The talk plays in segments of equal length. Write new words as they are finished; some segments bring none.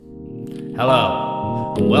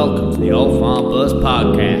Hello, and welcome to the Old Farm Bus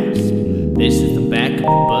Podcast. This is the Back of the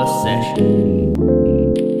Bus session.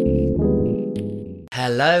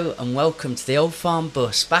 Hello, and welcome to the Old Farm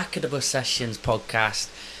Bus Back of the Bus Sessions podcast.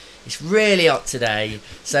 It's really hot today,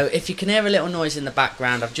 so if you can hear a little noise in the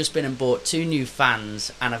background, I've just been and bought 2 new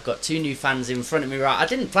fans, and I've got 2 new fans in front of me. Right, I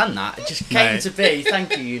didn't plan that, it just came to be.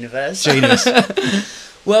 Thank you, universe. Genius.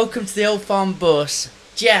 Welcome to the Old Farm Bus,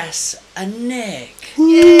 Jess and Nick.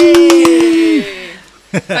 Yay!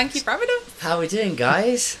 Thank you for having us. How are we doing,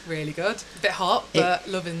 guys? Really good. A bit hot, but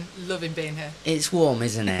loving being here. It's warm,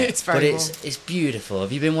 isn't it? It's very warm. It's beautiful.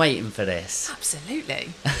 Have you been waiting for this? Absolutely.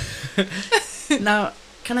 Now,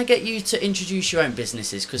 can I get you to introduce your own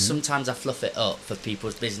businesses? Because sometimes I fluff it up for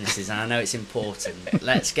people's businesses, and I know it's important.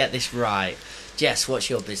 Let's get this right. Jess, what's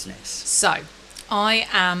your business? So, I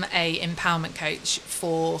am a empowerment coach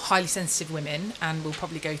for highly sensitive women, and we'll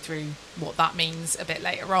probably go through what that means a bit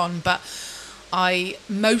later on. But I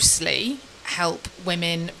mostly help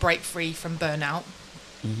women break free from burnout,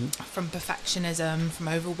 from perfectionism, from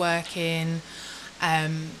overworking,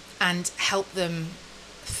 and help them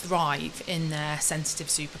thrive in their sensitive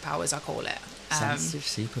superpowers, I call it. Sensitive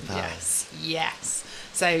superpowers. Yes.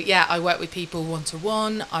 So yeah, I work with people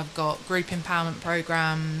one-to-one. I've got group empowerment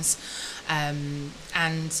programs,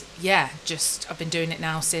 and yeah, I've been doing it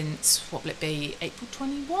now since, what will it be, April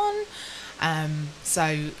 21.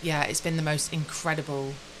 So yeah, it's been the most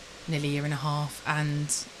incredible nearly year and a half,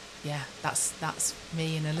 and yeah, that's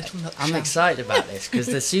me in a little nutshell. I'm excited about this because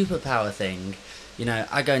the superpower thing, you know,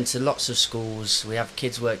 I go into lots of schools, we have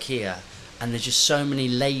kids work here, and there's just so many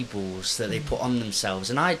labels that they put on themselves,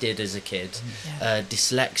 and I did as a kid,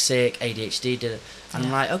 dyslexic, ADHD, and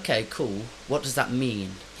I'm like, okay, cool, what does that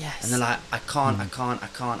mean? Yes. And they're like, I can't.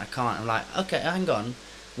 I'm like, okay, hang on,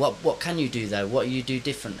 what can you do though? What do you do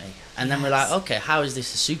differently? And then we're like, okay, how is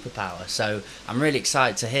this a superpower? So I'm really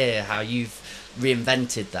excited to hear how you've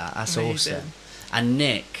reinvented that. That's amazing. Awesome. And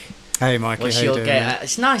Nick, Hey, Mikey. what's how you your doing, get? mate?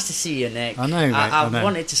 It's nice to see you, Nick. I know, mate. I I know.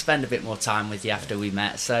 wanted to spend a bit more time with you after we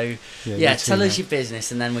met. So Yeah, yeah, you too, tell us mate. your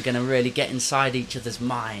business, and then we're going to really get inside each other's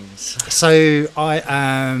minds. So I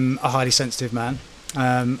am a highly sensitive man.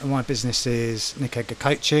 And my business is Nick Edgar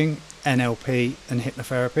Coaching, NLP and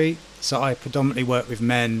hypnotherapy. So I predominantly work with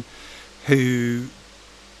men who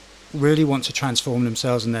really want to transform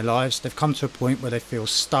themselves in their lives. They've come to a point where they feel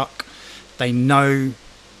stuck. They know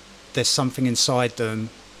there's something inside them,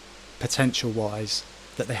 potential-wise,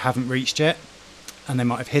 that they haven't reached yet, and they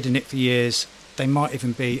might have hidden it for years. They might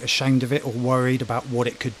even be ashamed of it or worried about what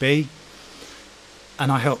it could be.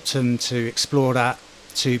 And I helped them to explore that,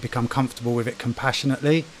 to become comfortable with it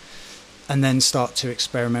compassionately, and then start to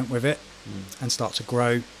experiment with it and start to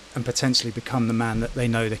grow and potentially become the man that they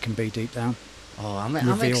know they can be deep down. Oh, I'm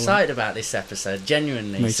Reveal excited about this episode,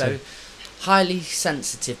 genuinely. Me So too. highly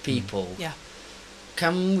sensitive people. Yeah.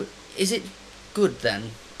 Is it good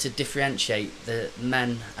then to differentiate the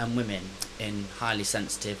men and women in highly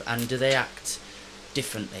sensitive, and do they act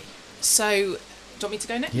differently? So, do you want me to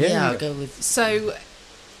go next? Yeah, I'll go with. So,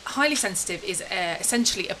 highly sensitive is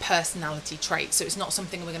essentially a personality trait. So it's not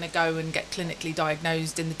something we're going to go and get clinically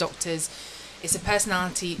diagnosed in the doctors. It's a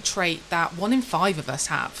personality trait that 1 in 5 of us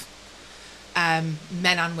have, men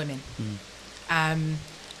and women.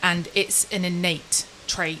 And it's an innate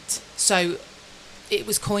trait. So it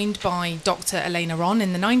was coined by Dr. Elena Ron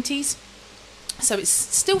in the 90s. So it's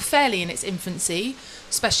still fairly in its infancy,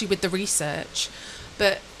 especially with the research.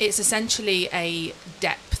 But it's essentially a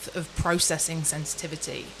depth of processing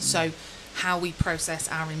sensitivity. So how we process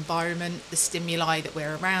our environment, the stimuli that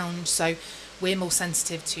we're around. So we're more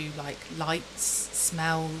sensitive to like lights,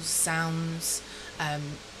 smells, sounds.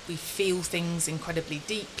 We feel things incredibly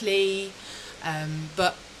deeply.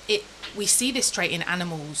 But we see this trait in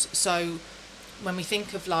animals. So when we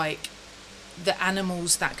think of like the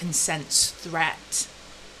animals that can sense threat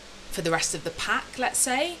for the rest of the pack, let's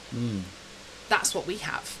say, that's what we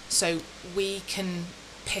have. So we can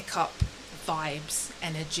pick up vibes,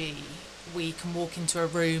 energy. We can walk into a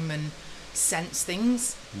room and sense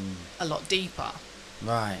things a lot deeper.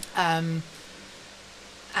 Right.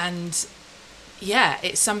 And yeah,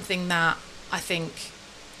 it's something that I think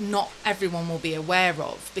not everyone will be aware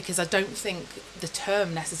of, because I don't think the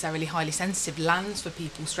term necessarily highly sensitive lands for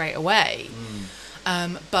people straight away.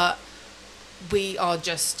 But we are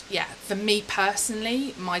just, for me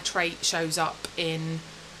personally, my trait shows up in,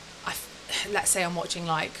 let's say I'm watching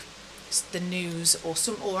like the news or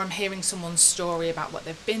I'm hearing someone's story about what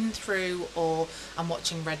they've been through, or I'm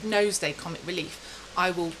watching Red Nose Day Comic Relief. I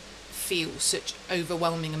will feel such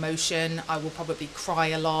overwhelming emotion. I will probably cry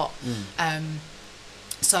a lot.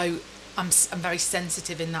 So I'm very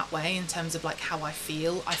sensitive in that way, in terms of like how I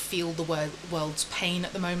feel. I feel the world's pain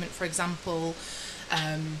at the moment, for example.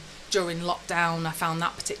 During lockdown, I found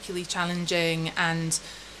that particularly challenging. And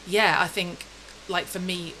yeah, I think, like for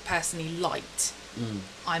me personally, light.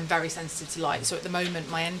 I'm very sensitive to light. So at the moment,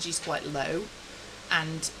 my energy's quite low,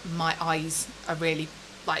 and my eyes are really,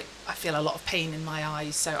 like, I feel a lot of pain in my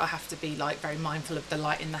eyes, so I have to be like very mindful of the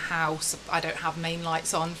light in the house. I don't have main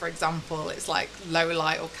lights on, for example. It's like low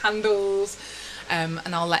light or candles, and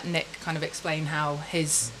I'll let Nick kind of explain how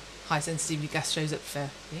his high sensitivity guest shows up for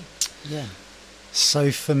you. Yeah.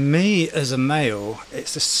 So for me as a male,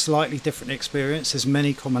 it's a slightly different experience. There's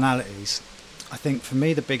many commonalities. I think for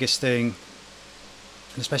me the biggest thing,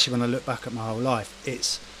 especially when I look back at my whole life,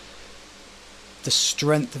 it's the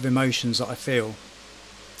strength of emotions that I feel.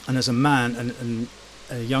 And as a man, and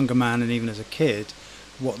a younger man, and even as a kid,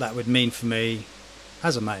 what that would mean for me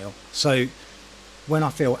as a male. So when I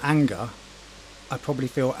feel anger, I probably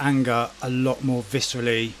feel anger a lot more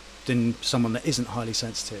viscerally than someone that isn't highly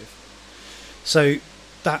sensitive. So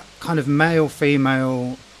that kind of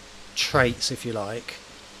male-female traits, if you like,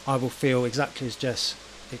 I will feel exactly as Jess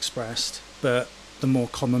expressed, but the more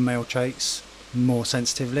common male traits more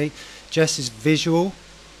sensitively. Jess is visual,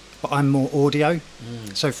 but I'm more audio.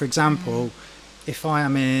 So for example, if I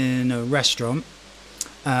am in a restaurant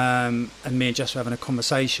and me and Jess are having a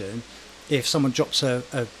conversation, if someone drops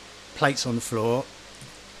a plates on the floor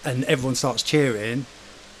and everyone starts cheering,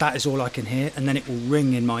 that is all I can hear, and then it will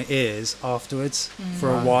ring in my ears afterwards for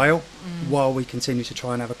a while we continue to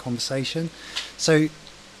try and have a conversation. So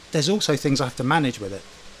there's also things I have to manage with it,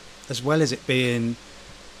 as well as it being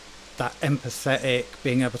that empathetic,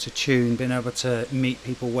 being able to tune, being able to meet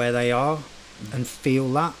people where they are and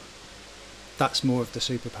feel that. That's more of the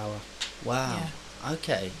superpower. Wow. Yeah.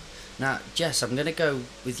 Okay. Now, Jess, I'm going to go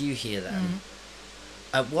with you here then.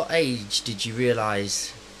 At what age did you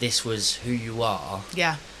realise this was who you are?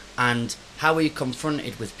 Yeah. And how were you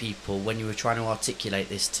confronted with people when you were trying to articulate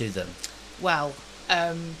this to them? Well,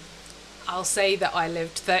 I'll say that I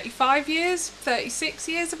lived 36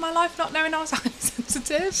 years of my life not knowing I was highly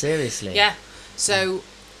sensitive. Seriously? Yeah. So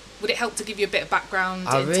would it help to give you a bit of background?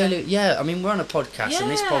 Yeah. I mean, we're on a podcast,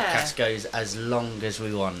 and this podcast goes as long as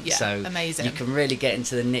we want. Yeah, so amazing. You can really get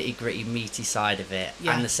into the nitty-gritty, meaty side of it.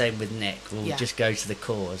 Yeah. And the same with Nick. We'll just go to the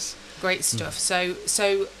cause. Great stuff.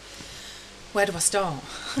 So where do I start?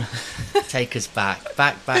 Take us back.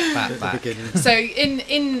 The beginning. So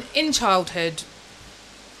in childhood,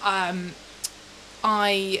 I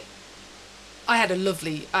had a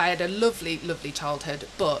lovely childhood,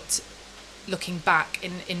 but looking back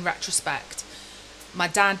in retrospect, my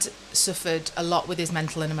dad suffered a lot with his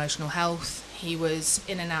mental and emotional health. He was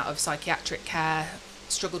in and out of psychiatric care,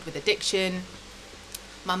 struggled with addiction.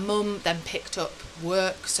 My mum then picked up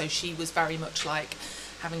work, so she was very much like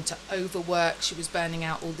having to overwork. She was burning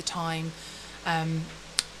out all the time.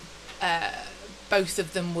 Both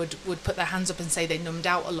of them would put their hands up and say they numbed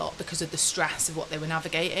out a lot because of the stress of what they were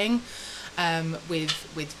navigating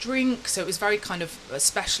with drink. So it was very kind of,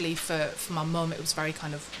 especially for my mum, it was very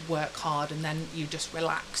kind of work hard and then you just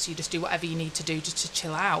relax. You just do whatever you need to do just to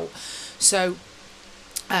chill out. So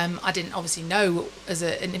I didn't obviously know as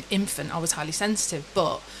an infant I was highly sensitive,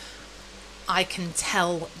 but I can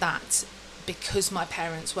tell that because my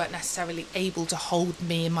parents weren't necessarily able to hold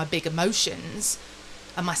me in my big emotions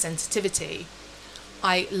and my sensitivity,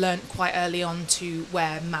 I learnt quite early on to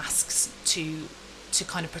wear masks to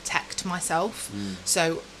kind of protect myself.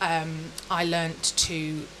 So I learnt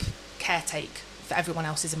to caretake for everyone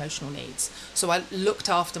else's emotional needs. So I looked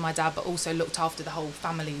after my dad, but also looked after the whole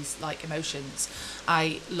family's like emotions.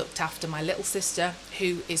 I looked after my little sister,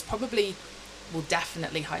 who is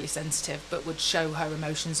definitely highly sensitive, but would show her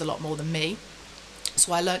emotions a lot more than me.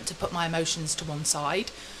 So I learnt to put my emotions to one side,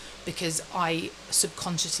 because I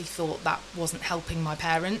subconsciously thought that wasn't helping my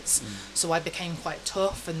parents. So I became quite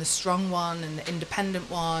tough and the strong one and the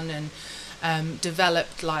independent one, and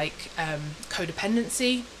developed like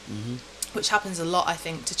codependency, which happens a lot, I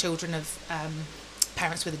think, to children of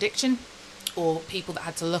parents with addiction or people that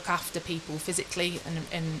had to look after people physically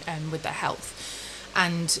and with their health.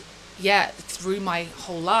 And yeah, through my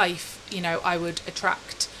whole life, I would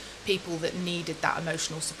attract people that needed that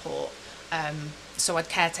emotional support. So I'd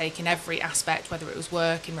caretake in every aspect, whether it was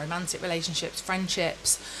work, in romantic relationships,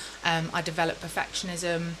 friendships. I developed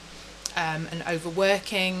perfectionism and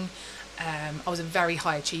overworking. I was a very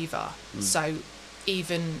high achiever. So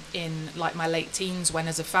even in like my late teens, when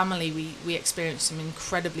as a family we experienced some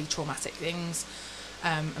incredibly traumatic things,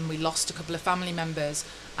 and we lost a couple of family members,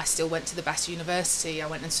 I still went to the best university. I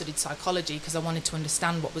went and studied psychology because I wanted to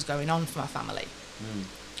understand what was going on for my family.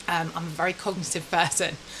 I'm a very cognitive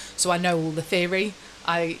person, so I know all the theory.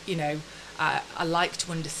 I like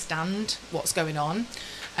to understand what's going on,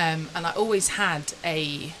 and I always had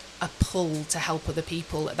a pull to help other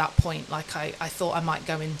people at that point. Like I thought I might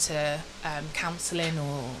go into counselling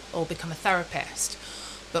or become a therapist,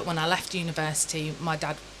 but when I left university, my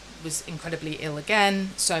dad was incredibly ill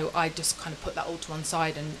again, so I just kind of put that all to one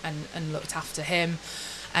side and looked after him.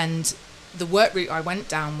 And the work route I went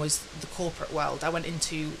down was the corporate world. I went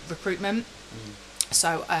into recruitment.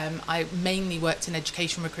 So I mainly worked in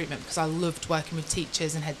education recruitment because I loved working with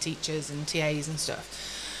teachers and head teachers and TAs and stuff.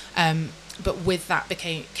 But with that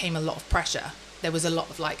came a lot of pressure. There was a lot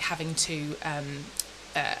of like having to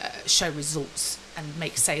show results and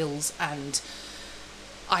make sales, and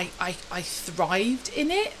I thrived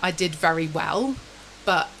in it. I did very well,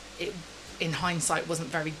 but it, in hindsight, wasn't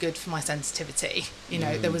very good for my sensitivity.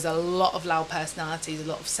 There was a lot of loud personalities, a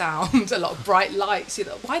lot of sound, a lot of bright lights.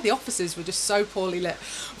 Why the offices were just so poorly lit,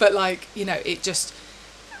 but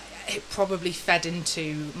it probably fed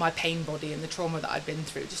into my pain body and the trauma that I'd been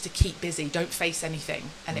through, just to keep busy, don't face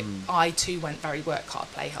anything. And I too went very work hard,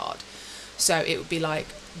 play hard. So it would be like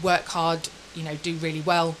work hard, do really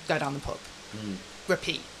well, go down the pub,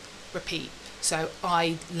 repeat. So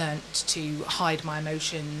I learnt to hide my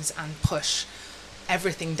emotions and push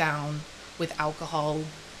everything down with alcohol.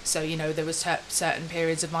 So, there was certain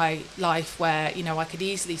periods of my life where, I could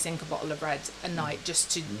easily sink a bottle of red a night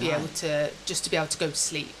just to be able to go to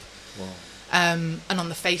sleep. Wow. And on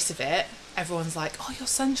the face of it, everyone's like, "Oh, you're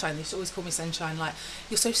sunshine." They used to always call me sunshine, like,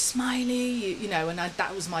 "You're so smiley," and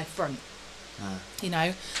that was my front,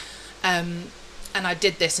 and I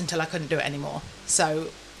did this until I couldn't do it anymore.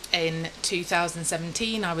 So in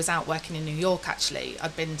 2017, I was out working in New York, actually.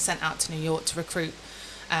 I'd been sent out to New York to recruit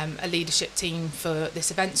a leadership team for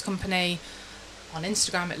this events company. On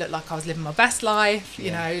Instagram, it looked like I was living my best life,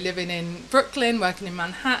 living in Brooklyn, working in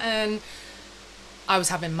Manhattan. I was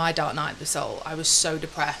having my dark night of the soul. I was so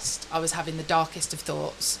depressed. I was having the darkest of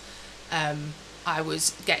thoughts. New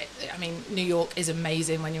York is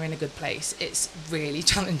amazing when you're in a good place. It's really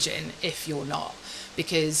challenging if you're not,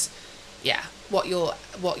 because what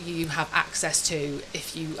you have access to,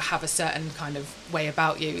 if you have a certain kind of way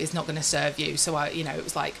about you, is not going to serve you. So it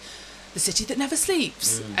was like the city that never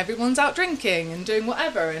sleeps. Everyone's out drinking and doing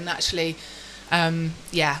whatever, and actually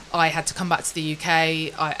I had to come back to the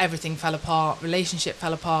UK. Everything fell apart, relationship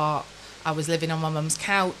fell apart. I was living on my mum's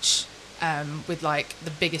couch with like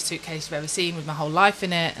the biggest suitcase you've ever seen with my whole life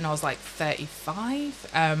in it, and I was like 35,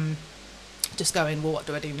 just going, well, what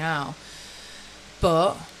do I do now?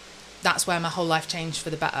 But that's where my whole life changed for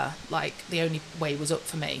the better. Like, the only way was up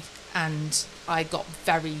for me, and I got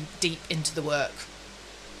very deep into the work,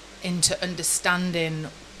 into understanding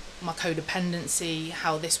my codependency,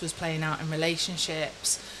 how this was playing out in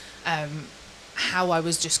relationships, how I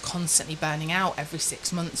was just constantly burning out every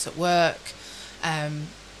 6 months at work,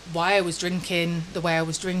 why I was drinking the way I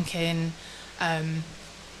was drinking,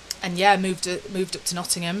 moved up to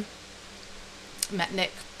Nottingham. Met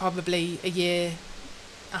Nick probably a year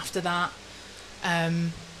after that,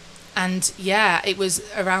 it was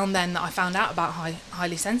around then that I found out about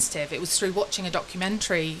Highly Sensitive. It was through watching a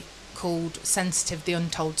documentary called Sensitive: The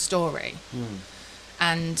Untold Story,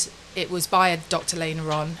 and it was by Dr. Lena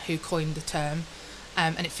Ron, who coined the term,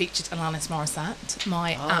 and it featured Alanis Morissette,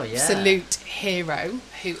 my absolute hero,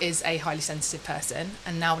 who is a highly sensitive person.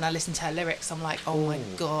 And now when I listen to her lyrics, I'm like, oh my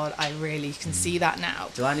god, I really can see that now.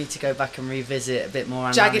 Do I need to go back and revisit a bit more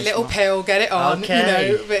on Jagged Little Pill, get it on,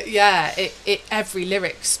 okay. But yeah, it every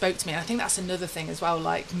lyric spoke to me. And I think that's another thing as well,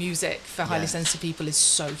 like music for highly sensitive people is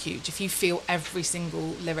so huge. If you feel every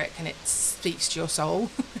single lyric and it speaks to your soul,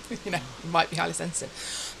 you might be highly sensitive.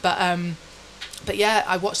 But yeah,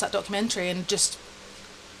 I watched that documentary and just,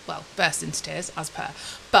 burst into tears, as per.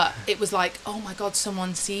 But it was like, oh my god,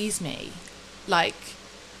 someone sees me. Like,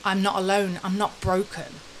 I'm not alone. I'm not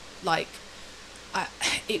broken. Like,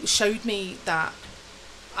 it showed me that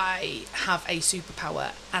I have a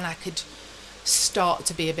superpower and I could start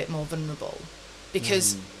to be a bit more vulnerable.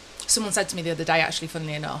 Because someone said to me the other day, actually,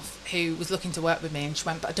 funnily enough, who was looking to work with me, and she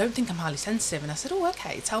went, but I don't think I'm highly sensitive. And I said, oh,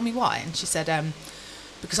 okay, tell me why. And she said,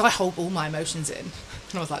 because I hold all my emotions in.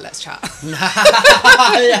 And I was like, let's chat.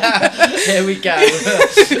 Yeah, here we go.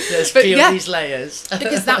 Let's peel these layers.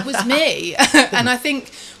 Because that was me. And I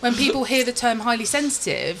think when people hear the term highly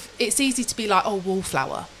sensitive, it's easy to be like, oh,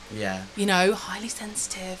 wallflower. Yeah. Highly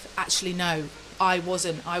sensitive. Actually, no, I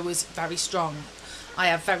wasn't. I was very strong. I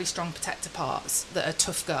have very strong protector parts that are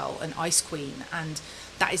tough girl and ice queen. And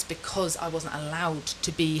that is because I wasn't allowed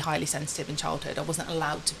to be highly sensitive in childhood. I wasn't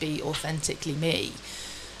allowed to be authentically me.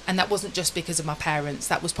 And that wasn't just because of my parents,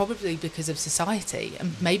 that was probably because of society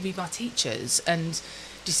and maybe my teachers. And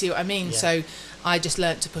do you see what I mean? Yeah. So I just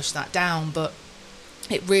learnt to push that down, but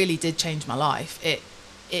it really did change my life. It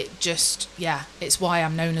just, yeah, it's why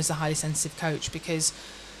I'm known as a highly sensitive coach, because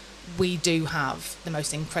we do have the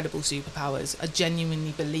most incredible superpowers. I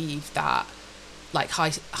genuinely believe that like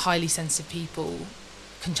highly sensitive people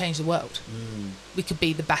can change the world. We could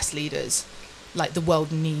be the best leaders. Like the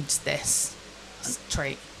world needs this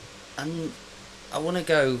trait. And I want to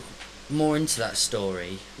go more into that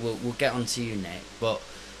story. We'll get on to you, Nick. But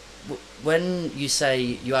when you say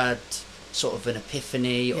you had sort of an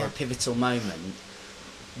epiphany or a pivotal moment,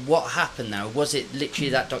 what happened there? Was it literally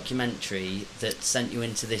that documentary that sent you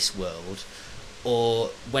into this world?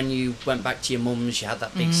 Or when you went back to your mum's, you had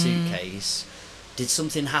that big suitcase, did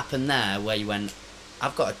something happen there where you went,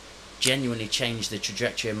 I've got to genuinely change the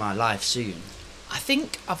trajectory of my life soon? I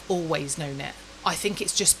think I've always known it. I think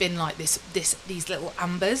it's just been like these little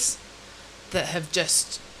ambers that have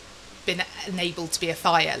just been enabled to be a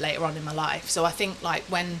fire later on in my life. So I think like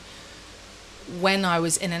when I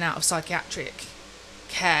was in and out of psychiatric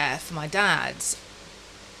care for my dad's,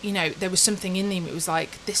 you know, there was something in him. It was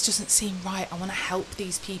like, this doesn't seem right. I want to help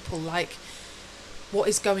these people. Like, what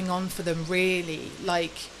is going on for them really?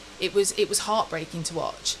 Like, it was heartbreaking to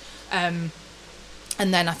watch.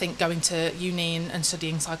 And then I think going to uni and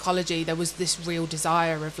studying psychology, there was this real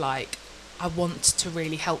desire of like, I want to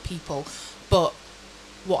really help people. But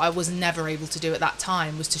what I was never able to do at that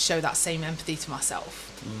time was to show that same empathy to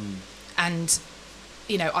myself. And,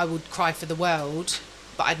 you know, I would cry for the world,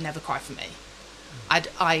 but I'd never cry for me.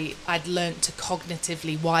 I'd learnt to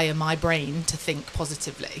cognitively wire my brain to think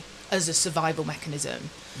positively as a survival mechanism.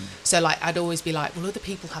 So like, I'd always be like, well, other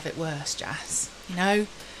people have it worse, Jess, you know?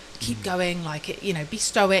 Keep going, like it, you know, be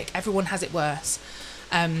stoic, everyone has it worse.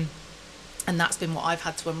 And that's been what I've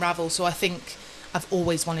had to unravel. So I think I've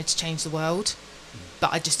always wanted to change the world,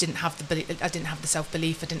 but I just didn't have the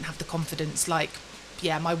self-belief, I didn't have the confidence. Like,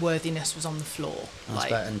 yeah, my worthiness was on the floor.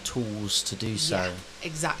 And tools to do so. Yeah,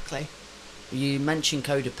 exactly. You mentioned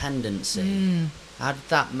codependency. How did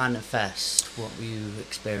that manifest? What were you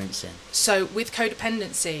experiencing? So with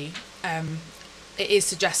codependency, it is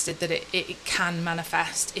suggested that it can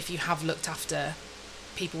manifest if you have looked after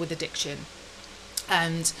people with addiction.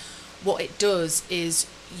 And what it does is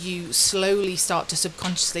you slowly start to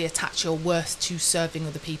subconsciously attach your worth to serving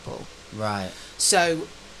other people. Right. So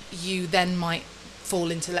you then might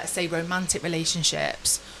fall into, let's say, romantic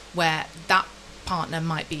relationships where that partner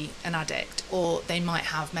might be an addict, or they might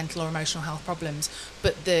have mental or emotional health problems.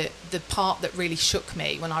 But the part that really shook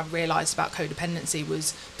me when I realised about codependency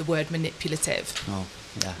was the word manipulative. Oh,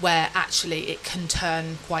 yeah. Where actually it can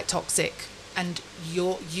turn quite toxic, and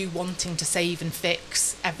you wanting to save and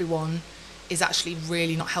fix everyone is actually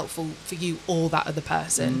really not helpful for you or that other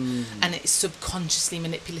person. And it's subconsciously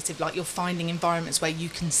manipulative. Like, you're finding environments where you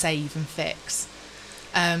can save and fix.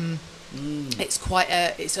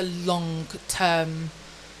 It's a long term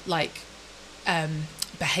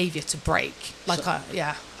behaviour to break. I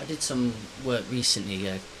did some work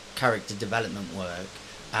recently, character development work,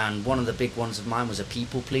 and one of the big ones of mine was a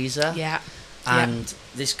people pleaser. Yeah. And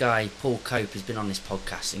this guy, Paul Cope, has been on this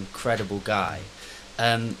podcast, incredible guy.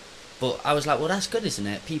 But I was like, well, that's good, isn't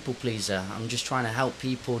it? People pleaser. I'm just trying to help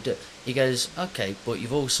people. He goes, okay, but you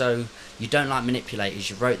don't like manipulators.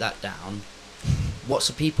 You wrote that down. What's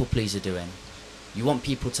a people pleaser doing? You want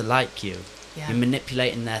people to like you. Yeah. You're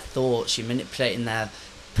manipulating their thoughts. You're manipulating their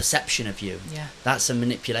perception of you. Yeah. That's a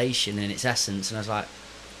manipulation in its essence. And I was like,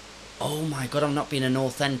 oh my God, I'm not being an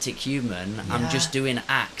authentic human. Yeah. I'm just doing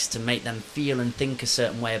acts to make them feel and think a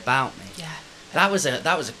certain way about me. Yeah. That was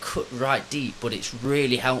a cut right deep, but it's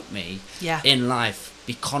really helped me in life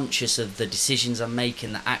be conscious of the decisions I'm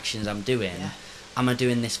making, the actions I'm doing. Yeah. Am I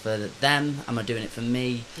doing this for them? Am I doing it for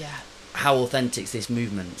me? Yeah. How authentic is this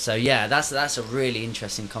movement? So yeah, that's a really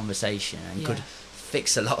interesting conversation, and could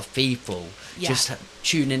fix a lot of people just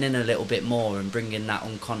tuning in a little bit more and bringing that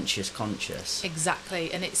unconscious conscious.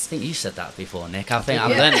 Exactly. And I think you said that before, Nick. I think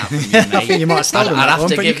I've learned that from you, mate. I think you might have stolen that one,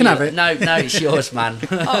 but you can have it. No, it's yours, man.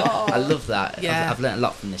 I love that. Yeah. I've learned a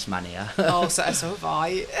lot from this man here. So have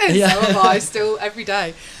I. So have I, still every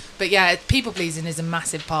day. But yeah, people pleasing is a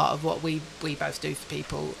massive part of what we both do for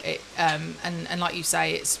people. And like you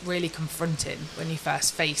say, it's really confronting when you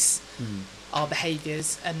first face our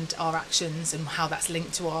behaviours and our actions and how that's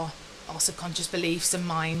linked to our subconscious beliefs and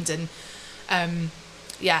mind. And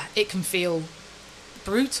it can feel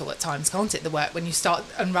brutal at times, can't it, the work, when you start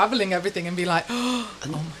unravelling everything and be like, oh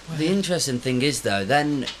my word. The interesting thing is, though,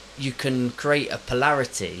 then you can create a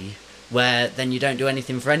polarity where then you don't do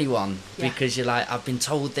anything for anyone Yeah. because you're like, I've been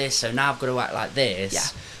told this, so now I've got to act like this. Yeah.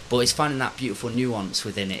 But it's finding that beautiful nuance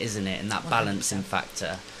within it, isn't it? And that 100%. balancing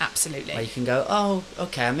factor. Absolutely. Where you can go, oh,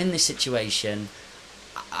 okay, I'm in this situation.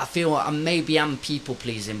 I feel maybe I'm people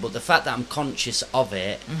pleasing, but the fact that I'm conscious of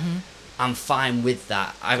it, I'm fine with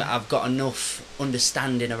that. I've got enough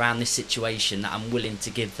understanding around this situation that I'm willing to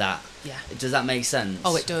give that. Yeah. Does that make sense?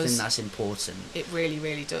 Oh, it I does. think that's important. It really,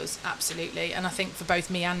 really does. Absolutely. And I think for both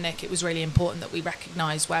me and Nick, it was really important that we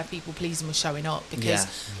recognised where people pleasing was showing up, because Yeah.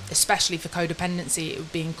 especially for codependency, it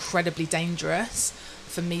would be incredibly dangerous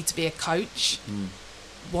for me to be a coach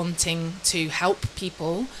wanting to help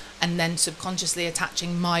people and then subconsciously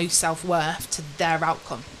attaching my self-worth to their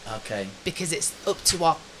outcome, Okay. because it's up to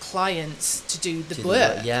our clients to do the Do the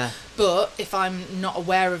work. work, yeah. But if I'm not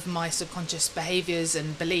aware of my subconscious behaviours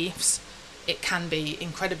and beliefs, it can be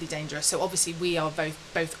incredibly dangerous. So obviously we are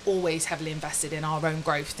both always heavily invested in our own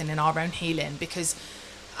growth and in our own healing, because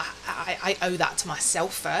I owe that to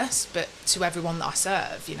myself first, but to everyone that I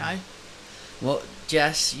serve, you know. Well,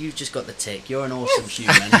 Jess, you've just got the tick. You're an awesome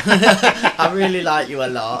human. I really like you a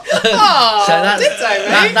lot. Oh,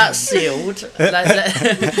 That's sealed.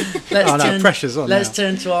 Let's Oh, no, pressure's on Let's now.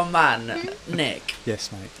 turn to our man, Nick.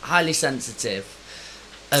 Yes, mate. Highly sensitive.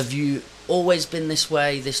 Have you always been this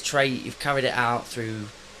way, this trait? You've carried it out through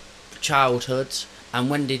childhood. And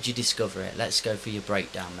when did you discover it? Let's go for your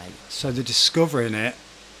breakdown, mate. So the discovering it,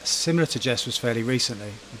 similar to Jess, was fairly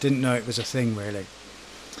recently. I didn't know it was a thing, really.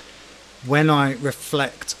 When I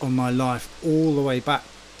reflect on my life all the way back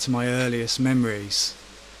to my earliest memories,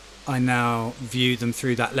 I now view them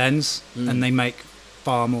through that lens, and they make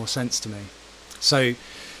far more sense to me. So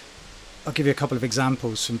I'll give you a couple of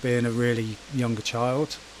examples from being a really younger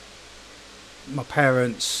child. My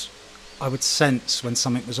parents, I would sense when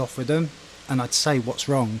something was off with them, and I'd say, what's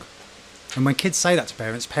wrong? And when kids say that to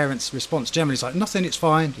parents' response generally is like, nothing, it's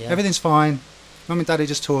fine, Yeah. everything's fine, mum and dad are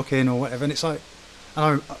just talking or whatever. And it's like,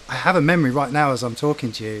 and I have a memory right now as I'm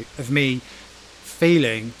talking to you of me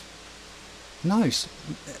feeling, no,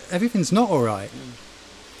 everything's not all right.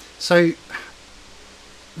 So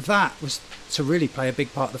that was to really play a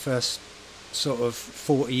big part of the first sort of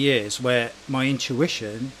 40 years, where my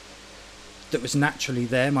intuition that was naturally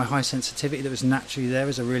there, my high sensitivity that was naturally there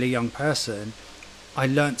as a really young person, I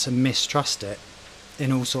learnt to mistrust it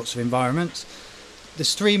in all sorts of environments.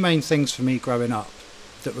 There's three main things for me growing up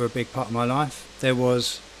that were a big part of my life. There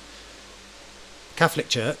was Catholic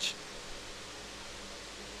Church,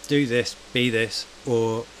 do this, be this,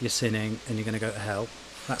 or you're sinning and you're going to go to hell.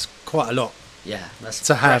 That's quite a lot Yeah, that's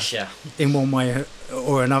to have pressure. in one way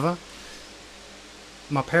or another.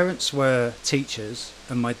 My parents were teachers,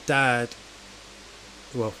 and my dad,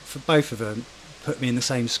 well, for both of them, put me in the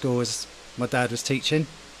same school as my dad was teaching.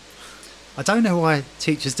 I don't know why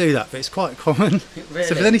teachers do that, but it's quite common. So if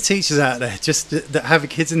there's Really? any teachers out there just that have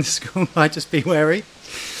kids in the school, I'd just be wary.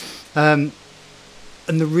 And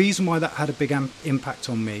the reason why that had a big impact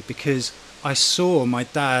on me, because I saw my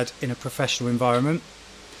dad in a professional environment,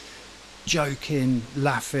 joking,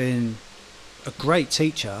 laughing, a great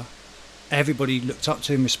teacher. Everybody looked up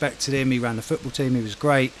to him, respected him. He ran the football team. He was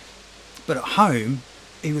great. But at home,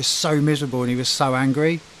 he was so miserable and he was so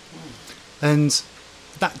angry. And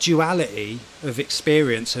that duality of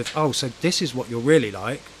experience of, oh, so this is what you're really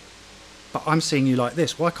like, but I'm seeing you like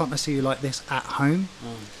this. Why can't I see you like this at home?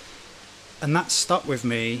 And that stuck with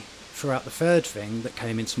me throughout the third thing that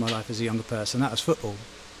came into my life as a younger person. That was football.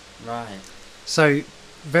 Right. So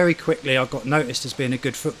very quickly I got noticed as being a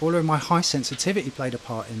good footballer, and my high sensitivity played a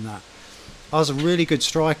part in that. I was a really good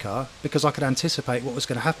striker because I could anticipate what was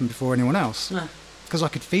going to happen before anyone else, because I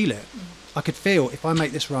could feel it. I could feel, if I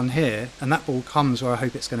make this run here and that ball comes where I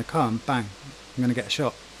hope it's going to come, bang, I'm going to get a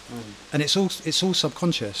shot. And it's all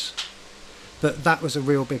subconscious, but that was a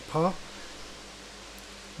real big part.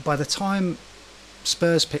 By the time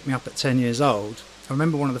Spurs picked me up at 10 years old, I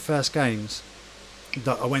remember one of the first games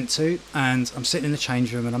that I went to, and I'm sitting in the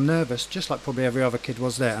change room and I'm nervous, just like probably every other kid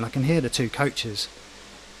was there, and I can hear the two coaches.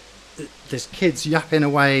 There's kids yapping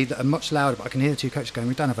away that are much louder, but I can hear the two coaches going,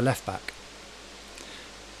 we don't have a left back.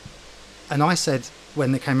 And I said,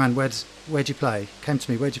 when they came round, where'd you play? Came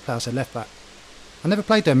to me, where'd you play? I said, left back. I never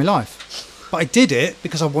played there in my life, but I did it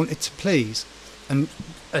because I wanted to please, and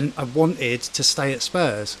I wanted to stay at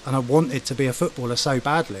Spurs, and I wanted to be a footballer so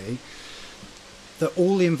badly that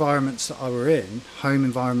all the environments that I were in, home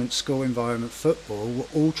environment, school environment, football, were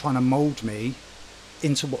all trying to mould me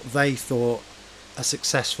into what they thought a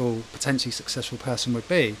successful, potentially successful person would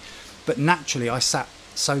be. But naturally I sat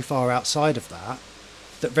so far outside of that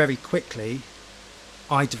very quickly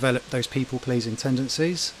I developed those people-pleasing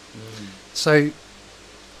tendencies. So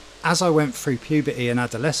as I went through puberty and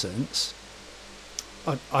adolescence,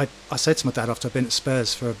 I said to my dad after I'd been at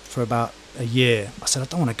Spurs for about a year, I said, I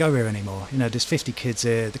don't want to go here anymore. You know, there's 50 kids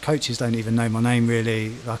here. The coaches don't even know my name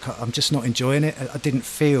really. Like, I'm just not enjoying it. I didn't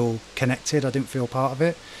feel connected. I didn't feel part of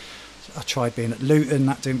it. I tried being at Luton.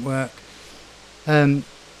 That didn't work. The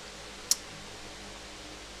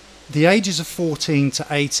ages of 14 to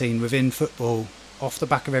 18 within football, off the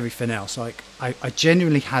back of everything else, like I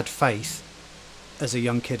genuinely had faith as a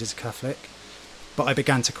young kid as a Catholic, but I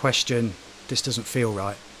began to question, this doesn't feel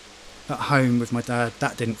right. At home with my dad,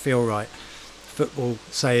 that didn't feel right. Football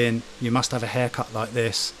saying, you must have a haircut like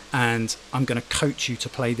this and I'm going to coach you to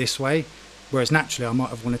play this way. Whereas naturally I might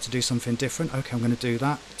have wanted to do something different. Okay, I'm going to do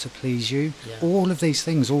that to please you. Yeah. All of these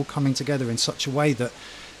things all coming together in such a way that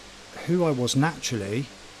who I was naturally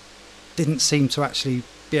didn't seem to actually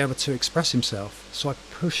be able to express himself. So I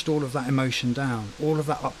pushed all of that emotion down, all of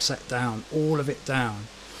that upset down, all of it down,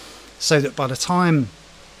 so that by the time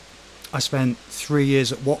I spent 3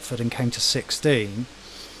 years at Watford and came to 16,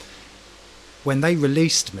 when they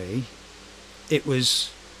released me, it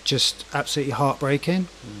was just absolutely heartbreaking.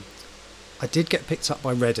 I did get picked up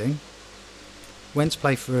by Reading, went to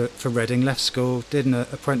play for Reading, left school, did an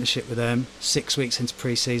apprenticeship with them. 6 weeks into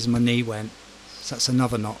pre-season, my knee went. So that's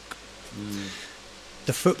another knock.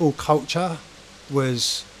 The football culture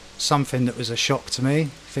was something that was a shock to me.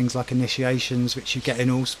 Things like initiations, which you get in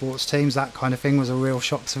all sports teams, that kind of thing was a real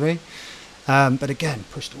shock to me. But again,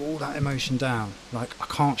 pushed all that emotion down. Like, I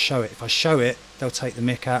can't show it. If I show it, they'll take the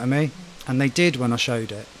mick out of me. And they did when I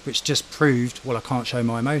showed it, which just proved, well, I can't show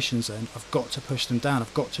my emotions then. I've got to push them down.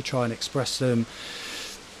 I've got to try and express them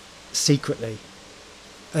secretly.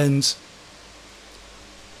 And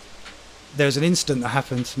there's an incident that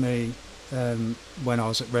happened to me when I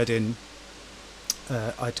was at Reading.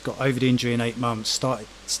 I'd got over the injury in 8 months,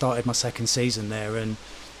 started my second season there, and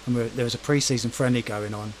there was a pre-season friendly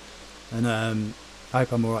going on. And I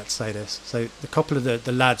hope I'm all right to say this. So a couple of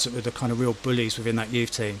the lads that were the kind of real bullies within that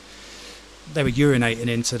youth team, they were urinating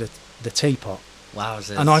into the teapot.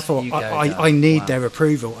 Wowzers. And I thought, I need their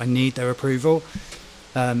approval. I need their approval.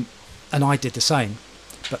 And I did the same.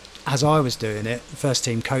 But as I was doing it, the first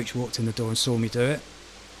team coach walked in the door and saw me do it.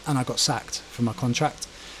 And I got sacked from my contract.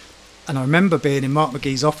 And I remember being in Mark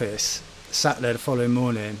McGee's office, sat there the following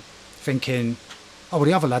morning, thinking, oh, well,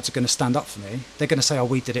 the other lads are going to stand up for me. They're going to say, oh,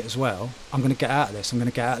 we did it as well. I'm going to get out of this. I'm going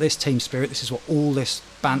to get out of this team spirit. This is what all this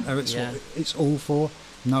banter, what it's all for.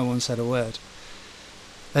 No one said a word.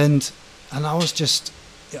 And I was just,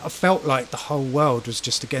 I felt like the whole world was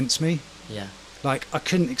just against me. Yeah. Like, I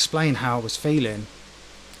couldn't explain how I was feeling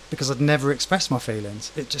because I'd never expressed my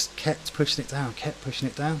feelings. It just kept pushing it down, kept pushing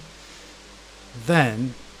it down.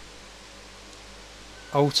 Then,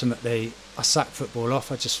 ultimately, I sacked football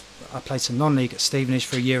off. I played some non-league at Stevenage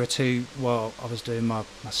for a year or two while I was doing my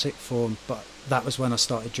sixth form, but that was when I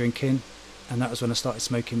started drinking, and that was when I started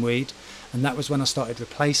smoking weed, and that was when I started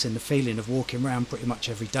replacing the feeling of walking around pretty much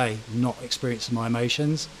every day, not experiencing my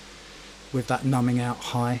emotions, with that numbing out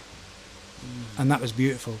high. And that was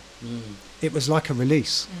beautiful. It was like a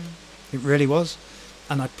release. It really was.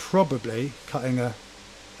 And I probably, cutting an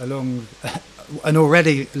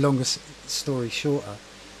already longer story shorter,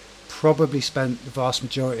 probably spent the vast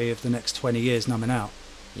majority of the next 20 years numbing out.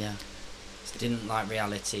 Yeah. Didn't like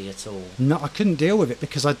reality at all. No, I couldn't deal with it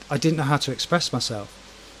because I didn't know how to express myself.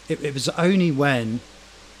 It was only when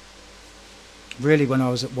I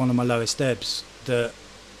was at one of my lowest ebbs that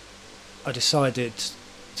I decided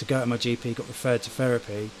to go to my GP, got referred to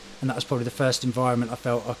therapy, and that was probably the first environment I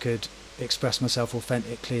felt I could express myself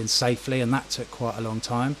authentically and safely, and that took quite a long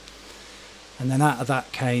time. And then out of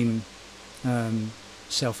that came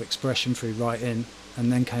self-expression through writing,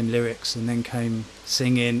 and then came lyrics, and then came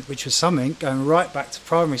singing, which was something going right back to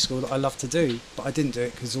primary school that I loved to do, but I didn't do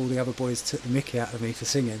it because all the other boys took the mickey out of me for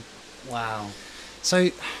singing. Wow.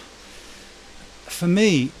 So for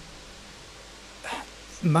me,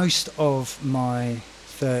 most of my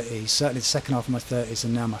 30s, certainly the second half of my 30s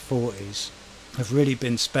and now my 40s, have really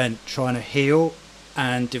been spent trying to heal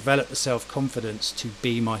and develop the self-confidence to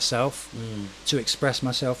be myself, to express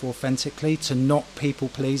myself authentically, to not people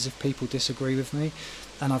please if people disagree with me.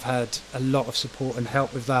 And I've had a lot of support and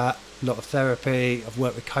help with that, a lot of therapy. I've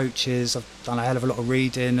worked with coaches, I've done a hell of a lot of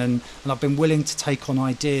reading, and I've been willing to take on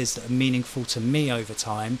ideas that are meaningful to me over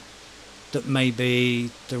time that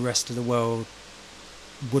maybe the rest of the world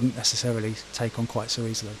wouldn't necessarily take on quite so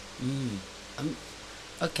easily.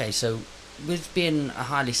 Okay, so with being a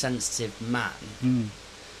highly sensitive man,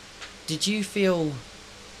 did you feel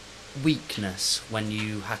weakness when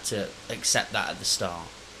you had to accept that at the start?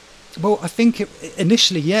 Well, I think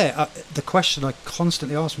initially, the question I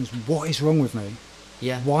constantly asked was, what is wrong with me?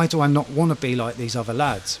 Yeah. Why do I not want to be like these other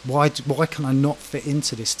lads? Why can I not fit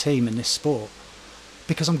into this team and this sport?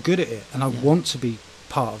 Because I'm good at it and I want to be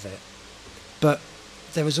part of it. But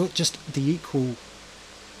there was just the equal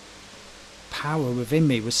power within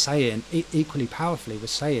me was saying, equally powerfully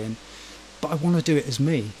was saying, but I want to do it as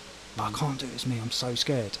me, but I can't do it as me. I'm so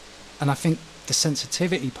scared. And I think the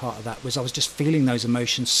sensitivity part of that was I was just feeling those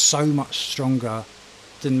emotions so much stronger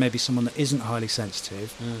than maybe someone that isn't highly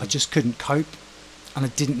sensitive. I just couldn't cope and I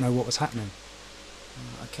didn't know what was happening.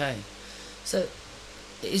 Okay. So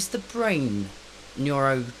is the brain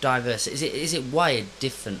neurodiverse? Is it wired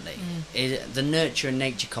differently? Is it the nurture and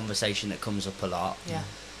nature conversation that comes up a lot? Yeah.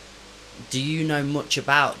 Do you know much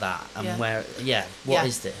about that and what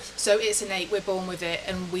is this? So it's innate, we're born with it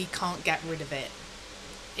and we can't get rid of it.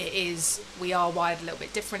 We are wired a little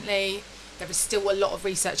bit differently. There is still a lot of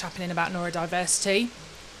research happening about neurodiversity.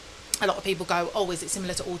 A lot of people go, oh, is it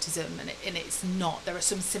similar to autism? And it's not. There are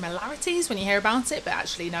some similarities when you hear about it, but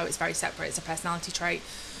actually, no, it's very separate. It's a personality trait.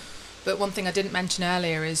 But one thing I didn't mention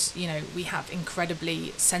earlier is, we have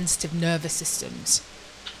incredibly sensitive nervous systems.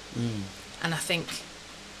 And I think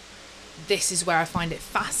this is where I find it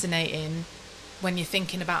fascinating when you're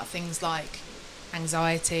thinking about things like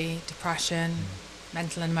anxiety, depression,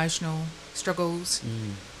 mental and emotional struggles.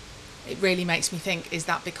 It really makes me think, is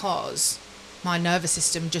that because my nervous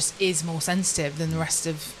system just is more sensitive than the rest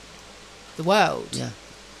of the world? Yeah.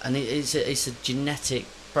 And it's a genetic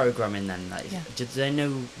programming then. Do they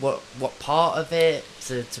know what part of it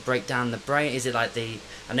to break down the brain? Is it like the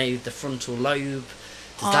frontal lobe?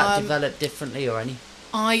 Does that develop differently or any?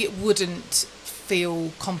 I wouldn't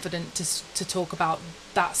feel confident to talk about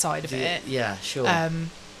that side of it. Yeah, sure.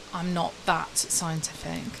 I'm not that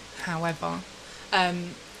scientific. However,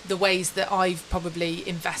 the ways that I've probably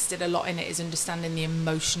invested a lot in it is understanding the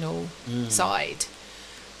emotional side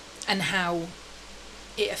and how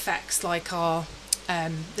it affects our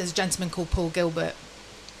there's a gentleman called Paul Gilbert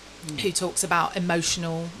who talks about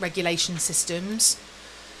emotional regulation systems,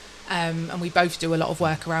 and we both do a lot of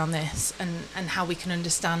work around this and how we can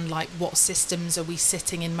understand what systems are we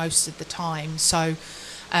sitting in most of the time. So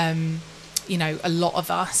a lot of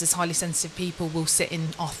us as highly sensitive people will sit in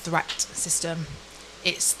our threat system.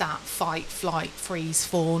 It's that fight, flight, freeze,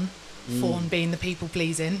 fawn being the people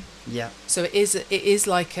pleasing. Yeah. So it is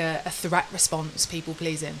like a threat response, people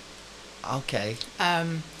pleasing. Okay.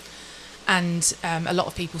 And a lot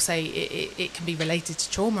of people say it can be related to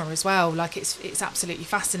trauma as well. It's absolutely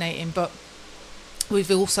fascinating. But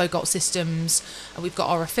we've also got systems. We've got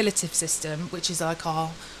our affiliative system, which is our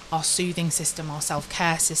soothing system, our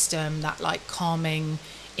self-care system, that calming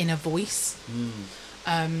inner voice.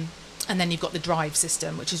 And then you've got the drive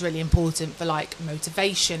system, which is really important for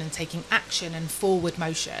motivation and taking action and forward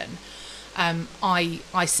motion.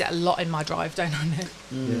 I sit a lot in my drive, don't I, Nick?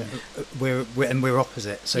 Yeah, we're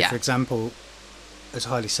opposite. So, Yeah. for example, as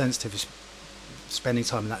highly sensitive, is spending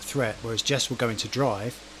time in that threat, whereas Jess will go into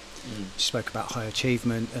drive. She spoke about high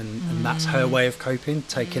achievement, and that's her way of coping,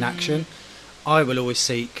 taking action. I will always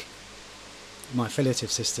seek my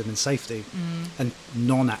affiliative system and safety and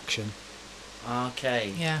non-action.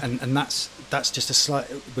 Okay. Yeah. And that's just a slight.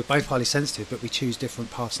 We're both highly sensitive, but we choose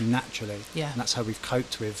different paths naturally. Yeah. And that's how we've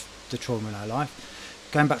coped with the trauma in our life.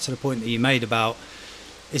 Going back to the point that you made about,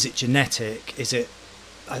 is it genetic? Is it?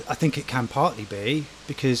 I think it can partly be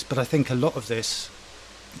but I think a lot of this.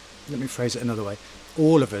 Let me phrase it another way.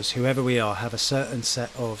 All of us, whoever we are, have a certain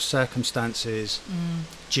set of circumstances,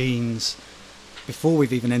 genes, before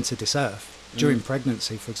we've even entered this earth. During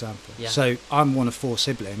pregnancy, for example. Yeah. So I'm one of 4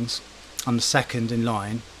 siblings. I'm the second in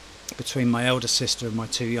line between my elder sister and my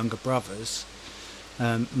 2 younger brothers.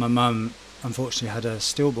 My mum unfortunately had a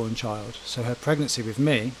stillborn child, so her pregnancy with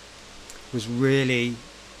me was really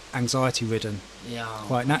anxiety ridden,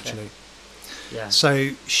 quite naturally. Yeah.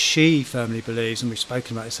 So she firmly believes, and we've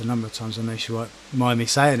spoken about this a number of times, I know she won't mind me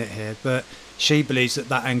saying it here, but she believes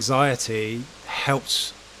that anxiety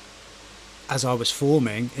helped, as I was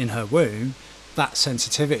forming in her womb, that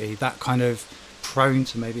sensitivity, that kind of prone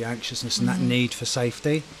to maybe anxiousness and that need for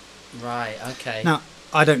safety. Right, okay. Now,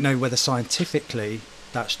 I don't know whether scientifically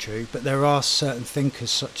that's true, but there are certain thinkers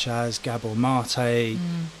such as Gabor Mate,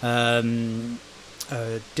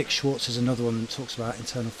 Dick Schwartz is another one that talks about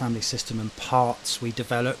internal family system and parts we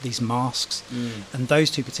develop, these masks, and those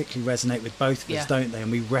two particularly resonate with both of us, don't they?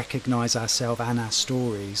 And we recognise ourselves and our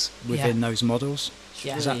stories within those models.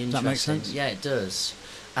 Yeah. Does that make sense? Yeah, it does.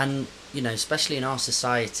 And, especially in our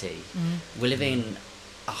society, we live in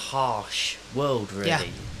a harsh world, really. Yeah.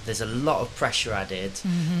 there's a lot of pressure added,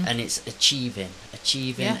 and it's achieving,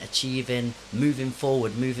 moving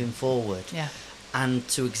forward. Yeah. And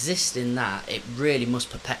to exist in that, it really must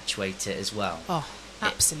perpetuate it as well. Oh,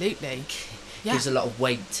 absolutely. Yeah. Gives a lot of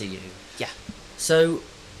weight to you. Yeah. So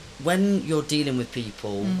when you're dealing with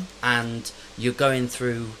people and you're going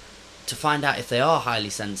through to find out if they are highly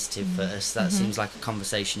sensitive first, that seems like a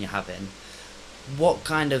conversation you're having. What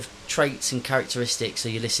kind of traits and characteristics are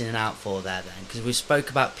you listening out for there then? Because we spoke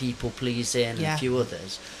about people pleasing and a few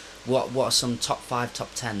others. What are some top 5, top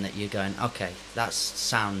 10 that you're going, okay, that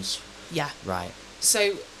sounds right?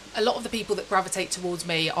 So a lot of the people that gravitate towards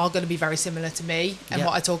me are going to be very similar to me and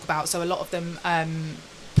what I talk about. So a lot of them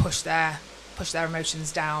push their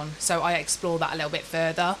emotions down. So I explore that a little bit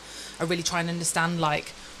further. I really try and understand,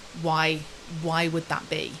 like, why would that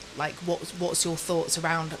be? Like, what's your thoughts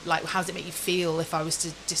around, like, how does it make you feel if I was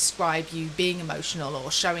to describe you being emotional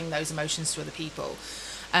or showing those emotions to other people?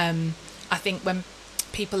 I think when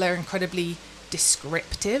people are incredibly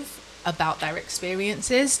descriptive about their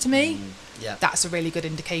experiences to me, that's a really good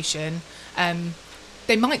indication.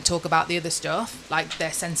 They might talk about the other stuff, like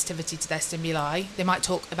their sensitivity to their stimuli. They might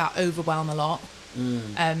talk about overwhelm a lot.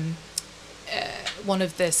 One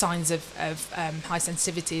of the signs of high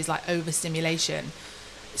sensitivity is like overstimulation.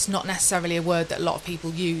 It's not necessarily a word that a lot of people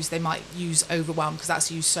use. They might use overwhelm because that's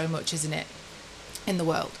used so much, isn't it, in the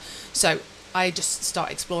world? So I just start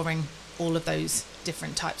exploring all of those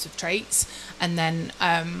different types of traits, and then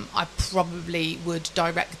I probably would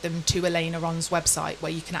direct them to Elena Ron's website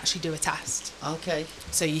where you can actually do a test. Okay.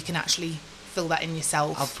 So you can actually fill that in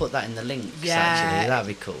yourself. I'll put that in the links, actually. That'd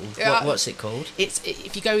be cool. What's it called?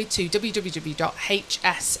 If you go to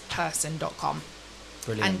www.hsperson.com.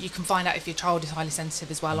 Brilliant. And you can find out if your child is highly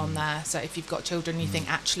sensitive as well on there. So if you've got children, you think,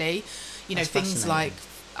 actually, That's things like,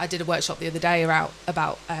 I did a workshop the other day about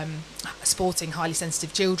sporting highly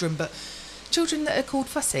sensitive children, but children that are called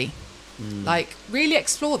fussy. Like, really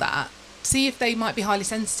explore that. See if they might be highly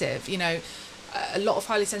sensitive. A lot of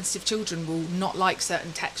highly sensitive children will not like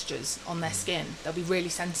certain textures on their skin. They'll be really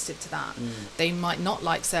sensitive to that. They might not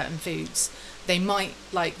like certain foods. They might,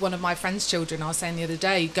 like one of my friend's children, I was saying the other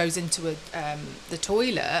day, goes into the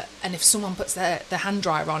toilet, and if someone puts their hand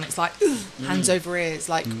dryer on, it's like hands over ears.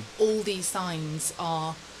 Like, all these signs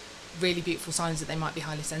are really beautiful signs that they might be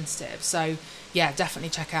highly sensitive. So yeah, definitely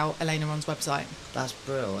check out Elena Ron's website. That's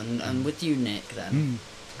brilliant. And with you, Nick, then,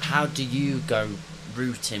 how do you go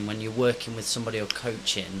routing when you're working with somebody or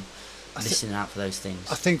coaching, listening out for those things?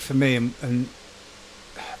 I think for me, and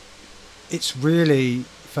it's really,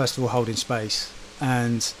 first of all, holding space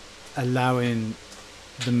and allowing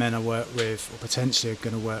the men I work with, or potentially are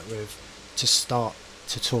going to work with, to start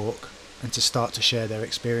to talk and to start to share their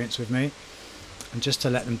experience with me, and just to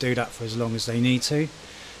let them do that for as long as they need to,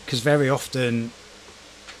 because very often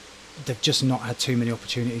they've just not had too many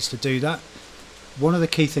opportunities to do that. One of the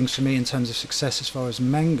key things for me in terms of success as far as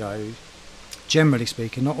men go, generally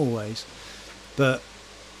speaking, not always, but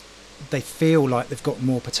they feel like they've got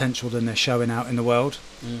more potential than they're showing out in the world.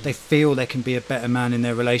 They feel they can be a better man in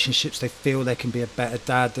their relationships. They feel they can be a better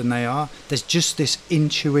dad than they are. There's just this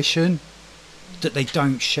intuition that they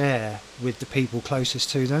don't share with the people closest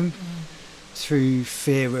to them, through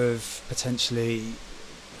fear of potentially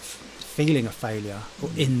feeling a failure, or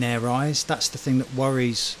in their eyes. That's the thing that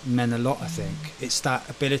worries men a lot, I think. It's that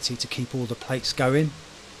ability to keep all the plates going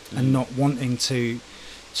and not wanting to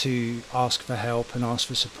ask for help and ask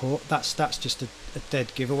for support. That's just a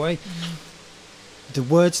dead giveaway. The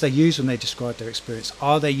words they use when they describe their experience,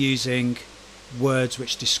 are they using words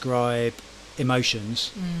which describe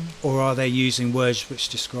emotions, or are they using words which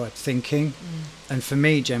describe thinking? And for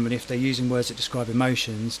me, generally, if they're using words that describe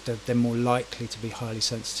emotions, they're more likely to be highly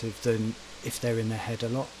sensitive than if they're in their head a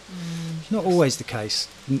lot. It's not always the case.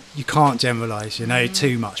 You can't generalise,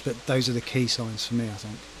 too much, but those are the key signs for me, I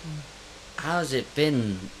think. How's it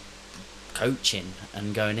been coaching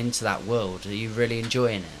and going into that world? Are you really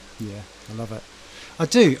enjoying it? Yeah, I love it. I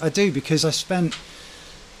do, because I spent,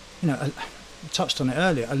 I touched on it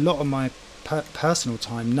earlier, a lot of my personal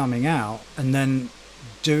time numbing out and then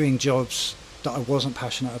doing jobs that I wasn't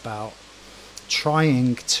passionate about, so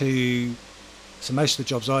most of the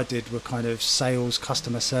jobs I did were kind of sales,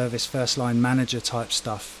 customer service, first line manager type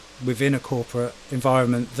stuff within a corporate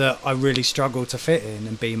environment that I really struggled to fit in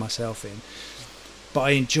and be myself in. But I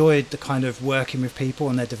enjoyed the kind of working with people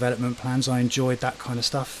and their development plans. I enjoyed that kind of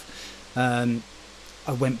stuff.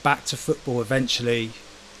 I went back to football eventually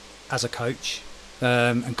as a coach,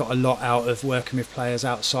 and got a lot out of working with players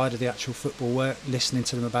outside of the actual football work, listening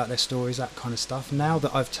to them about their stories, that kind of stuff. Now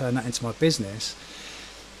that I've turned that into my business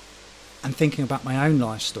and thinking about my own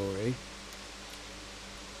life story,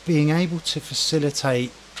 being able to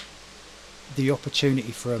facilitate the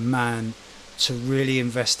opportunity for a man to really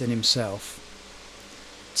invest in himself,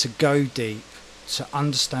 to go deep, to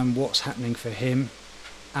understand what's happening for him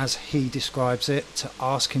as he describes it, to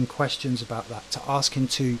ask him questions about that, to ask him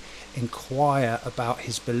to inquire about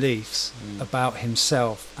his beliefs, about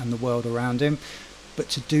himself and the world around him, but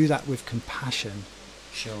to do that with compassion,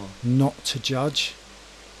 Sure. not to judge.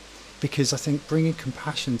 Because I think bringing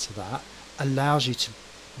compassion to that allows you to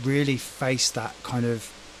really face that kind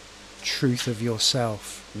of truth of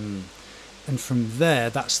yourself. And from there,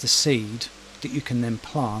 that's the seed that you can then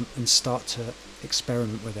plant and start to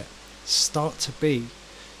experiment with it.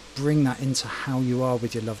 Bring that into how you are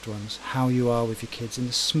with your loved ones, how you are with your kids, in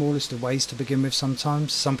the smallest of ways to begin with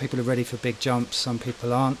sometimes. Some people are ready for big jumps, some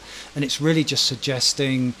people aren't. And it's really just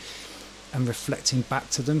suggesting and reflecting back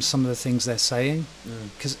to them some of the things they're saying.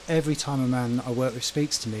 Because every time a man that I work with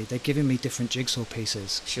speaks to me, they're giving me different jigsaw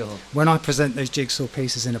pieces. Sure. When I present those jigsaw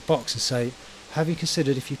pieces in a box and say, have you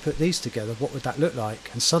considered if you put these together, what would that look like?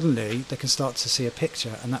 And suddenly they can start to see a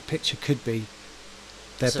picture, and that picture could be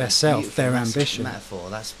their That's a best self, beautiful their ambition. Metaphor.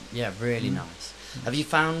 That's really nice. Have you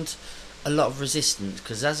found a lot of resistance?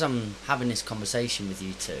 Because as I'm having this conversation with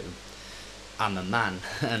you two, I'm a man,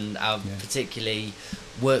 and I particularly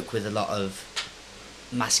work with a lot of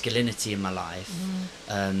masculinity in my life.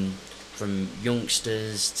 From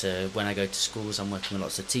youngsters to when I go to schools, I'm working with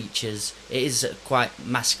lots of teachers. It is a quite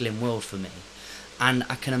masculine world for me, and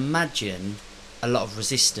I can imagine a lot of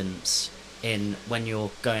resistance in when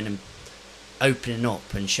you're going and opening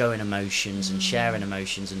up and showing emotions and sharing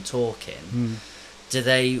emotions and talking. Do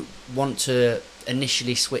they want to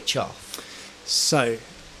initially switch off? So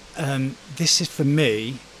this is, for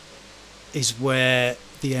me, is where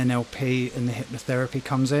the NLP and the hypnotherapy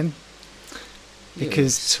comes in.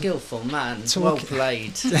 Because skillful man, well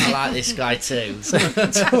played. I like this guy too.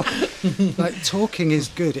 Talking is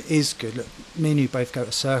good. It is good. Look, me and you both go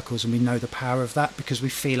to circles, and we know the power of that because we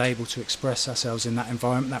feel able to express ourselves in that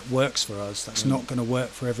environment. That works for us. That's not going to work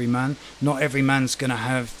for every man. Not every man's going to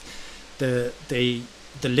have the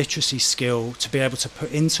literacy skill to be able to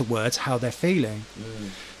put into words how they're feeling.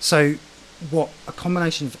 So, what a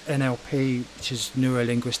combination of NLP, which is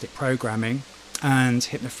neuro-linguistic programming, and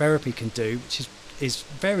hypnotherapy can do, which is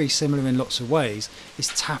very similar in lots of ways, is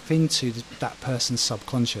tap into that person's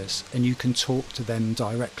subconscious, and you can talk to them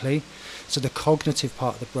directly. So the cognitive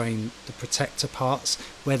part of the brain, the protector parts,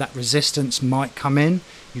 where that resistance might come in,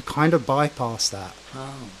 you kind of bypass that.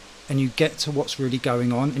 And you get to what's really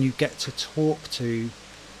going on, and you get to talk to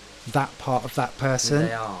that part of that person.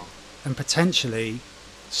 They are. And potentially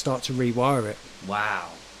start to rewire it.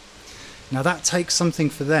 Wow. Now that takes something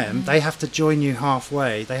for them. They have to join you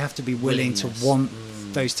halfway. They have to be willing to want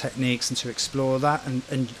those techniques and to explore that.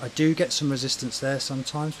 And I do get some resistance there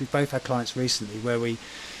sometimes. We've both had clients recently where we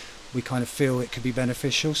kind of feel it could be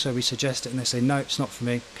beneficial, so we suggest it and they say, no, it's not for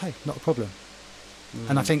me. Okay, not a problem.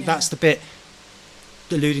 And I think that's the bit,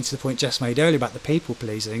 alluding to the point Jess made earlier about the people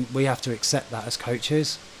pleasing, we have to accept that as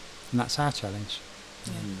coaches, and that's our challenge.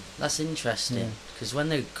 That's interesting, because when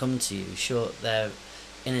they come to you, sure, they're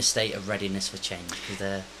in a state of readiness for change because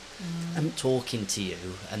they're talking to you,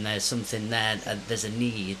 and there's something there, and there's a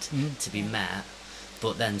need to be met,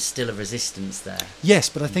 but then still a resistance there. Yes,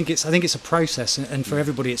 but I think it's a process, and for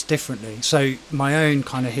everybody it's differently. So my own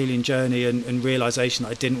kind of healing journey and realisation that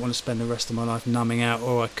I didn't want to spend the rest of my life numbing out,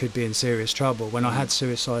 or I could be in serious trouble. When I had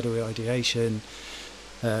suicidal ideation,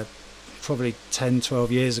 probably 10,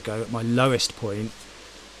 12 years ago, at my lowest point,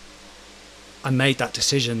 I made that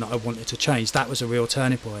decision that I wanted to change. That was a real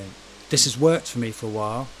turning point. This has worked for me for a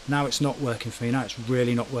while. Now it's not working for me. Now it's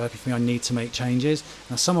really not working for me. I need to make changes.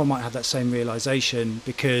 Now someone might have that same realisation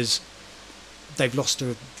because they've lost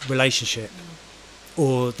a relationship,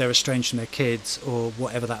 or they're estranged from their kids, or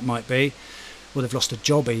whatever that might be, or they've lost a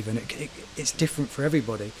job even. It's different for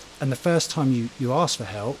everybody. And the first time you ask for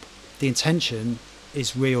help, the intention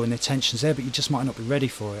is real and the intention's there, but you just might not be ready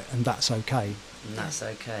for it, and that's okay. And that's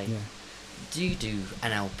okay. Yeah. Do you do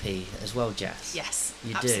NLP as well, Jess? Yes,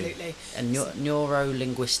 you absolutely. Do. And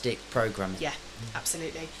neuro-linguistic programming. Yeah,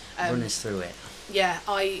 absolutely. Run us through it. Yeah,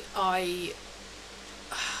 I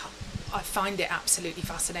find it absolutely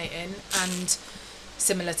fascinating, and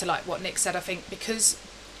similar to like what Nick said, I think because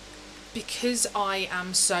I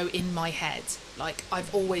am so in my head, like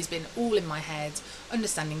I've always been all in my head,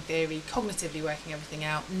 understanding theory, cognitively working everything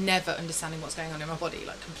out, never understanding what's going on in my body,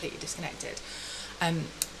 like completely disconnected.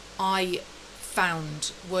 I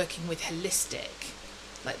found working with holistic,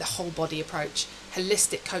 like the whole body approach,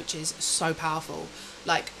 holistic coaches so powerful.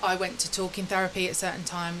 Like I went to talking therapy at certain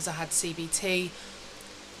times, I had CBT.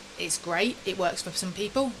 It's great. It works for some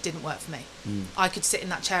people. Didn't work for me. I could sit in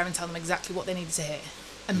that chair and tell them exactly what they needed to hear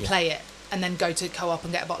and play it, and then go to Co-op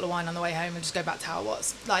and get a bottle of wine on the way home and just go back to how it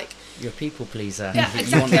was. Like, you're a people pleaser. Yeah, You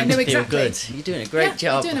exactly. want them I know to feel exactly. good. You're doing a great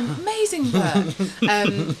job. You're doing amazing work.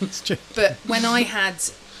 It's true. But when I had,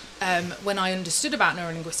 when I understood about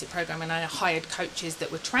neurolinguistic programming and I hired coaches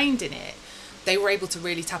that were trained in it, they were able to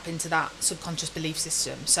really tap into that subconscious belief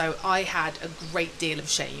system. So I had a great deal of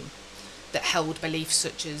shame that held beliefs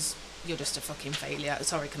such as, you're just a fucking failure.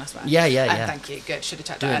 Sorry, can I swear? Yeah, yeah. Thank you. Good. Should have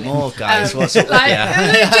checked Do that it earlier. more, guys. What's up with Like,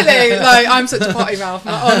 you? literally, like, I'm such a potty mouth.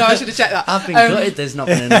 I'm like, oh no, I should have checked that. I've been gutted there's not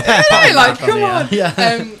been enough. I know, like, from come here. on.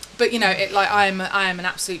 Yeah. But you know, I am an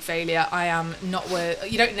absolute failure. I am not worthy.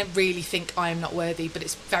 You don't really think I am not worthy, but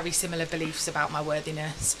it's very similar beliefs about my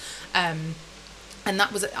worthiness. And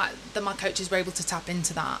that was that my coaches were able to tap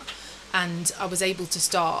into that, and I was able to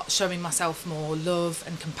start showing myself more love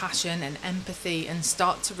and compassion and empathy, and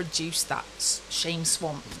start to reduce that shame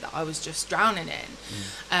swamp that I was just drowning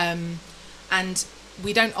in. And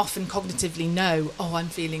we don't often cognitively know, oh, I'm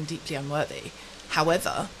feeling deeply unworthy.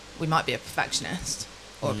 However, we might be a perfectionist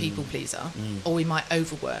or a people pleaser, or we might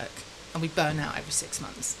overwork and we burn out every 6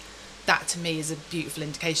 months. That to me is a beautiful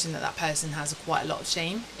indication that that person has quite a lot of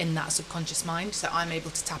shame in that subconscious mind. So I'm able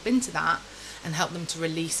to tap into that and help them to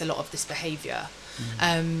release a lot of this behaviour.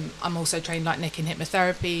 I'm also trained like Nick in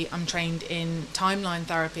hypnotherapy. I'm trained in timeline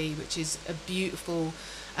therapy, which is a beautiful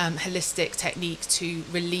holistic technique to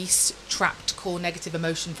release trapped core negative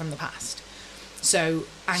emotion from the past. So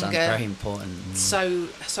anger, Sounds very important. so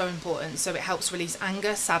important. So it helps release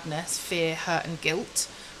anger, sadness, fear, hurt and guilt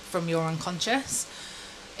from your unconscious.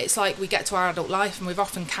 It's like we get to our adult life and we're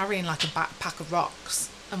often carrying like a backpack of rocks,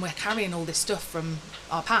 and we're carrying all this stuff from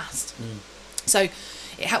our past. So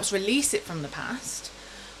it helps release it from the past,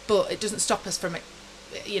 but it doesn't stop us from,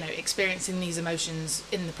 you know, experiencing these emotions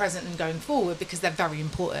in the present and going forward, because they're very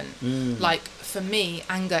important. Like for me,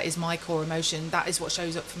 anger is my core emotion. That is what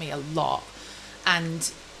shows up for me a lot.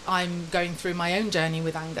 And I'm going through my own journey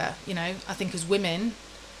with anger. You know, I think as women,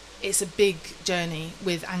 it's a big journey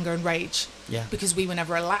with anger and rage. Yeah. Because we were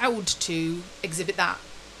never allowed to exhibit that.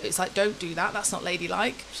 It's like, don't do that. That's not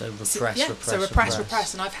ladylike. So repress, So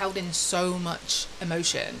repress. And I've held in so much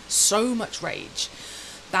emotion, so much rage,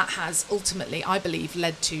 that has ultimately, I believe,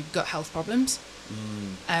 led to gut health problems.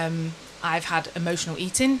 I've had emotional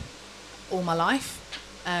eating all my life.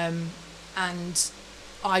 And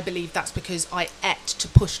I believe that's because I ate to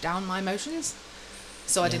push down my emotions,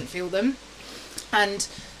 so I didn't feel them. And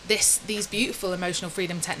these beautiful emotional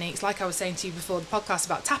freedom techniques, like I was saying to you before the podcast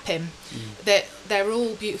about tapping, they're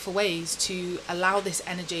all beautiful ways to allow this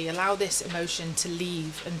energy, allow this emotion to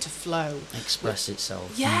leave and to flow. Express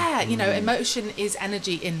itself. Yeah, you know, emotion is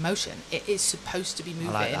energy in motion. It is supposed to be moving.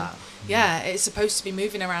 I like that. Yeah, it's supposed to be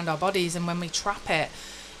moving around our bodies, and when we trap it,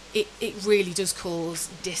 it really does cause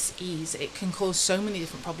dis-ease. It can cause so many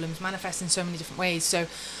different problems, manifest in so many different ways. So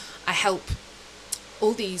I help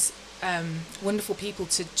all these wonderful people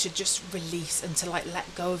to just release and to like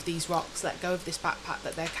let go of these rocks, let go of this backpack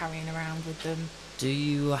that they're carrying around with them. Do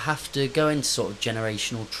you have to go into sort of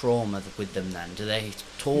generational trauma with them then? Do they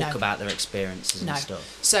talk No. about their experiences and No.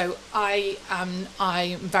 stuff? So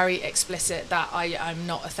I'm very explicit that I'm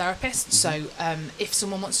not a therapist. So if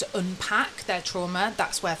someone wants to unpack their trauma,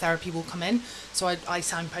 that's where therapy will come in. So I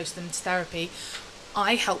signpost them to therapy.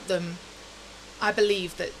 I help them. I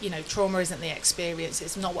believe that, you know, trauma isn't the experience.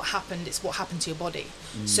 It's not what happened. It's what happened to your body.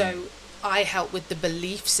 So I help with the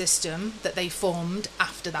belief system that they formed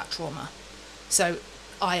after that trauma. So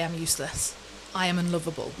I am useless. I am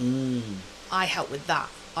unlovable. I help with that.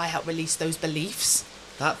 I help release those beliefs.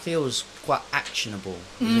 That feels quite actionable.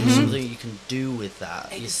 There's something you can do with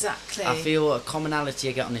that. Exactly. I feel a commonality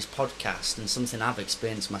I get on this podcast, and something I've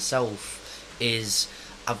experienced myself, is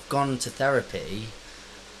I've gone to therapy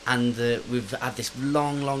and we've had this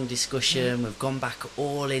long discussion. We've gone back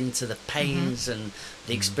all into the pains and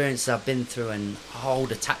the experiences I've been through and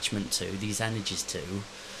hold attachment to, these energies to,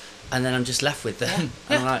 and then I'm just left with them.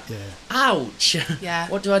 And I'm like, ouch. Yeah.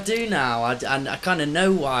 What do I do now? And I kind of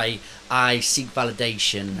know why I seek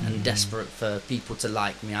validation and desperate for people to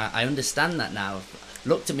like me. I understand that now. I've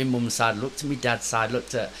looked at my mum's side, looked at my dad's side,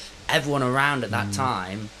 looked at everyone around at that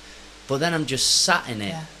time, but then I'm just sat in it.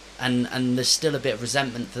 Yeah. And there's still a bit of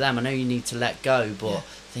resentment for them. I know you need to let go, but I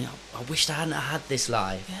think, I wished I hadn't had this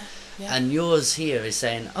life. Yeah. And yours here is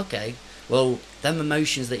saying, okay, well, them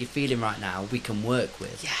emotions that you're feeling right now, we can work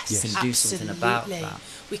with. Yes, we can do something about absolutely. that.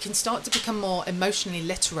 We can start to become more emotionally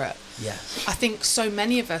literate. Yes. I think so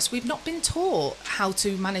many of us, we've not been taught how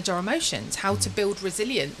to manage our emotions, how to build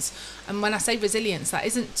resilience. And when I say resilience, that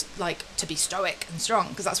isn't like to be stoic and strong,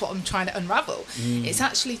 because that's what I'm trying to unravel. It's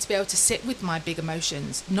actually to be able to sit with my big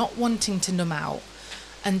emotions, not wanting to numb out,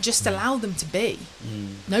 and just allow them to be.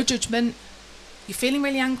 No judgment. You're feeling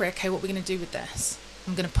really angry. Okay, what are we going to do with this?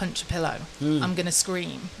 I'm going to punch a pillow. I'm going to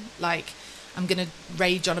scream. Like, I'm going to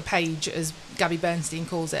rage on a page, as Gabby Bernstein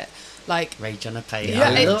calls it. Like, Rage on a page. Yeah,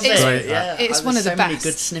 I love it's- it. Yeah, it's one of the so many best.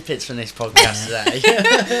 good snippets from this podcast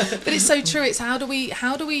today. but it's so true. It's how do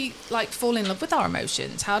we like fall in love with our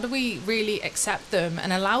emotions? How do we really accept them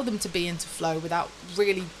and allow them to be into flow without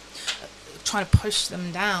really trying to push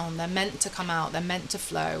them down? They're meant to come out. They're meant to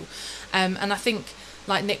flow. And I think,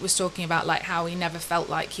 like Nick was talking about, like how he never felt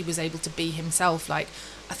like he was able to be himself. Like,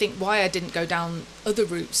 I think why I didn't go down other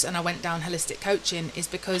routes and I went down holistic coaching is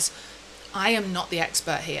because I am not the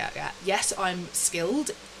expert here. Yes, I'm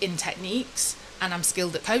skilled in techniques and I'm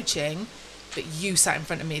skilled at coaching, but you sat in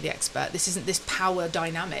front of me, the expert. This isn't this power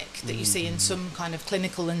dynamic that you see in some kind of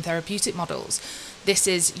clinical and therapeutic models. This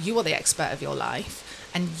is, you are the expert of your life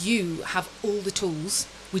and you have all the tools.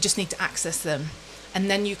 We just need to access them. And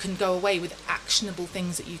then you can go away with actionable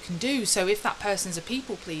things that you can do. So if that person's a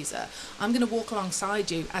people pleaser, I'm going to walk alongside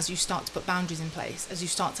you as you start to put boundaries in place, as you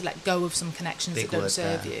start to let go of some connections Big that don't word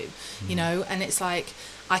serve there. you, you know. And it's like,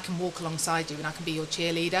 I can walk alongside you and I can be your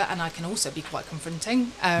cheerleader, and I can also be quite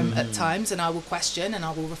confronting at times, and I will question and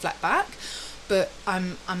I will reflect back. But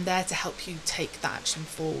I'm there to help you take that action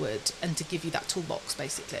forward and to give you that toolbox,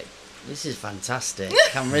 basically. This is fantastic.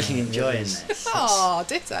 I'm really enjoying this. Oh,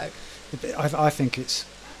 ditto. I think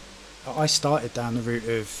I started down the route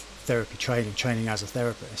of therapy training as a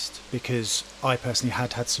therapist, because I personally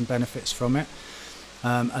had some benefits from it.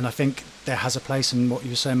 And I think there has a place in what you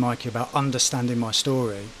were saying, Mikey, about understanding my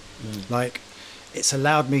story. Like, it's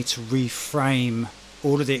allowed me to reframe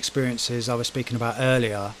all of the experiences I was speaking about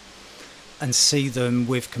earlier and see them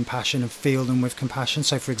with compassion and feel them with compassion.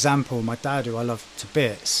 So, for example, my dad, who I love to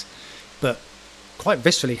bits, but quite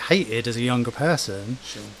viscerally hated as a younger person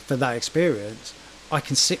for that experience, I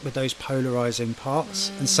can sit with those polarizing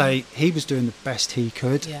parts and say he was doing the best he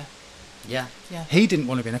could. Yeah. He didn't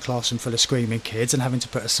want to be in a classroom full of screaming kids and having to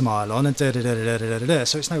put a smile on and da-da-da-da-da-da-da.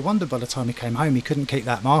 So it's no wonder by the time he came home he couldn't keep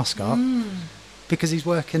that mask up because he's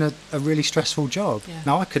working a really stressful job.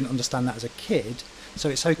 Now, I couldn't understand that as a kid, so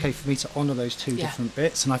it's okay for me to honour those two different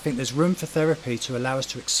bits. And I think there's room for therapy to allow us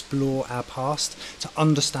to explore our past, to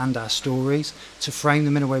understand our stories, to frame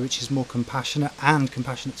them in a way which is more compassionate and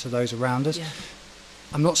compassionate to those around us.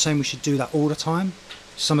 I'm not saying we should do that all the time.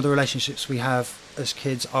 Some of the relationships we have as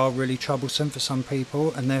kids are really troublesome for some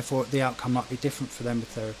people, and therefore the outcome might be different for them with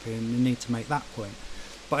therapy, and we need to make that point.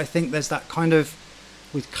 But I think there's that kind of,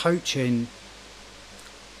 with coaching,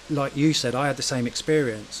 like you said, I had the same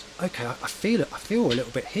experience. Okay, I feel a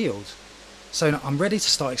little bit healed, so I'm ready to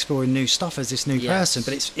start exploring new stuff as this new person.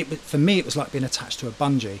 But for me it was like being attached to a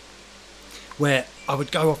bungee, where I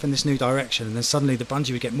would go off in this new direction, and then suddenly the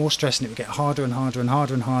bungee would get more stressed and it would get harder and harder and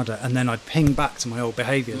harder and harder, and then I'd ping back to my old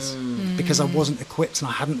behaviours because I wasn't equipped and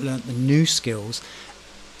I hadn't learnt the new skills,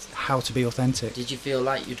 how to be authentic. Did you feel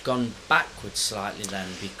like you'd gone backwards slightly then?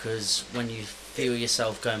 Because when you feel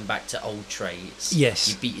yourself going back to old traits, you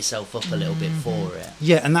beat yourself up a little bit for it.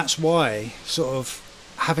 Yeah, and that's why, sort of,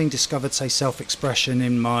 having discovered, say, self-expression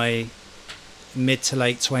in my mid to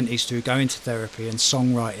late 20s through going to therapy and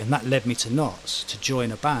songwriting, that led me to Knots, to join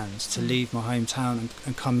a band, to leave my hometown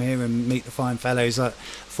and come here and meet the fine fellows that I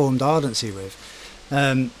formed Ardency with.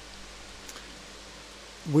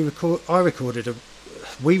 We recorded,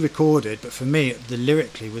 but for me, the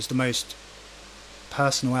lyrically was the most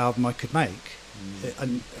personal album I could make.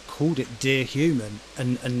 And I called it Dear Human,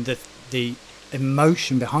 and the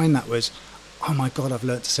emotion behind that was, oh my God, I've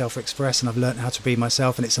learnt to self-express and I've learnt how to be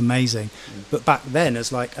myself, and it's amazing. But back then,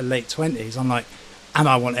 as like a late 20s, I'm like, and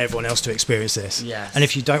I want everyone else to experience this. And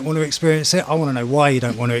if you don't want to experience it, I want to know why you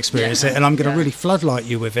don't want to experience it, and I'm going to really floodlight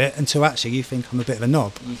you with it until actually you think I'm a bit of a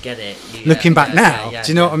knob. You get it. Looking back now,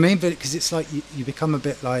 do you know what I mean? But because it's like you become a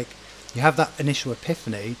bit like, you have that initial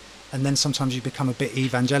epiphany, and then sometimes you become a bit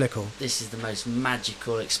evangelical. This is the most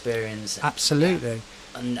magical experience. Absolutely.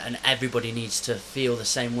 And everybody needs to feel the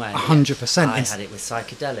same way. 100%. I had it with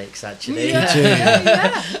psychedelics, actually.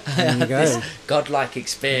 There you go. This godlike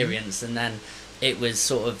experience, and then it was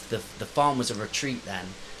sort of the farm was a retreat then,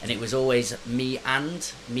 and it was always me and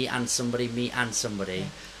somebody,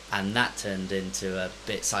 and that turned into a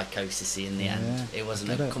bit psychosis-y in the end. It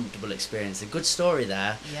wasn't a it. comfortable experience. A good story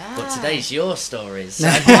there, Yeah. but today's your stories. So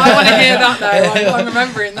I want to hear that though. I'm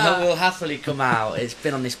remembering that that. will happily come out. It's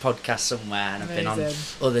been on this podcast somewhere, and I've been on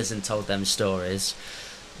Amazing. others and told them stories.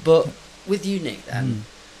 But with you, Nick, then,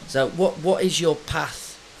 so what is your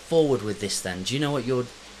path forward with this then? Do you know what you're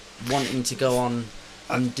wanting to go on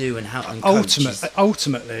and do and how and coach?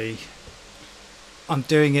 Ultimately, I'm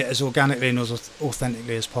doing it as organically and as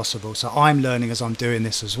authentically as possible. So I'm learning as I'm doing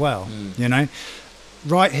this as well. You know,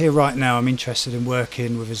 right here, right now, I'm interested in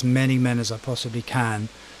working with as many men as I possibly can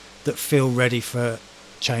that feel ready for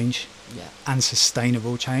change and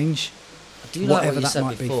sustainable change. I do like what whatever you that said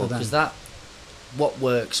might be before, for them. because that what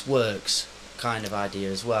works kind of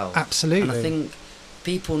idea as well. Absolutely. And I think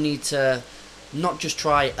people need to not just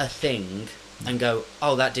try a thing and go,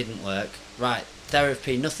 oh, that didn't work. Right,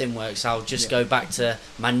 therapy, nothing works. I'll just go back to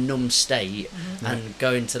my numb state and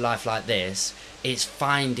go into life like this. It's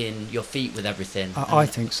finding your feet with everything. I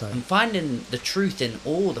think so. And finding the truth in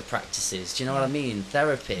all the practices. Do you know what I mean?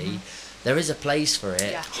 Therapy, there is a place for it,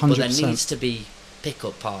 Yeah. but there 100%. needs to be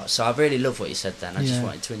pick-up parts. So I really love what you said then. I just Yeah.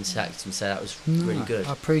 wanted to interact and say that was No, really good.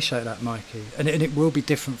 I appreciate that, Mikey. And it will be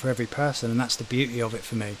different for every person, and that's the beauty of it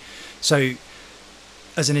for me. So,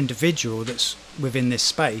 as an individual that's within this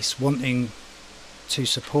space, wanting to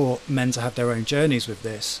support men to have their own journeys with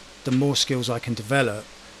this, the more skills I can develop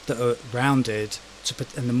that are rounded,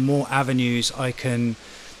 and the more avenues I can,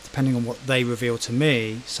 depending on what they reveal to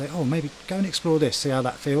me, say, oh, maybe go and explore this, see how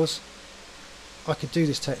that feels. I could do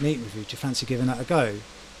this technique with you. Do you fancy giving that a go?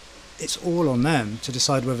 It's all on them to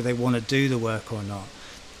decide whether they want to do the work or not.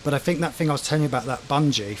 But I think that thing I was telling you about, that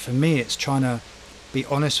bungee, for me, it's trying to be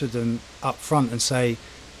honest with them up front and say,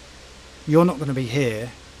 you're not going to be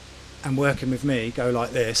here and working with me, go like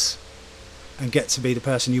this, and get to be the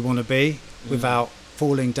person you want to be without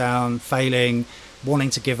falling down, failing, wanting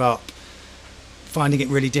to give up, finding it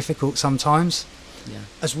really difficult sometimes. Yeah.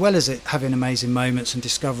 As well as it having amazing moments and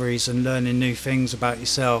discoveries and learning new things about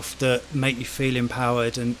yourself that make you feel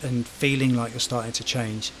empowered and feeling like you're starting to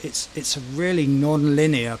change. It's a really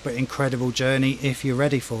non-linear but incredible journey if you're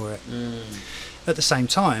ready for it. At the same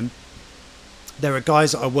time, there are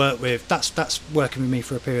guys that I work with, that's working with me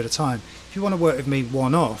for a period of time. If you want to work with me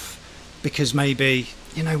one-off, because maybe,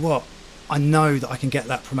 you know what, I know that I can get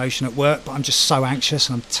that promotion at work, but I'm just so anxious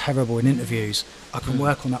and I'm terrible in interviews. I can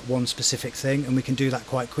work on that one specific thing and we can do that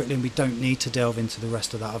quite quickly, and we don't need to delve into the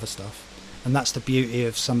rest of that other stuff. And that's the beauty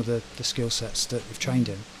of some of the skill sets that we've trained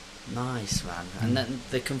in. Nice, man. And then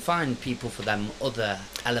they can find people for them other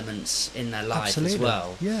elements in their life Absolutely. as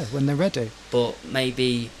well. Yeah, when they're ready. But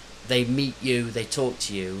maybe they meet you, they talk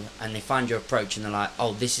to you, and they find your approach and they're like,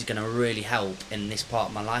 oh, this is going to really help in this part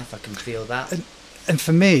of my life. I can feel that. And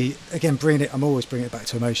for me, again, I'm always bringing it back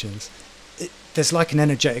to emotions. There's like an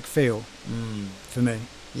energetic feel for me.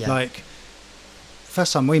 Yeah. Like,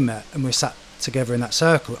 first time we met and we sat together in that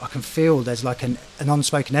circle, I can feel there's like an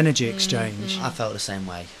unspoken energy exchange. I felt the same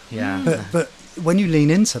way. Yeah. But when you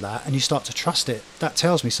lean into that and you start to trust it, that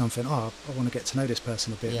tells me something. Oh, I want to get to know this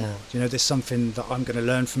person a bit more. You know, there's something that I'm going to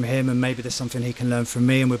learn from him, and maybe there's something he can learn from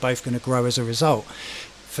me, and we're both going to grow as a result.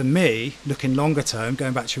 For me, looking longer term,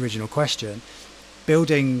 going back to your original question,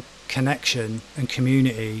 building connection and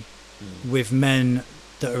community with men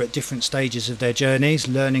that are at different stages of their journeys,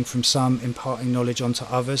 learning from some, imparting knowledge onto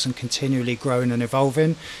others, and continually growing and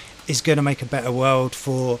evolving, is going to make a better world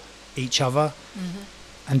for each other.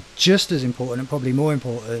 And just as important, and probably more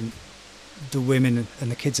important, the women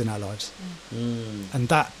and the kids in our lives. And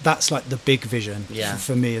that's like the big vision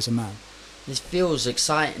for me as a man. This feels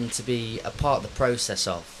exciting to be a part of the process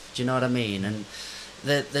of. Do you know what I mean? And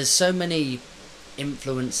there's so many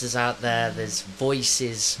influencers out there, there's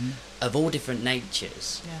voices of all different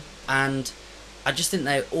natures, and I just think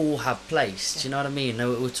they all have place. Do you know what I mean?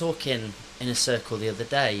 We were talking in a circle the other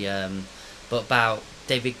day, but about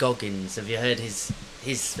David Goggins. Have you heard his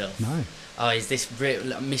stuff? No. Oh, he's this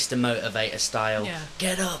Mr. Motivator style.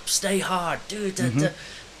 Get up, stay hard, do it.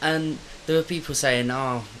 And there were people saying,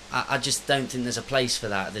 oh, I just don't think there's a place for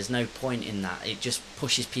that. There's no point in that. It just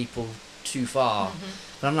pushes people too far.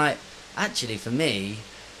 But I'm like, actually, for me,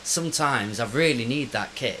 sometimes I really need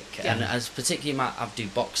that kick. And as particularly I do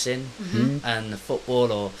boxing and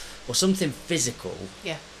football or something physical.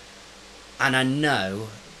 And I know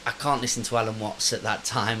I can't listen to Alan Watts at that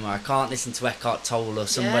time, or I can't listen to Eckhart Tolle or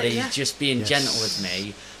somebody just being Yes. gentle with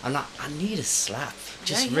me. I'm like, I need a slap.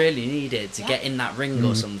 Just Yeah, yeah. really need it to Yeah. get in that ring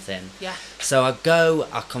or something. Yeah. So I go,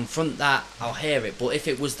 I confront that, I'll hear it. But if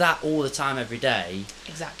it was that all the time, every day,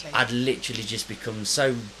 Exactly. I'd literally just become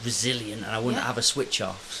so resilient and I wouldn't Yeah. have a switch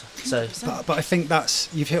off. So, But I think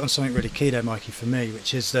you've hit on something really key there, Mikey, for me,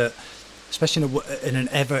 which is that, especially in an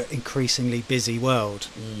ever increasingly busy world,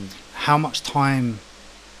 how much time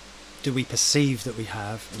do we perceive that we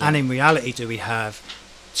have, Yeah. and in reality do we have,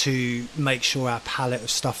 to make sure our palette of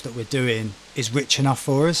stuff that we're doing is rich enough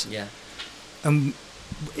for us? yeah. And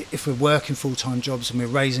if we're working full-time jobs and we're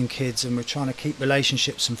raising kids and we're trying to keep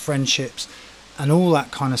relationships and friendships and all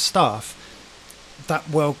that kind of stuff, that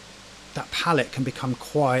palette can become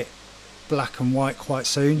quite black and white quite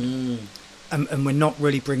soon. And we're not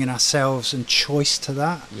really bringing ourselves and choice to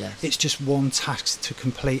that. Yes. It's just one task to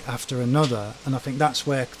complete after another. And I think that's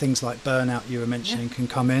where things like burnout you were mentioning can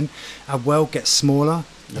come in. Our world gets smaller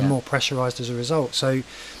and more pressurized as a result. So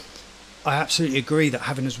I absolutely agree that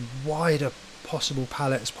having as wide a possible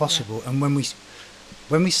palette as possible, and when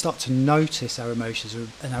we start to notice our emotions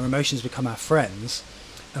and our emotions become our friends,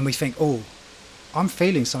 and we think, oh, I'm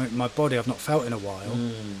feeling something in my body I've not felt in a while,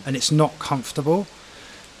 and it's not comfortable,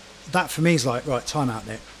 that for me is like, right, time out,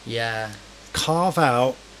 Nick. Yeah. Carve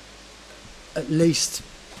out at least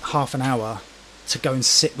half an hour to go and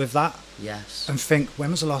sit with that Yes. and think,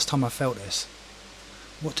 when was the last time I felt this?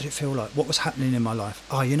 What did it feel like? What was happening in my life?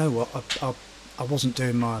 Oh, you know what? I wasn't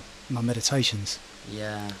doing my meditations.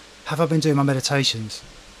 Yeah. Have I been doing my meditations?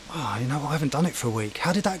 Oh, you know what? I haven't done it for a week.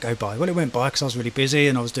 How did that go by? Well, it went by because I was really busy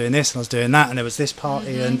and I was doing this and I was doing that and there was this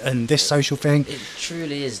party and this social thing. It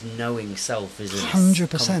truly is knowing self, isn't it?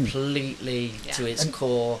 100%. Completely to Yeah. its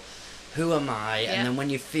core. Who am I? Yeah. And then when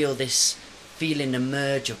you feel this feeling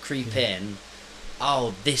emerge or creep in,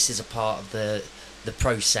 oh, this is a part of the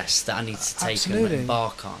process that I need to take Absolutely. and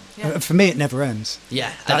embark on. Yeah. And for me, it never ends.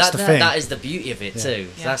 Yeah, That's and the thing. that is the beauty of it Yeah. too.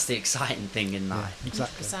 Yeah. That's the exciting thing in life.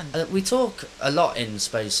 Exactly. 100%. We talk a lot in, I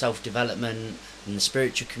suppose, self-development and the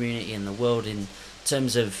spiritual community and the world in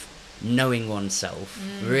terms of knowing oneself.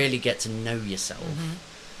 Really get to know yourself.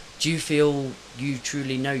 Do you feel you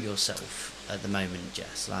truly know yourself at the moment,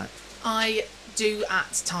 Jess? Like, I do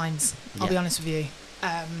at times. I'll be Yeah. honest with you.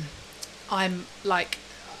 I'm like,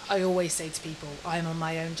 I always say to people, I'm on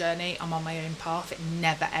my own journey. I'm on my own path. It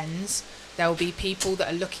never ends. There will be people that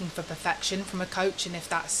are looking for perfection from a coach, and if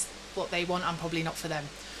that's what they want, I'm probably not for them.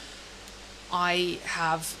 I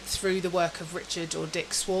have, through the work of Richard or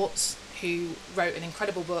Dick Swartz, who wrote an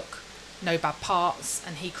incredible book, No Bad Parts,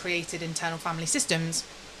 and he created Internal Family Systems,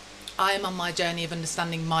 I am on my journey of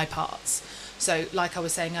understanding my parts. So, like I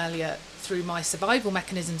was saying earlier, through my survival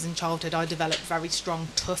mechanisms in childhood, I developed very strong,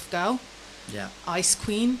 tough girl, yeah, ice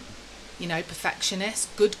queen,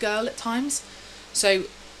 perfectionist, good girl at times. So,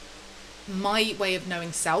 my way of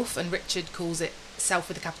knowing self, and Richard calls it self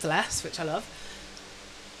with a capital S, which I love,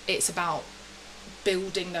 it's about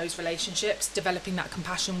building those relationships, developing that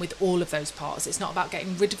compassion with all of those parts. It's not about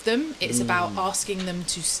getting rid of them. It's about asking them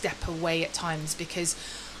to step away at times, because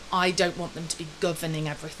I don't want them to be governing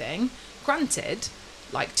everything. Granted,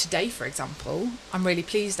 like today, for example, I'm really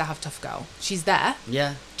pleased to have Tough Girl. She's there,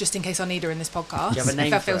 yeah. just in case I need her in this podcast. Do you have a name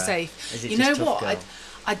if I for feel her? safe. Is it You just know Tough what? Girl?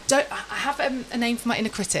 I have a name for my inner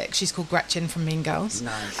critic. She's called Gretchen from Mean Girls.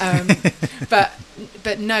 Nice.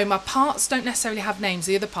 But no, my parts don't necessarily have names,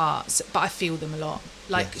 the other parts, but I feel them a lot.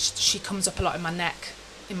 Like Yes. she comes up a lot in my neck,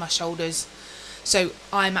 in my shoulders. So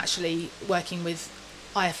I'm actually working with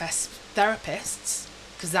IFS therapists,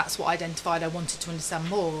 because that's what I identified I wanted to understand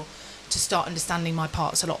more, to start understanding my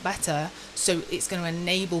parts a lot better. So it's going to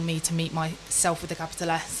enable me to meet myself with a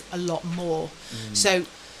capital S a lot more. So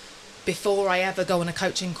before I ever go on a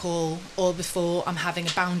coaching call, or before I'm having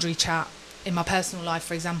a boundary chat in my personal life,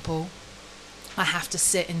 for example, I have to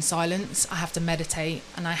sit in silence, I have to meditate,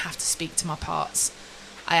 and I have to speak to my parts.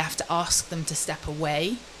 I have to ask them to step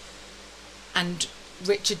away. And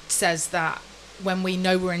Richard says that when we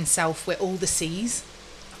know we're in self, we're all the C's.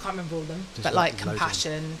 I can't remember all of them, Just but loads like of them.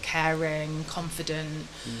 compassion, caring, confident.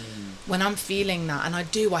 When I'm feeling that, and I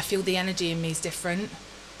feel the energy in me is different.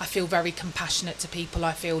 I feel very compassionate to people.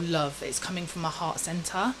 I feel love. It's coming from my heart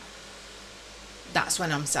center. That's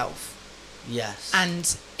when I'm self. Yes.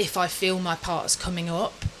 And if I feel my parts coming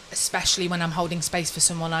up, especially when I'm holding space for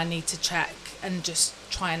someone, I need to check and just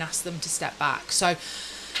try and ask them to step back. So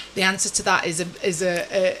the answer to that is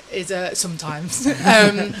a sometimes.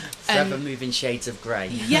 Forever moving shades of grey.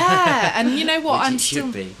 Yeah, and you know what? Which I'm it still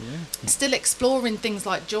should be. still exploring things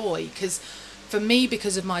like joy, because for me,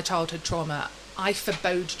 because of my childhood trauma, I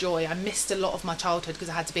forebode joy. I missed a lot of my childhood because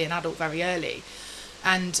I had to be an adult very early,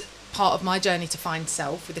 and part of my journey to find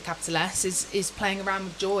self with a capital S is playing around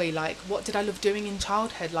with joy. Like, what did I love doing in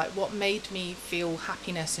childhood? Like, what made me feel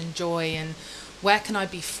happiness and joy, and where can I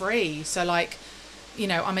be free? So like, you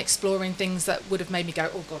know, I'm exploring things that would have made me go,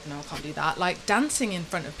 oh God, no, I can't do that. Like dancing in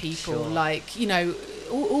front of people, Sure. like, you know,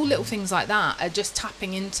 all little things like that are just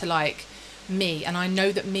tapping into like me. And I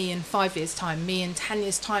know that me in 5 years' time, me in 10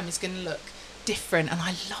 years' time is going to look different, and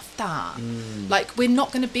I love that. Like, we're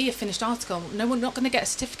not going to be a finished article. No, we're not going to get a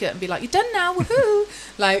certificate and be like, you're done now, woohoo.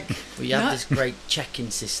 Like, But you have this great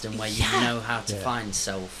check-in system where you Yeah. know how to find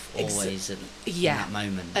self always in that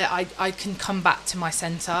moment. I can come back to my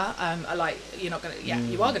centre. Like, you're not going to,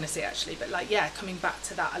 you are going to see actually, but like, coming back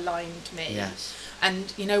to that aligned me. Yes.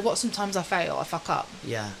 And you know what? Sometimes I fail, I fuck up.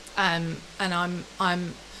 Yeah. And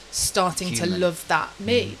I'm starting to Human. love that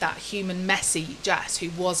me, that human, messy Jess who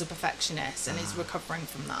was a perfectionist and is recovering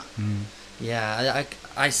from that. Yeah,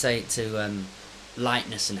 I say it to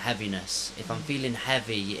lightness and heaviness. If I'm feeling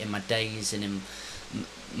heavy in my days and in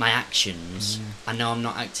my actions, I know I'm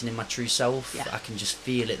not acting in my true self. Yeah. I can just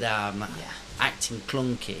feel it there. I'm acting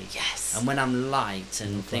clunky. Yes. And when I'm light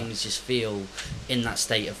and things just feel in that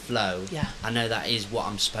state of flow, I know that is what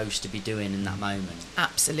I'm supposed to be doing in that moment.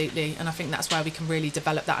 Absolutely. And I think that's where we can really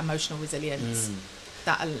develop that emotional resilience,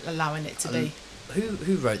 that allowing it to be.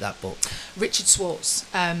 Who wrote that book? Richard Schwartz.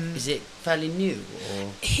 Is it fairly new,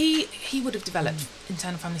 or He would have developed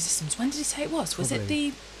internal family systems. When did he say it was? Was it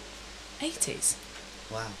Probably. the 80s?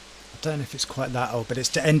 wow? I don't know if it's quite that old, but it's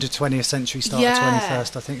the end of 20th century, start Yeah. of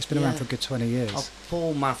 21st. I think it's been around Yeah. for a good 20 years. Oh,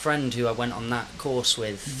 Paul, my friend who I went on that course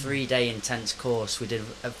with, 3-day intense course, we did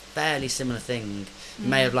a fairly similar thing. We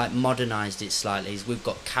may have like modernised it slightly. We've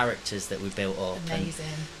got characters that we built up. and Amazing.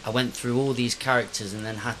 I went through all these characters and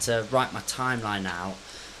then had to write my timeline out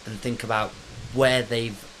and think about where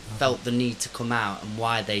they've felt the need to come out and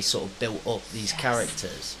why they sort of built up these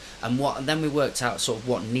characters. And then we worked out sort of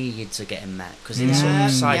what needs are getting met, because in sort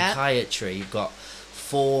of psychiatry you've got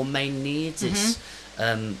 4 main needs. It's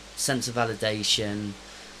sense of validation,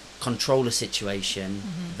 control a situation,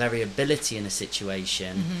 variability in a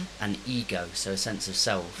situation, and ego, so a sense of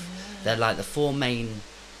self. They're like the 4 main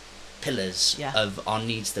pillars of our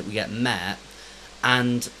needs that we get met.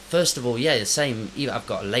 And first of all, the same. I've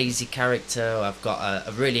got a lazy character, I've got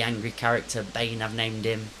a really angry character, Bane, I've named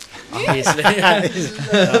him, obviously.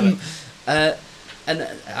 And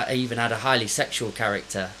I even had a highly sexual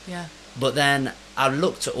character. Yeah. But then I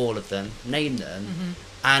looked at all of them, named them,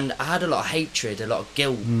 and I had a lot of hatred, a lot of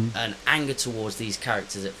guilt and anger towards these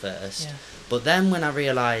characters at first. Yeah. But then when I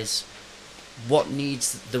realised what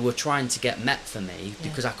needs they were trying to get met for me,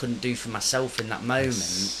 because I couldn't do for myself in that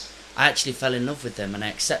moment, I actually fell in love with them and I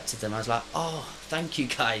accepted them. I was like, oh, thank you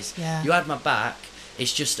guys. Yeah. You had my back.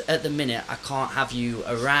 It's just at the minute I can't have you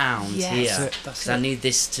around here, because I need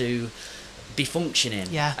this to be functioning.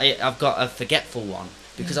 Yeah. I've got a forgetful one,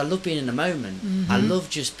 because I love being in the moment. I love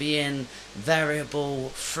just being variable,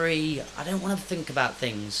 free. I don't want to think about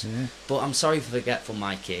things. But I'm sorry for forgetful,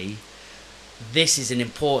 Mikey. This is an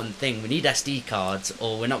important thing. We need SD cards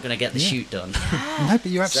or we're not going to get the shoot done. No, but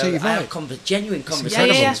you're absolutely so I right. have genuine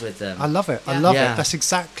conversations with them. I love it. I love Yeah. it. That's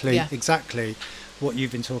exactly what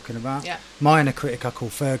you've been talking about. Yeah. My inner critic I call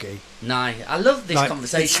Fergie. No, I love this Like,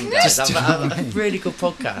 conversation, it's- guys. I've a really good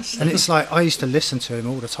podcast. And it's like, I used to listen to him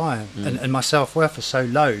all the time, and my self-worth was so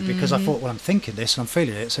low because I thought, well, I'm thinking this and I'm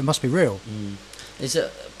feeling it, so it must be real.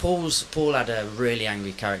 Paul had a really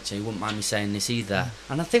angry character. He wouldn't mind me saying this either.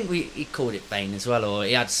 And I think he called it Bane as well, or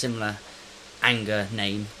he had a similar anger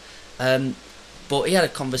name. But he had a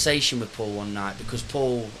conversation with Paul one night, because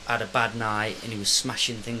Paul had a bad night and he was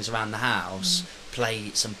smashing things around the house,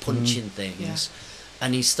 plates and punching things.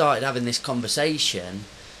 And he started having this conversation,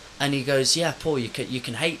 and he goes, yeah, Paul, you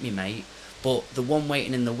can hate me, mate, but the one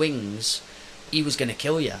waiting in the wings, he was going to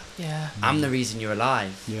kill you. Yeah. I'm the reason you're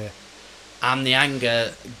alive. Yeah. I'm the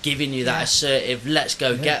anger giving you that assertive, let's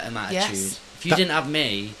go get him attitude. Yes. If you didn't have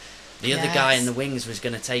me, the other guy in the wings was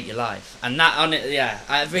going to take your life. And that on it,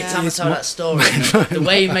 every time I It's tell that story, the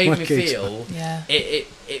way he made me feel, Yeah.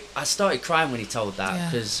 I started crying when he told that, Yeah.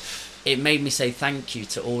 because it made me say thank you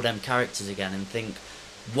to all them characters again and think,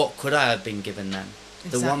 what could I have been given them?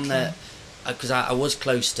 The one that, because I was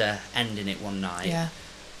close to ending it one night. Yeah.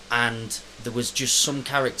 And there was just some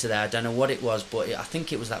character there, I don't know what it was, but I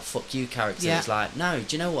think it was that fuck you character. Yeah. It's like, no,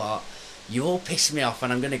 do you know what? You all pissed me off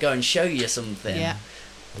and I'm going to go and show you something. Yeah.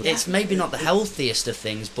 It's maybe not the healthiest of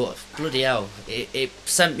things, but bloody hell, it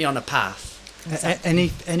sent me on a path.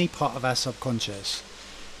 Any part of our subconscious,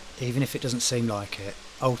 even if it doesn't seem like it,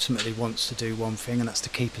 ultimately wants to do one thing, and that's to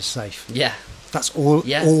keep us safe. Yeah. That's all.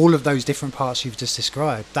 Yeah. All of those different parts you've just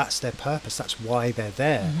described. That's their purpose. That's why they're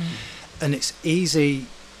there. And it's easy,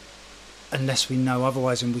 unless we know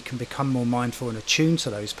otherwise, and we can become more mindful and attuned to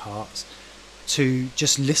those parts, to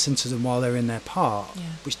just listen to them while they're in their part,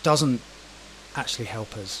 which doesn't actually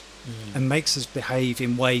help us and makes us behave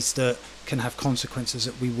in ways that can have consequences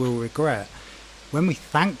that we will regret. When we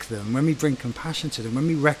thank them, when we bring compassion to them, when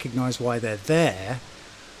we recognise why they're there,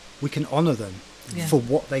 we can honour them for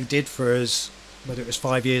what they did for us, whether it was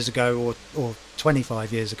 5 years ago or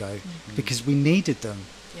 25 years ago, because we needed them.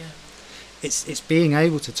 It's being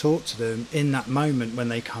able to talk to them in that moment when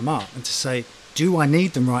they come up and to say, do I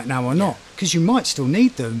need them right now or not? Because you might still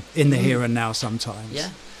need them in the here and now sometimes.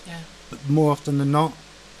 But more often than not,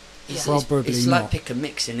 probably it's not. like pick and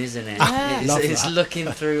mixing, isn't it? Love It's that. looking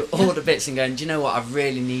through all the bits and going, do you know what? I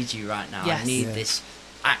really need you right now. Yes. I need this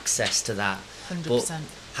access to that. 100%. But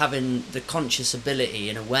having the conscious ability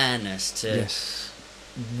and awareness to Yes.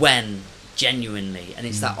 when genuinely, and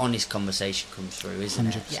it's that honest conversation comes through, isn't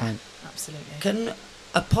 100%. it? Yeah, absolutely. Can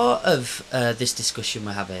a part of this discussion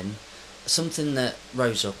we're having, something that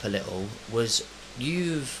rose up a little was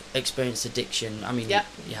you've experienced addiction. I mean,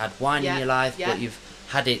 you had wine in your life, but you've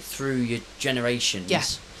had it through your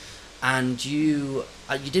generations. And you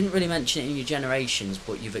didn't really mention it in your generations,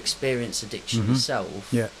 but you've experienced addiction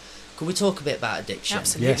yourself. Yeah. Could we talk a bit about addiction?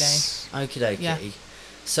 Absolutely. Yes. Okie dokie. Yeah.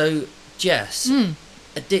 So, Jess,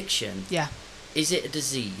 addiction, Yeah. is it a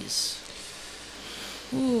disease?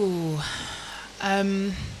 Ooh.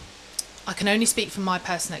 I can only speak from my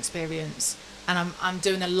personal experience, and I'm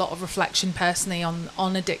doing a lot of reflection personally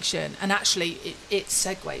on addiction, and actually it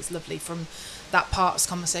segues lovely from that part's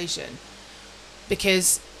conversation,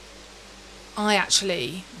 because I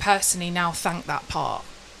actually personally now thank that part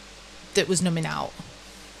that was numbing out,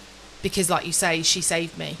 because like you say, she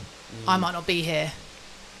saved me. I might not be here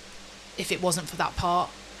if it wasn't for that part.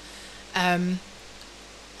 I'm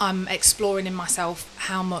exploring in myself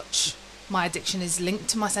how much my addiction is linked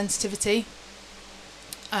to my sensitivity.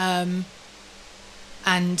 And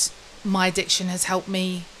my addiction has helped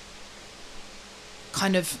me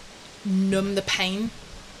kind of numb the pain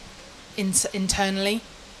internally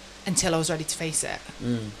until I was ready to face it.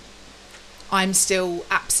 I'm still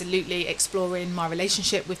absolutely exploring my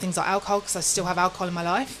relationship with things like alcohol, because I still have alcohol in my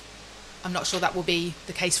life. I'm not sure that will be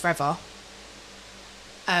the case forever.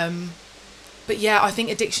 But yeah, I think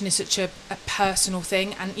addiction is such a personal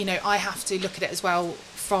thing, and you know, I have to look at it as well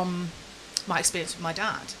from my experience with my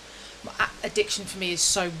dad. Addiction for me is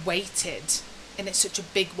so weighted, and it's such a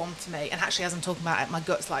big one for me, and actually as I'm talking about it, my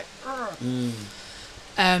gut's like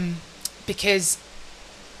because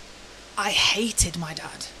I hated my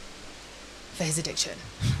dad for his addiction,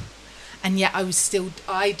 and yet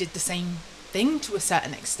I did the same thing to a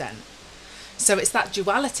certain extent. So it's that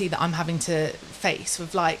duality that I'm having to face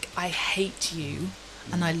with, like, I hate you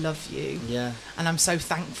and I love you, and I'm so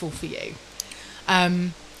thankful for you.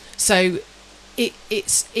 So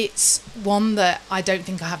it's one that I don't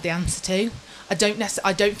think I have the answer to. I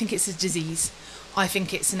don't think it's a disease. I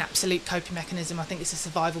think it's an absolute coping mechanism. I think it's a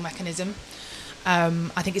survival mechanism.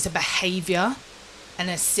 I think it's a behaviour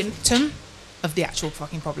and a symptom of the actual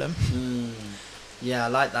fucking problem. Yeah, I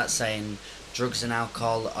like that saying. Drugs and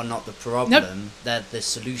alcohol are not the problem; they're the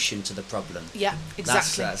solution to the problem. Yeah,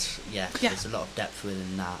 exactly. That's there's a lot of depth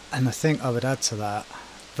within that. And I think I would add to that,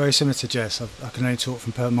 very similar to Jess, I can only talk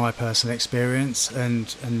from my personal experience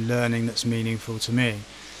and learning that's meaningful to me.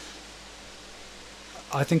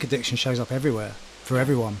 I think addiction shows up everywhere, for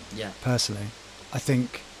everyone, personally. I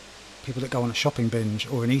think people that go on a shopping binge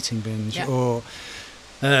or an eating binge or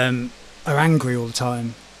are angry all the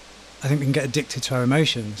time, I think we can get addicted to our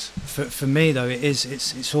emotions. For me, though,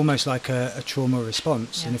 it's almost like a trauma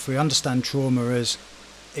response. And if we understand trauma as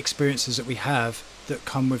experiences that we have that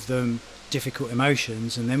come with them difficult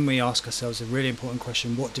emotions, and then we ask ourselves a really important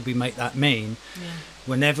question, what did we make that mean?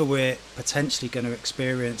 Whenever we're potentially going to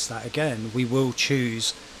experience that again, we will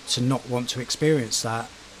choose to not want to experience that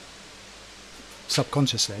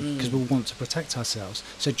subconsciously, because we'll want to protect ourselves.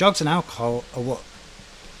 So drugs and alcohol are what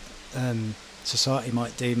society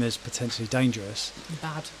might deem as potentially dangerous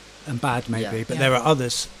and bad maybe, but there are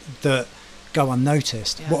others that go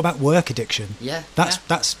unnoticed. What about work addiction?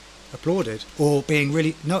 That's applauded. Or being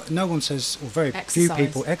really no one says, or very few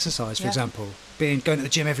people exercise, for example. Going to the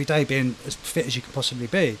gym every day, being as fit as you can possibly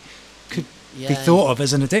be, could be thought of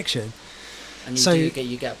as an addiction. And you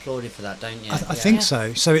get applauded for that, don't you? I think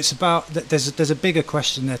so. So it's about there's a bigger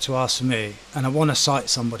question there to ask for me, and I want to cite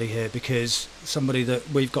somebody here, because somebody that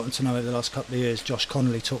we've gotten to know over the last couple of years, Josh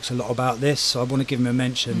Connolly, talks a lot about this. So I want to give him a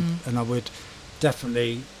mention, and I would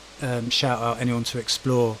definitely shout out anyone to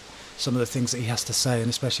explore some of the things that he has to say, and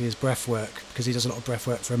especially his breath work, because he does a lot of breath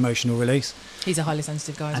work for emotional release. He's a highly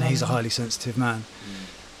sensitive guy as And well, he's a isn't he? highly sensitive man.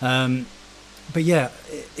 But yeah,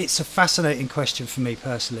 it's a fascinating question for me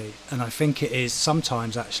personally, and I think it is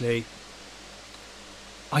sometimes actually.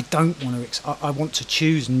 I don't want to. I want to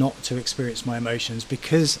choose not to experience my emotions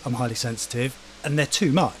because I'm highly sensitive, and they're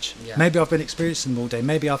too much. Yeah. Maybe I've been experiencing them all day.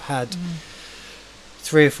 Maybe I've had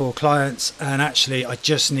 3 or 4 clients, and actually I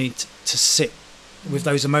just need to sit with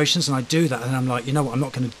those emotions, and I do that, and I'm like, you know what? I'm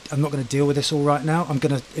not gonna deal with this all right now. I'm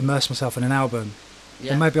gonna immerse myself in an album.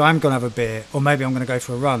 Yeah. Or maybe I'm going to have a beer, or maybe I'm going to go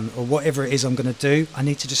for a run, or whatever it is I'm going to do. I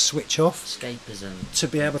need to just switch off Escapism. to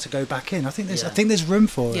be able to go back in. I think Yeah. there's room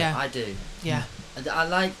for it. Yeah. I do. Yeah. And I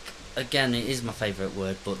like, again, it is my favourite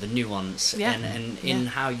word, but the nuance Yeah. and in Yeah.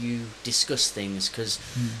 how you discuss things, because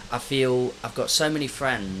I feel I've got so many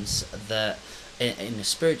friends that in the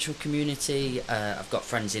spiritual community, I've got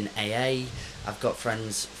friends in AA, I've got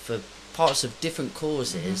friends for parts of different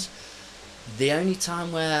causes. The only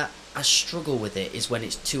time where I struggle with it is when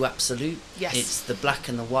it's too absolute. Yes. It's the black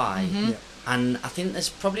and the white. Yeah. And I think there's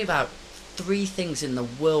probably about 3 things in the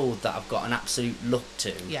world that I've got an absolute look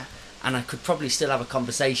to. Yeah. And I could probably still have a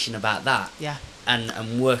conversation about that Yeah.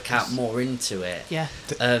 and work out more into it. Yeah.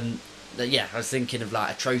 Yeah, I was thinking of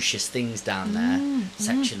like atrocious things down there,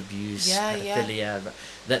 sexual abuse, Yeah, yeah.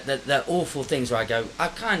 pedophilia. They're awful things where I go, I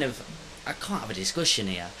can't have a discussion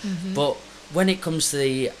here. But when it comes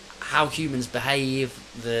to how humans behave,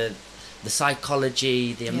 the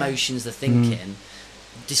psychology, the emotions, the thinking,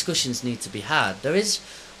 discussions need to be had. There is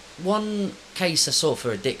one case I saw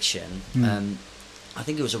for addiction. I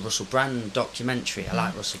think it was a Russell Brand documentary. I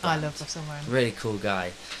like Russell I Brand. love Russell Brand. Really cool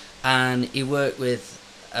guy. And he worked with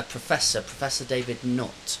a Professor David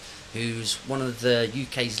Nutt, who's one of the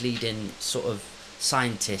UK's leading sort of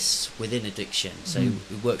scientists within addiction. So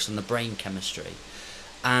he works on the brain chemistry.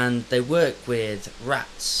 And they work with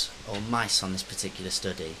rats or mice on this particular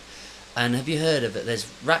study. And have you heard of it? There's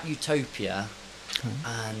Rat Utopia,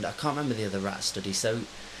 and I can't remember the other rat study. So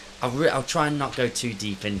I'll try and not go too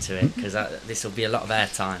deep into it, because this will be a lot of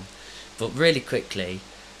airtime. But really quickly,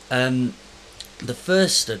 the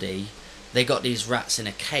first study, they got these rats in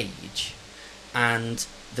a cage, and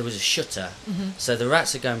there was a shutter. So the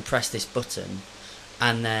rats would go and press this button,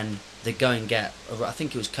 and then they go and get, I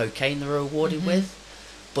think it was cocaine they were rewarded with.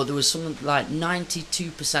 But there was something like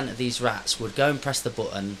 92% of these rats would go and press the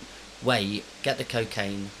button, wait, get the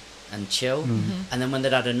cocaine, and chill. And then when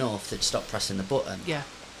they'd had enough, they'd stop pressing the button. Yeah.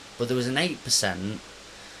 But there was an 8%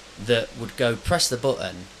 that would go press the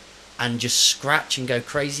button and just scratch and go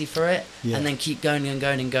crazy for it, and then keep going and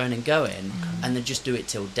going and going and going, and then just do it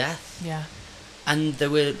till death. Yeah. And they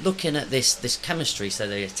were looking at this chemistry, so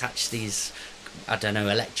they attached these, I don't know,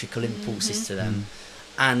 electrical impulses to them.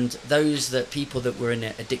 And people that were in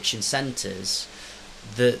addiction centres,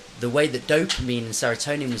 the way that dopamine and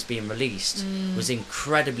serotonin was being released was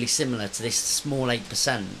incredibly similar to this small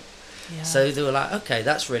 8%. Yeah. So they were like, okay,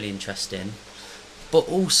 that's really interesting. But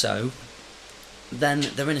also, then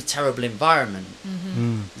they're in a terrible environment.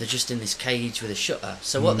 They're just in this cage with a shutter.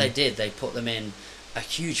 So what they did, they put them in a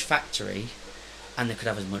huge factory, and they could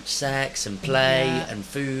have as much sex and play and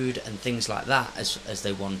food and things like that as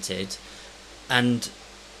they wanted. And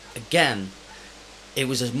again, it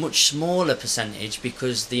was a much smaller percentage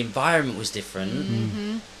because the environment was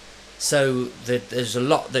different. So there's a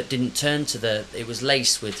lot that didn't turn to it was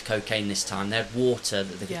laced with cocaine this time. They had water,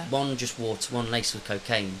 one just water, one laced with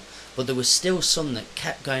cocaine. But there was still some that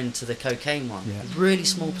kept going to the cocaine one. Really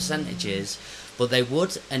small percentages, but they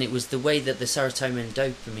would, and it was the way that the serotonin and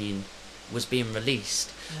dopamine was being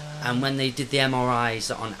released. And when they did the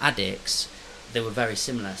MRIs on addicts, they were very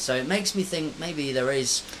similar. So it makes me think maybe there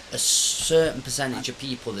is a certain percentage of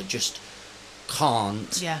people that just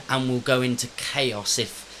can't and will go into chaos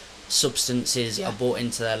if substances are brought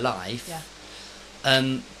into their life.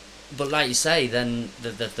 But like you say, then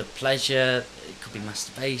the pleasure, it could be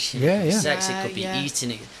masturbation, it could be sex, it could be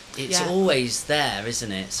eating. It's always there,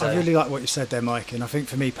 isn't it? So I really like what you said there, Mike, and I think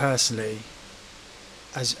for me personally,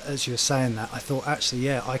 as you were saying that, I thought actually,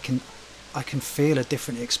 I can feel a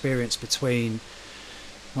different experience between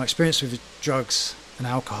my experience with drugs and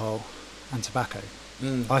alcohol and tobacco.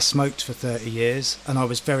 I smoked for 30 years, and I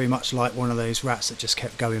was very much like one of those rats that just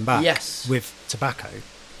kept going back with tobacco.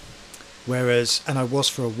 Whereas, and I was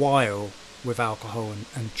for a while with alcohol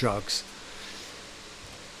and drugs.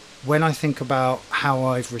 When I think about how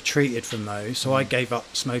I've retreated from those, so I gave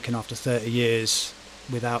up smoking after 30 years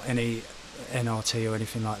without any NRT or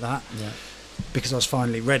anything like that, because I was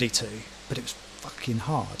finally ready to, but it was fucking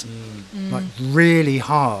hard, like really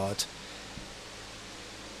hard,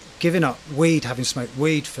 giving up weed, having smoked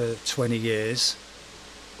weed for 20 years,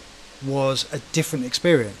 was a different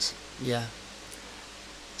experience. Yeah.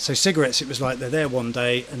 So cigarettes, it was like they're there one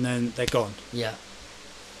day and then they're gone. Yeah.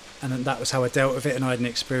 And then that was how I dealt with it, and I had an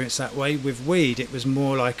experience that way. With weed, it was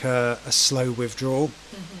more like a slow withdrawal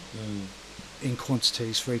in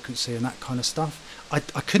quantities, frequency, and that kind of stuff. I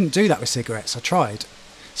couldn't do that with cigarettes. I tried.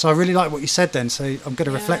 So I really like what you said then, so I'm going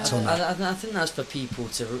to reflect on that. I think that's for people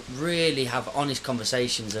to really have honest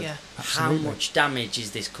conversations of how much damage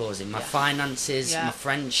is this causing. My finances, my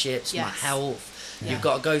friendships, my health. Yeah. You've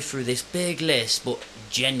got to go through this big list, but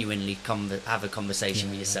genuinely have a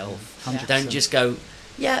conversation with yourself. 100%. Don't just go,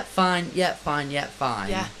 fine.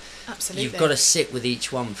 Yeah, absolutely. You've got to sit with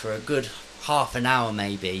each one for a good half an hour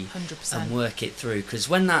maybe 100%. and work it through. Because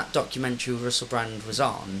when that documentary with Russell Brand was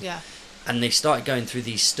on, and they started going through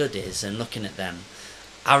these studies and looking at them,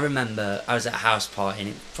 I remember I was at a house party and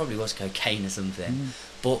it probably was cocaine or something,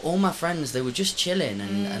 but all my friends, they were just chilling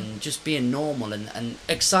and just being normal and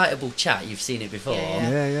excitable chat. You've seen it before.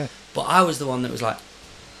 Yeah. But I was the one that was like,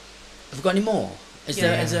 have we got any more? Is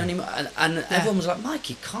there any more? And everyone was like,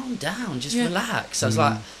 Mikey, calm down, just relax. I was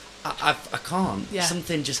like, I can't.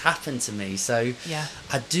 Something just happened to me. So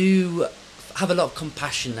I do have a lot of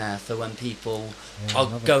compassion there for when people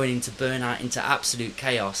are going into burnout, into absolute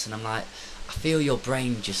chaos. And I'm like, I feel your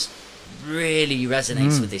brain just really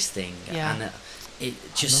resonates with this thing. And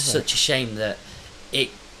it's just such a shame that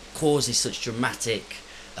it causes such dramatic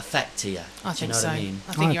effect to you. I think you know so. What I mean?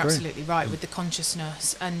 I think you're agree. absolutely right with the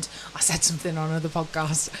consciousness. And I said something on another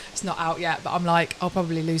podcast. It's not out yet, but I'm like, I'll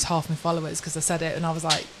probably lose half my followers because I said it, and I was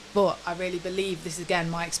like, but I really believe this is, again,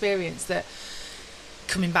 my experience, that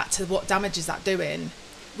coming back to what damage is that doing,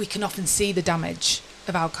 we can often see the damage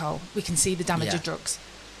of alcohol. We can see the damage of drugs.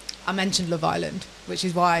 I mentioned Love Island, which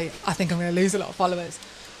is why I think I'm going to lose a lot of followers.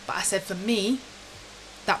 But I said, for me,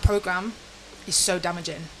 that programme is so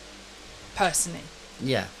damaging, personally.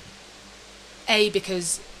 Yeah.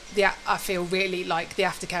 Because I feel really like the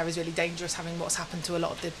aftercare is really dangerous, having what's happened to a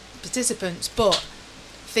lot of the participants. But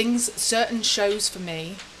certain shows for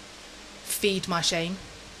me feed my shame.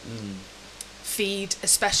 Feed,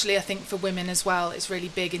 especially I think for women as well, it's really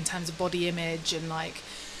big in terms of body image. And like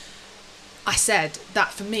I said,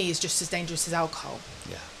 that for me is just as dangerous as alcohol.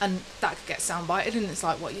 Yeah. And that could get soundbited, and it's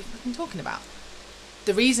like, what are you fucking talking about?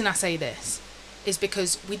 The reason I say this is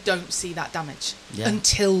because we don't see that damage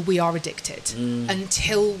until we are addicted,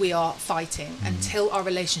 until we are fighting, until our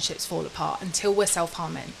relationships fall apart, until we're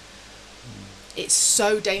self-harming. It's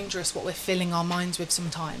so dangerous what we're filling our minds with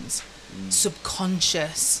sometimes.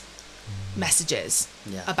 Subconscious messages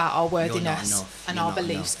about our worthiness and our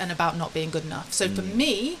beliefs and about not being good enough. So for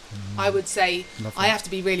me, I would say I have to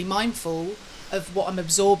be really mindful of what I'm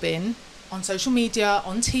absorbing on social media,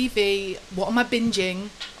 on TV, what am I binging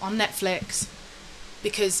on Netflix,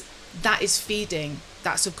 because that is feeding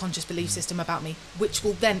that subconscious belief system about me, which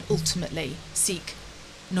will then ultimately seek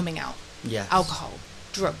numbing out. Alcohol,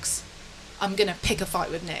 drugs. I'm going to pick a fight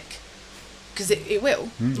with Nick because it will.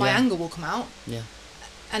 My anger will come out.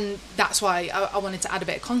 And that's why I wanted to add a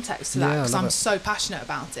bit of context to that, because I'm so passionate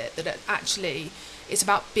about it, that actually it's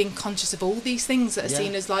about being conscious of all these things that are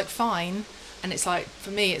seen as like fine. And it's like,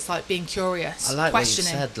 for me, it's like being curious, I like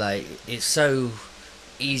questioning. what you said, like, it's so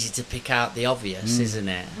easy to pick out the obvious, isn't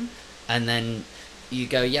it? And then you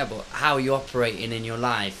go, but how are you operating in your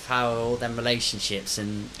life? How are all them relationships?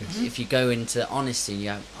 And if you go into honesty and you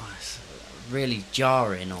go, it's really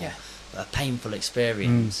jarring or a painful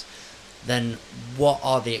experience, then what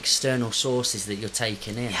are the external sources that you're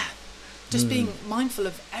taking in? Just being mindful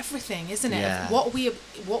of everything, isn't it? What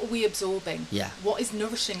are we absorbing? What is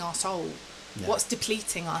nourishing our soul? What's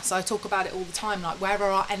depleting us? I talk about it all the time, like, where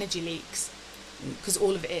are our energy leaks? Because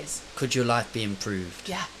all of it is. Could your life be improved?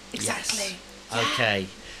 Yeah, exactly. Yes. Okay,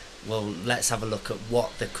 well, let's have a look at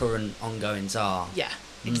what the current ongoings are. Yeah,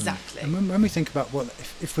 exactly. And when we think about what,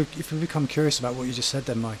 if we become curious about what you just said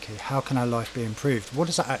then, Mikey, how can our life be improved? What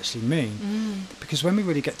does that actually mean? Because when we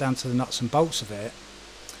really get down to the nuts and bolts of it,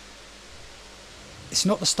 it's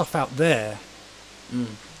not the stuff out there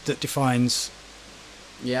that defines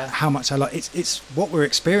how much I like. It's what we're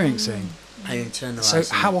experiencing. How you internalise.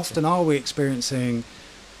 So how often are we experiencing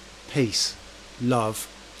peace, love,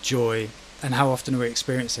 joy, and how often are we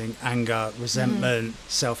experiencing anger, resentment,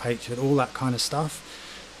 self-hatred, all that kind of stuff?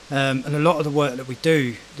 And a lot of the work that we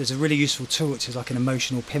do, there's a really useful tool which is like an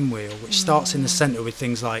emotional pinwheel, which starts in the centre with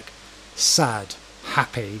things like sad,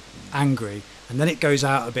 happy, angry, and then it goes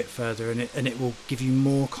out a bit further, and it will give you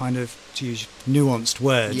more kind of, to use nuanced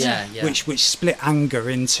words, which split anger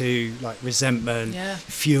into like resentment,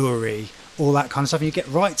 fury, all that kind of stuff. And you get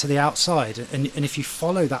right to the outside, and if you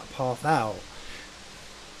follow that path out,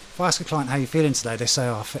 if I ask a client how you feeling today, they say,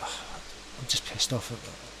 I'm just pissed off.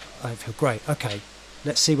 I feel great. Okay,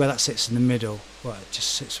 let's see where that sits in the middle. Right, it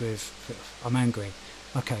just sits with, I'm angry.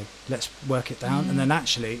 Okay, let's work it down. And then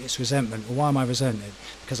actually it's resentment. Well, why am I resented?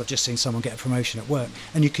 Because I've just seen someone get a promotion at work.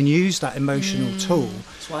 And you can use that emotional tool.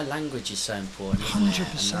 That's why language is so important, isn't it?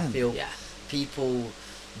 100%. And I feel people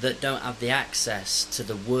that don't have the access to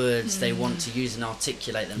the words they want to use and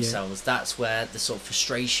articulate themselves, that's where the sort of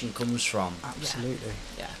frustration comes from. Absolutely.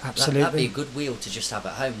 Yeah. Absolutely. That'd be a good wheel to just have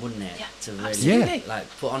at home, wouldn't it? Yeah, To really absolutely. like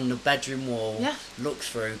put on the bedroom wall, Yeah. look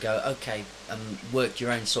through, go, okay, work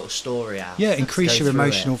your own sort of story out. Yeah, increase Go your through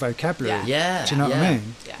emotional it. vocabulary. Yeah. Do you know what I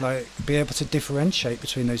mean? Yeah. Like, be able to differentiate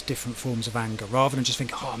between those different forms of anger rather than just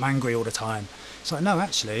think, oh, I'm angry all the time. It's like, no,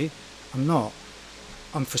 actually, I'm not.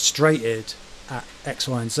 I'm frustrated at X,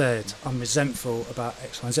 Y, and Z. I'm resentful about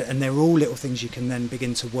X, Y, and Z. And they're all little things you can then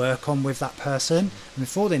begin to work on with that person. And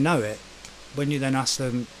before they know it, when you then ask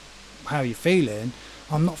them, how are you feeling?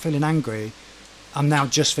 I'm not feeling angry. I'm now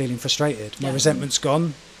just feeling frustrated. My resentment's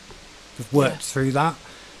gone. We've worked through that.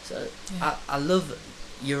 So I love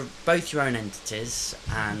you're both your own entities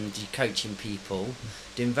and you're coaching people,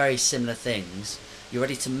 doing very similar things. You're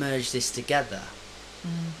ready to merge this together.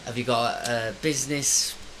 Have you got a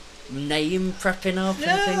business name prepping up?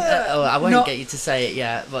 Anything? I won't get you to say it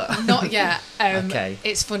yet, but Not yet. Okay.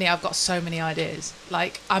 It's funny, I've got so many ideas.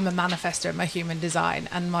 Like, I'm a manifestor in my human design,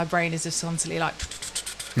 and my brain is just constantly like,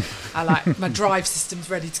 I like, my drive system's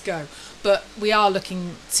ready to go. But we are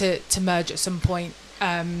looking to merge at some point.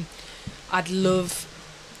 I'd love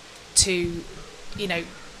to,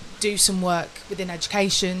 do some work within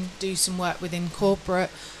education, do some work within corporate.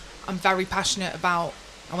 I'm very passionate about,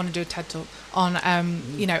 I want to do a TED Talk on,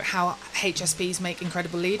 how HSPs make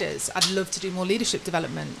incredible leaders. I'd love to do more leadership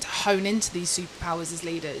development, to hone into these superpowers as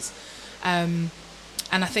leaders. And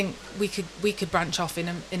I think we could branch off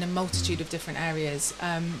in a multitude of different areas.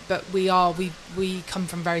 But we come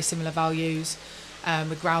from very similar values.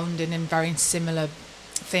 We're grounded in very similar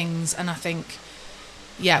things. And I think,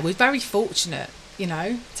 we're very fortunate,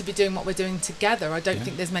 to be doing what we're doing together. I don't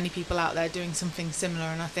think there's many people out there doing something similar.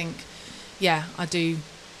 And I think, I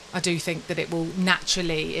do think that it will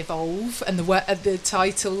naturally evolve, and the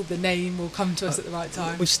title, the name will come to us at the right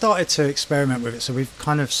time. We've started to experiment with it, so we've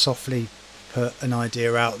kind of softly put an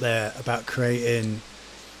idea out there about creating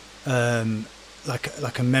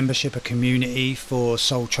like a membership, a community for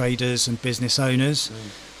sole traders and business owners.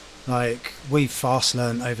 Like, we've fast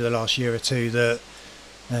learned over the last year or two that,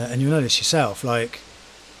 and you'll know this yourself, like,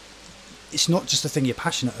 it's not just a thing you're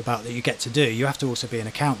passionate about that you get to do. You have to also be an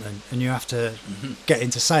accountant, and you have to get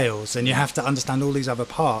into sales, and you have to understand all these other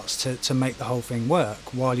parts to make the whole thing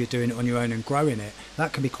work while you're doing it on your own and growing it.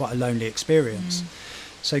 That can be quite a lonely experience.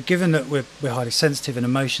 So given that we're highly sensitive and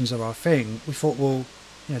emotions are our thing, we thought, well,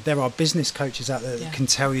 there are business coaches out there that can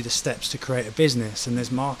tell you the steps to create a business, and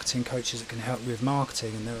there's marketing coaches that can help you with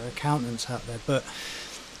marketing, and there are accountants out there. But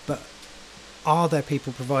are there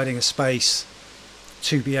people providing a space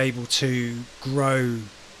to be able to grow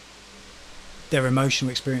their emotional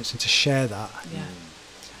experience and to share that,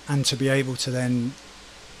 and to be able to then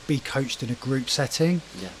be coached in a group setting?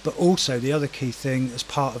 But also the other key thing as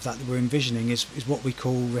part of that we're envisioning is what we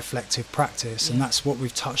call reflective practice, and that's what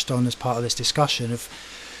we've touched on as part of this discussion of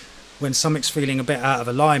when something's feeling a bit out of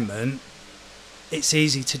alignment. It's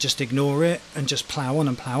easy to just ignore it and just plow on,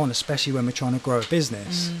 especially when we're trying to grow a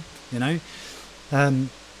business,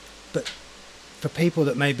 but for people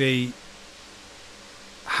that maybe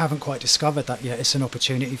haven't quite discovered that yet, it's an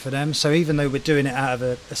opportunity for them. So even though we're doing it out of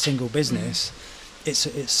a single business,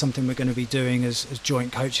 it's something we're going to be doing as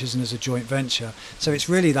joint coaches and as a joint venture. So it's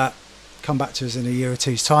really that, come back to us in a year or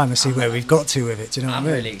two's time and see where we've got to with it. Do you know what I mean?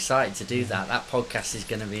 I'm really excited to do that. That podcast is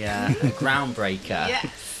going to be a groundbreaker.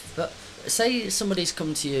 But say somebody's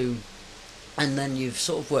come to you and then you've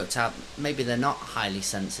sort of worked out maybe they're not highly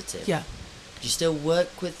sensitive. Do you still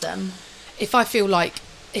work with them? If I feel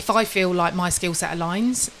like my skill set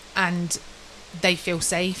aligns and they feel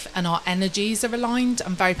safe and our energies are aligned,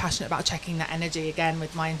 I'm very passionate about checking that energy again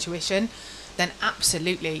with my intuition, then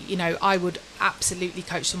absolutely, I would absolutely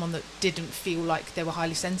coach someone that didn't feel like they were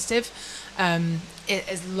highly sensitive,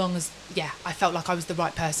 as long as I felt like I was the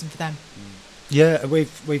right person for them. Yeah,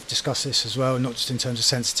 we've discussed this as well, not just in terms of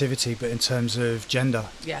sensitivity, but in terms of gender,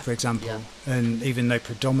 for example. And even though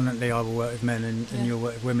predominantly I will work with men and you'll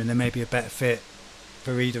work with women, there may be a better fit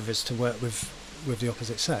for either of us to work with the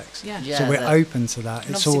opposite sex. So we're open to that.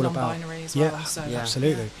 And it's all about non-binary as well. So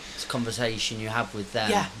absolutely. It's a conversation you have with them.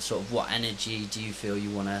 Sort of what energy do you feel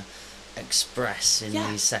you want to express in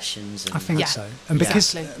these sessions. And I think Yeah. so, and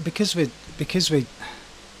Exactly. because we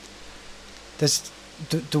there's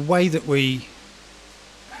the way that we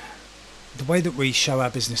show our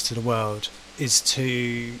business to the world is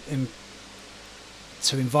to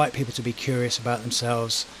invite people to be curious about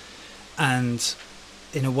themselves, and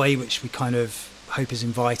in a way which we kind of hope is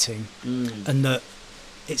inviting, and that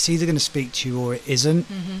it's either going to speak to you or it isn't.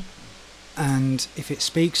 And if it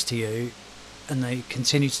speaks to you and they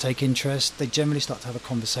continue to take interest, they generally start to have a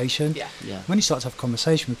conversation. Yeah. Yeah. When you start to have a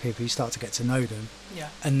conversation with people, you start to get to know them, Yeah.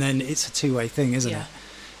 and then it's a two-way thing, isn't Yeah.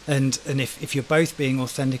 it? And if you're both being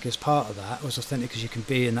authentic as part of that, or as authentic as you can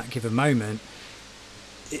be in that given moment,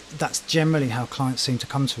 that's generally how clients seem to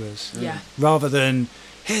come to us, Yeah. rather than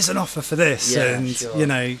here's an offer for this, Yeah, and sure. you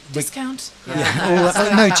know, Discount. no, do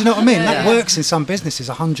you know what I mean? Yeah. That works in some businesses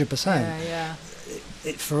 100%. Yeah.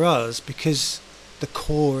 For us, because the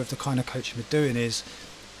core of the kind of coaching we're doing is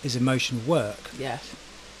emotional work, Yeah.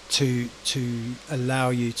 to allow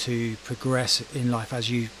you to progress in life as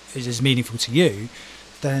is meaningful to you,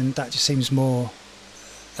 then that just seems more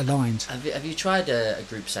aligned. Have you tried a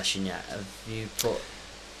group session yet? Have you put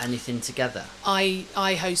anything together? I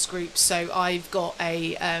host groups, so I've got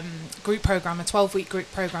a group program, a 12-week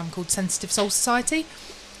group program called Sensitive Soul Society.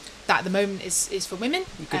 That at the moment is for women.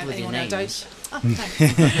 You're good with your names.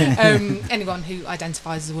 Thanks. Anyone who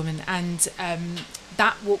identifies as a woman, and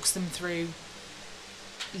that walks them through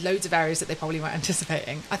loads of areas that they probably weren't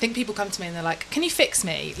anticipating. I think people come to me and they're like, "Can you fix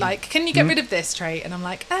me? Like, can you get rid of this trait?" And I'm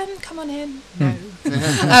like, "Come on in." No.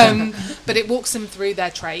 But it walks them through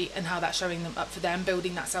their trait and how that's showing them up for them,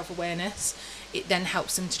 building that self-awareness. It then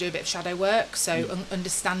helps them to do a bit of shadow work, so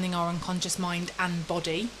understanding our unconscious mind and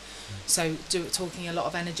body. So talking a lot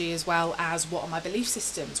of energy, as well as what are my belief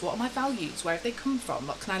systems, what are my values, where have they come from,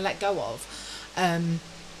 what can I let go of,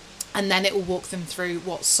 and then it will walk them through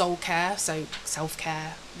what soul care, so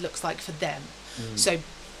self-care, looks like for them. So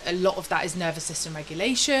a lot of that is nervous system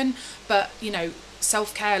regulation, but you know,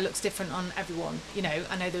 self-care looks different on everyone. You know,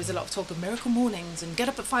 I know there was a lot of talk of miracle mornings and get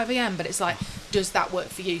up at 5 a.m, but it's like, does that work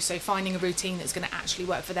for you? So finding a routine that's going to actually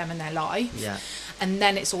work for them in their life. Yeah. And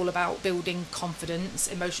then it's all about building confidence,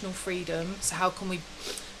 emotional freedom. So how can we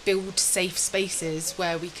build safe spaces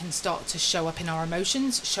where we can start to show up in our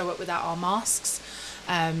emotions, show up without our masks,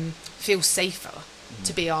 feel safer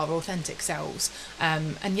to be our authentic selves,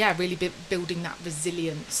 and really building that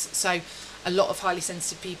resilience. So a lot of highly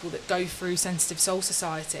sensitive people that go through Sensitive Soul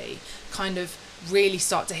Society kind of really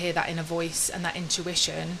start to hear that inner voice and that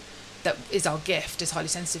intuition that is our gift as highly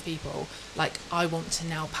sensitive people. Like, I want to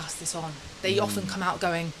now pass this on. They often come out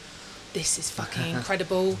going, this is fucking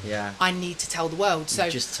incredible. Yeah. I need to tell the world. So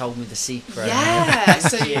You just told me the secret. yeah,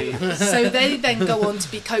 so they then go on to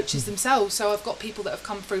be coaches themselves. So I've got people that have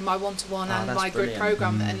come through my one-to-one and that's my group brilliant.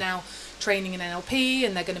 program that are now training in NLP,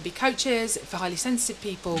 and they're going to be coaches for highly sensitive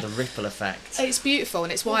people. The ripple effect. It's beautiful,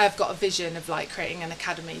 and it's why I've got a vision of like creating an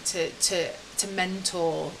academy to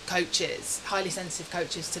mentor coaches, highly sensitive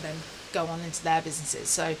coaches, to then go on into their businesses.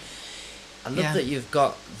 So I love that you've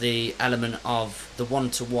got the element of the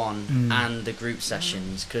one-to-one and the group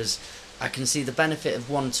sessions, because I can see the benefit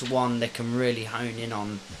of one-to-one. They can really hone in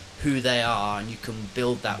on who they are, and you can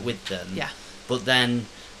build that with them. Yeah. But then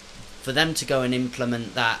for them to go and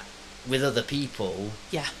implement that with other people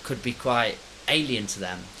could be quite alien to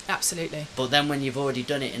them. Absolutely. But then when you've already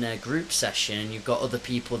done it in a group session, you've got other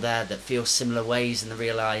people there that feel similar ways, and they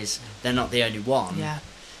realise they're not the only one. Yeah.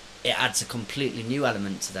 It adds a completely new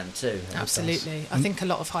element to them too. Absolutely. I think a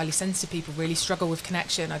lot of highly sensitive people really struggle with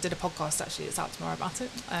connection. I did a podcast actually that's out tomorrow about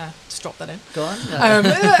it. Just drop that in. Go on.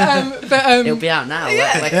 But It'll be out now.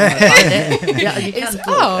 Where can I find it? Yeah, you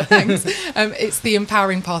can. thanks. It's the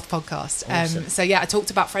Empowering Path podcast. Awesome. So yeah, I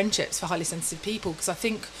talked about friendships for highly sensitive people, because I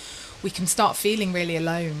think we can start feeling really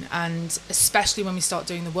alone, and especially when we start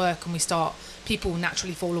doing the work and people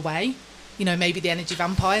naturally fall away. You know, maybe the energy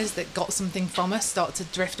vampires that got something from us start to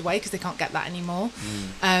drift away because they can't get that anymore.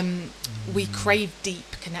 We crave deep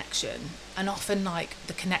connection, and often like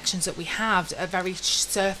the connections that we have are very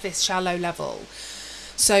surface, shallow level.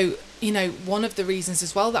 So, you know, one of the reasons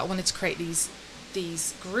as well that I wanted to create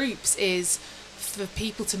these groups is for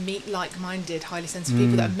people to meet like-minded, highly sensitive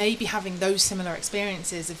people that are maybe having those similar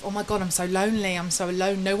experiences of, oh my God, I'm so lonely, I'm so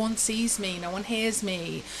alone, no one sees me, no one hears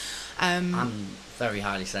me. I'm very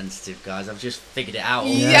highly sensitive, guys. I've just figured it out.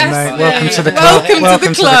 Yes, mate, welcome to the Welcome club.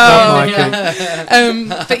 Welcome to the club,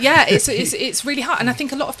 Mikey. But yeah, it's really hard, and I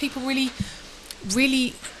think a lot of people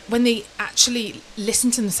really, when they actually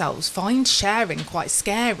listen to themselves, find sharing quite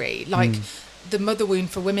scary. Like the mother wound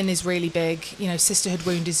for women is really big. You know, sisterhood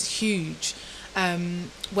wound is huge.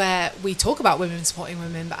 where we talk about women supporting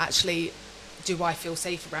women, but actually, do I feel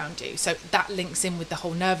safe around you? So that links in with the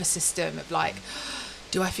whole nervous system of like,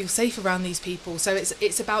 do I feel safe around these people? So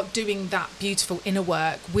it's about doing that beautiful inner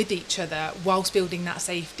work with each other whilst building that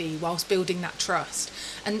safety, whilst building that trust.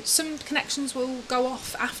 And some connections will go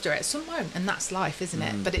off after it, some won't, and that's life, isn't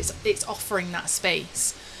it? But it's offering that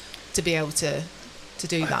space to be able to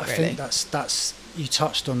do that. I think that's you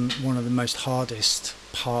touched on one of the most hardest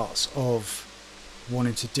parts of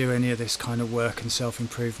wanting to do any of this kind of work and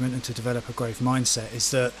self-improvement and to develop a growth mindset,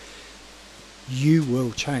 is that you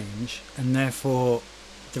will change, and therefore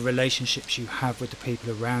the relationships you have with the people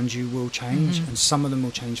around you will change, and some of them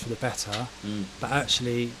will change for the better, but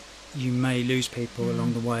actually you may lose people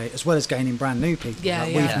along the way, as well as gaining brand new people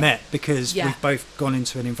we've met because we've both gone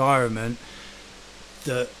into an environment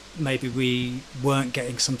that maybe we weren't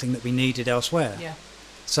getting something that we needed elsewhere.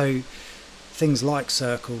 So things like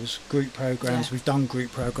circles, group programs, we've done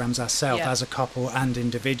group programs ourselves as a couple and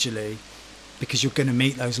individually, because you're going to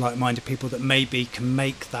meet those like-minded people that maybe can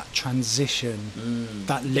make that transition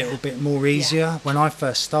that little bit more easier. When I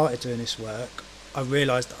first started doing this work, I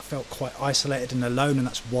realised that I felt quite isolated and alone, and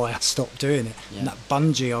that's why I stopped doing it. And that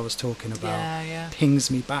bungee I was talking about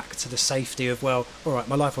pings me back to the safety of, well, all right,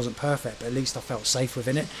 my life wasn't perfect, but at least I felt safe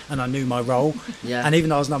within it, and I knew my role. And even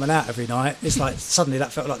though I was numbing out every night, it's like suddenly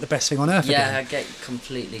that felt like the best thing on earth again. I get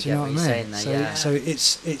completely Do you know what what you're I mean? saying there. So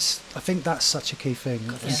it's I think that's such a key thing.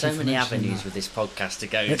 There's so many avenues with this podcast to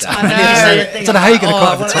go down. I don't know how you're going to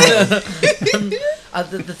cut the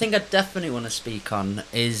time. The thing I definitely want to speak on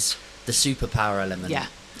is the superpower element.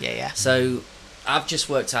 So I've just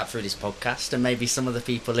worked out through this podcast, and maybe some of the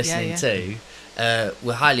people listening too,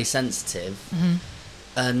 we're highly sensitive,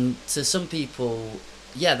 and to some people,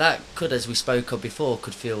 that could, as we spoke of before,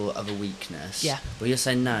 could feel of a weakness. But you're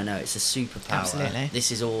saying no, it's a superpower. Absolutely.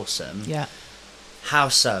 This is awesome. How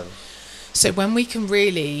so? So when we can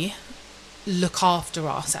really look after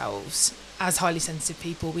ourselves as highly sensitive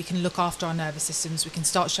people, we can look after our nervous systems, we can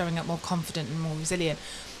start showing up more confident and more resilient.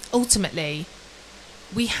 Ultimately,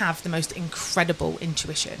 we have the most incredible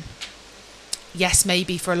intuition. Yes,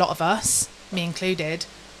 maybe for a lot of us, me included,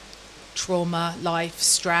 trauma, life,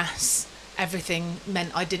 stress, everything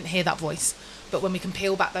meant I didn't hear that voice. But when we can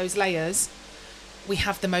peel back those layers, we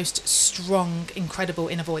have the most strong, incredible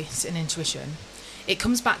inner voice and intuition. It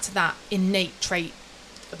comes back to that innate trait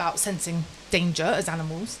about sensing danger as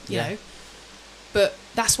animals, you know. But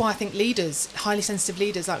that's why I think leaders, highly sensitive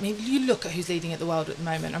leaders, like, I mean, you look at who's leading at the world at the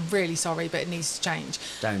moment. I'm really sorry, but it needs to change.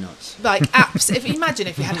 Donuts. Like, imagine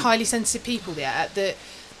if we had highly sensitive people there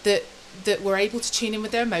that were able to tune in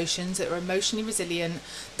with their emotions, that were emotionally resilient,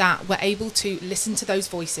 that were able to listen to those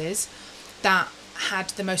voices, that had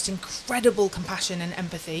the most incredible compassion and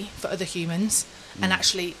empathy for other humans, and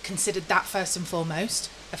actually considered that first and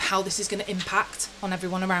foremost of how this is going to impact on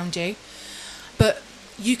everyone around you. But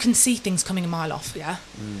you can see things coming a mile off,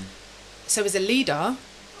 So as a leader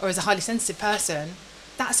or as a highly sensitive person,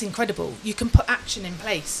 that's incredible. You can put action in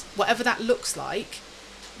place. Whatever that looks like,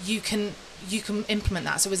 you can implement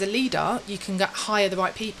that. So as a leader, you can hire the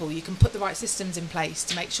right people. You can put the right systems in place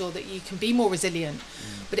to make sure that you can be more resilient.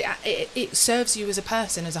 But it serves you as a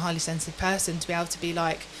person, as a highly sensitive person, to be able to be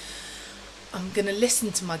like, I'm going to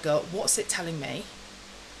listen to my gut. What's it telling me?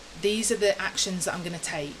 These are the actions that I'm going to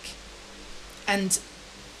take. And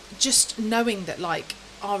just knowing that, like,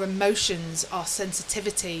 our emotions, our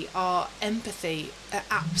sensitivity, our empathy are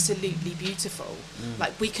absolutely beautiful.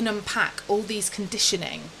 Like, we can unpack all these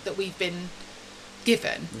conditioning that we've been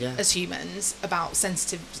given as humans about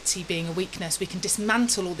sensitivity being a weakness. We can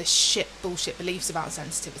dismantle all this bullshit beliefs about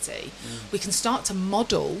sensitivity. We can start to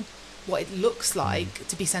model what it looks like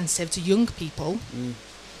to be sensitive to young people.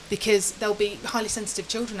 Because there'll be highly sensitive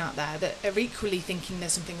children out there that are equally thinking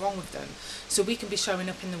there's something wrong with them. So we can be showing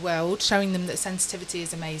up in the world, showing them that sensitivity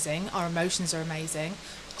is amazing, our emotions are amazing,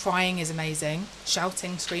 crying is amazing,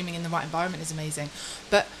 shouting, screaming in the right environment is amazing.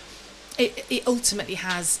 But it ultimately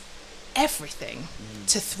has everything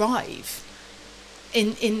to thrive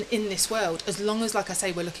in this world, as long as, like I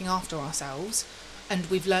say, we're looking after ourselves, and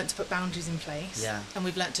we've learnt to put boundaries in place, and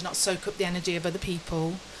we've learnt to not soak up the energy of other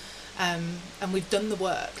people. And we've done the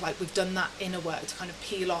work, like we've done that inner work to kind of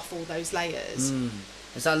peel off all those layers.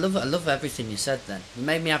 I love everything you said then. It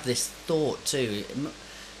made me have this thought too. It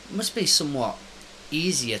must be somewhat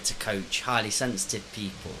easier to coach highly sensitive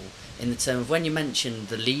people, in the term of when you mentioned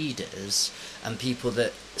the leaders and people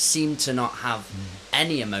that seem to not have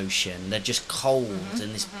any emotion, they're just cold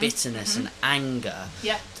and this bitterness and anger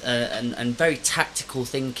and very tactical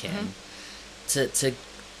thinking, to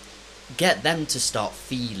get them to start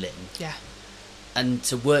feeling. and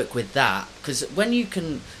to work with that, because when you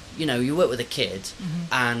can, you work with a kid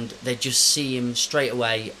and they just see him straight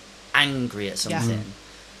away angry at something.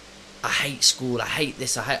 I hate school, I hate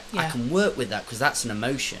this, I can work with that because that's an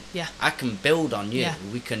emotion. I can build on you.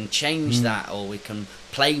 We can change that, or we can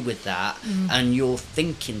play with that, and you're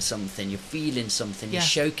thinking something, you're feeling something, you're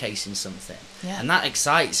showcasing something, and that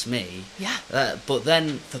excites me. But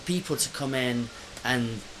then for people to come in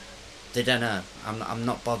and they don't know, I'm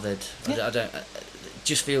not bothered, I don't, it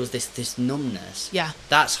just feels this numbness.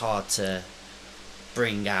 That's hard to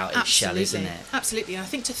bring out its shell, isn't it? Absolutely. And I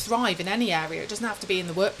think to thrive in any area, it doesn't have to be in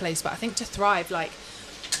the workplace, but I think to thrive, like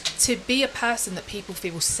to be a person that people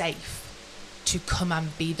feel safe to come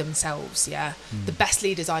and be themselves. The best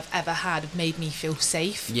leaders I've ever had have made me feel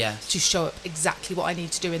safe to show up exactly what I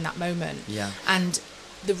need to do in that moment. And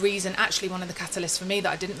the reason, actually one of the catalysts for me that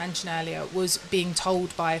I didn't mention earlier, was being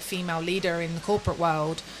told by a female leader in the corporate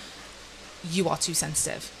world, you are too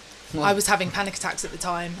sensitive. I was having panic attacks at the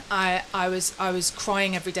time. I was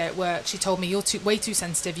crying every day at work. She told me, you're way too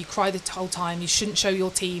sensitive. You cry the whole time. You shouldn't show your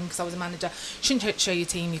team, because I was a manager. Shouldn't show your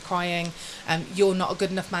team. You're crying. You're not a good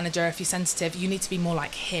enough manager if you're sensitive. You need to be more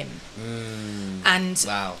like him. And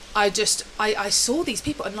I saw these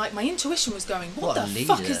people, and like my intuition was going, what the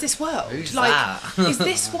fuck is this world? Who's like, that? Is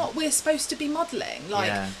this what we're supposed to be modelling? Like,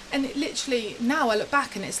 and it literally, now I look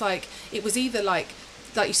back and it's like, it was either like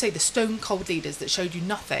you say, the stone cold leaders that showed you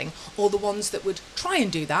nothing, or the ones that would try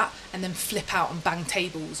and do that and then flip out and bang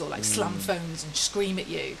tables, or like slam phones and scream at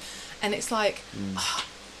you. And it's like,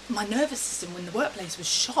 my nervous system in the workplace was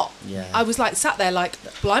shot. I was like sat there like,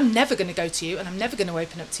 well, I'm never going to go to you, and I'm never going to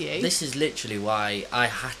open up to you. This is literally why I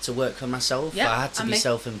had to work for myself. I had to be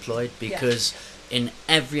self-employed, because in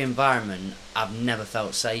every environment I've never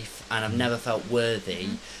felt safe, and I've never felt worthy,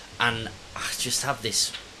 and I just have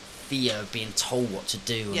this fear of being told what to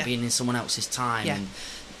do, and being in someone else's time, and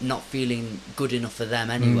not feeling good enough for them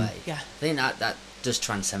anyway. I think that does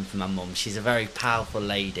transcend from my mum. She's a very powerful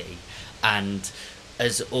lady, and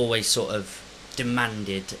has always sort of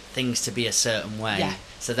demanded things to be a certain way.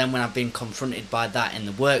 So then when I've been confronted by that in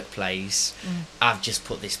the workplace, I've just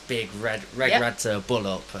put this big red Radler bull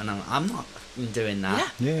up, and I'm not doing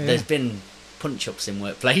that. There's been punch-ups in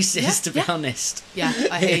workplaces, to be honest.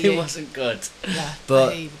 I hear you. It wasn't good.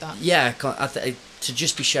 But I hear that. To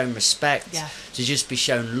just be shown respect, to just be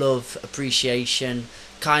shown love, appreciation,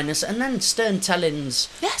 kindness, and then stern tellings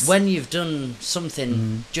when you've done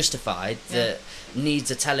something justified that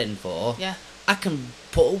needs a telling for. I can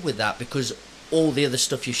put up with that, because all the other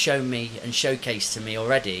stuff you've shown me and showcased to me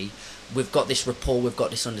already, we've got this rapport, we've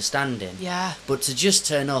got this understanding. But to just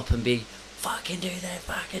turn up and be, fucking do that,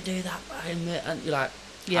 fucking do that, and you're like,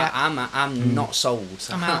 I'm not sold.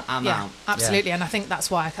 I'm out. I'm out. Absolutely. And I think that's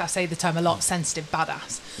why I say the term a lot, sensitive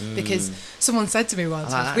badass, because someone said to me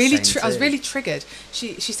once, I was really triggered.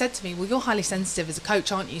 She said to me, well, you're highly sensitive as a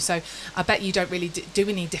coach, aren't you? So I bet you don't really do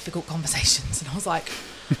any difficult conversations. And I was like,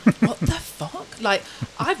 what the fuck? Like,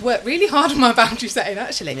 I've worked really hard on my boundary setting,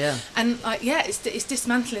 actually. And like, it's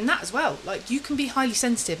dismantling that as well. Like, you can be highly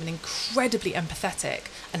sensitive and incredibly empathetic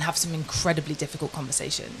and have some incredibly difficult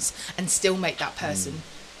conversations and still make that person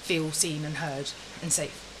feel seen and heard and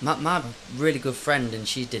safe. My really good friend, and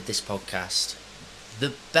she did this podcast,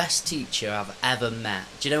 the best teacher I've ever met.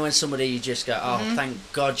 Do you know when somebody, you just go, oh, thank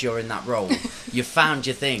God you're in that role. You found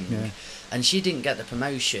your thing. And she didn't get the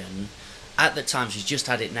promotion. At the time, she's just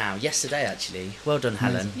had it now. Yesterday, actually. Well done,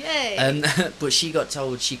 Helen. Yay! But she got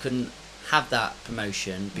told she couldn't have that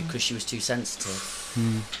promotion because she was too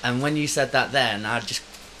sensitive. And when you said that then, I just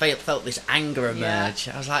felt this anger emerge.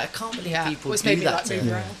 I was like, I can't believe people do that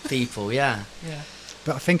to people.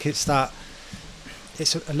 But I think it's that,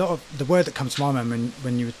 it's a lot of, the word that comes to my mind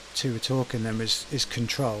when you two were talking then is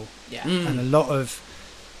control. And a lot of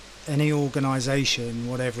any organisation,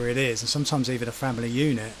 whatever it is, and sometimes even a family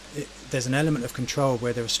unit, there's an element of control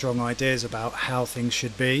where there are strong ideas about how things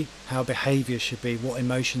should be, how behaviour should be, what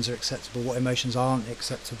emotions are acceptable, what emotions aren't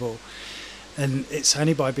acceptable. And it's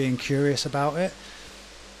only by being curious about it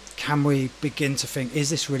can we begin to think,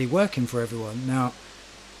 is this really working for everyone? Now,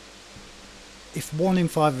 if 1 in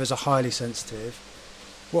 5 of us are highly sensitive,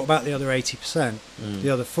 what about the other 80%, the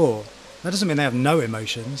other 4%? That doesn't mean they have no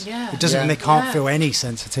emotions. It doesn't mean they can't feel any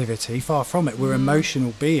sensitivity. Far from it. We're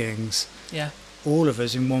emotional beings. All of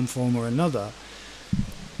us in one form or another.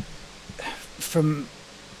 From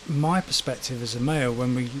my perspective as a male,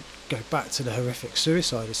 when we go back to the horrific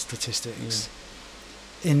suicide statistics,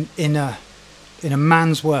 in a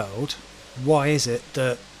man's world, why is it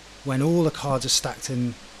that when all the cards are stacked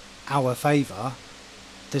in our favour,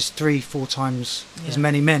 there's 3-4 times as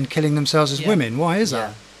many men killing themselves as women? Why is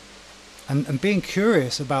that? And being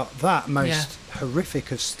curious about that most Yeah.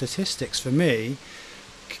 horrific of statistics for me,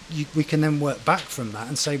 we can then work back from that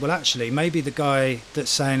and say, well, actually, maybe the guy that's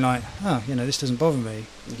saying like, oh, this doesn't bother me,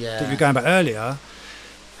 Yeah. that you were going back earlier,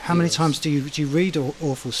 how many Yes. times do you read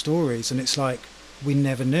awful stories and it's like, we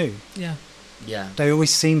never knew. Yeah. Yeah. They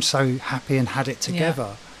always seemed so happy and had it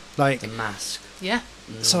together. Like, The mask. Yeah.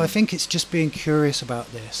 so I think it's just being curious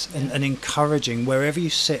about this and encouraging wherever you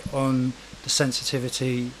sit on the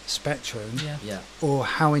sensitivity spectrum Yeah. Yeah. or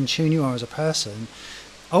how in tune you are as a person.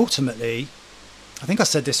 Ultimately, I think I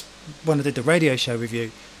said this when I did the radio show with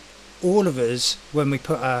you, all of us, when we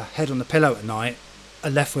put our head on the pillow at night, are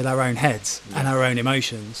left with our own heads and our own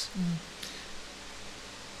emotions.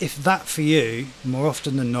 If that for you, more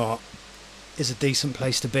often than not, is a decent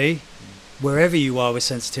place to be, wherever you are with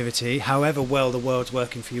sensitivity, however well the world's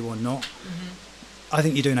working for you or not, I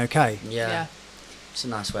think you're doing okay. Yeah. Yeah. It's a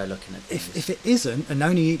nice way of looking at things. If it isn't, and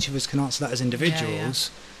only each of us can answer that as individuals,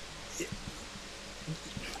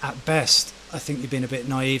 at best, I think you're being a bit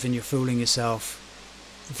naive and you're fooling yourself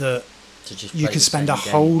that To just you play can the spend a same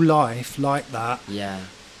game. whole life like that Yeah.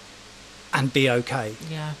 and be okay.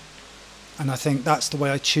 Yeah. And I think that's the way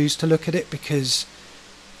I choose to look at it, because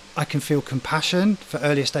I can feel compassion for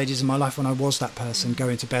earlier stages in my life when I was that person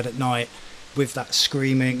going to bed at night with that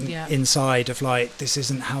screaming Yeah. inside of like, this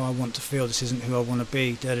isn't how I want to feel, this isn't who I want to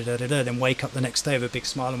be, then wake up the next day with a big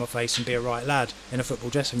smile on my face and be a right lad in a football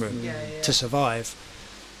dressing room to survive.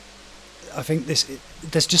 I think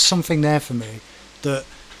there's just something there for me that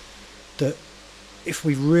if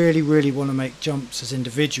we really, really want to make jumps as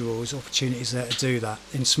individuals, opportunities are there to do that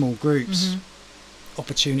in small groups.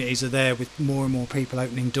 Opportunities are there with more and more people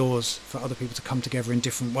opening doors for other people to come together in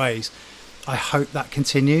different ways. I hope that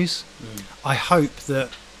continues. I hope that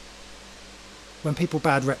when people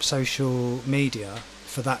bad rep social media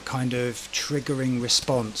for that kind of triggering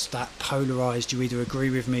response, that polarised, you either agree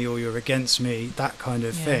with me or you're against me, that kind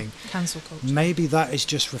of thing, Cancel culture. maybe that is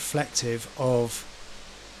just reflective of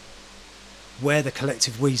where the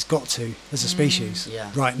collective we's got to as a species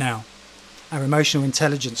Yeah. right now. Our emotional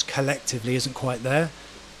intelligence collectively isn't quite there.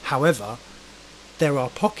 However, there are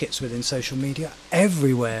pockets within social media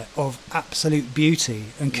everywhere of absolute beauty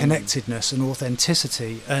and connectedness and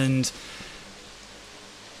authenticity, and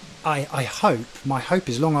I hope, my hope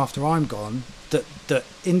is long after I'm gone, that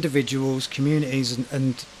individuals, communities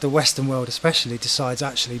and the Western world especially decides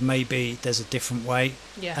actually maybe there's a different way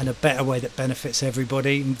Yeah. and a better way that benefits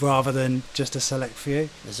everybody rather than just a select few.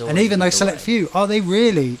 There's And always even another those select way. few, are they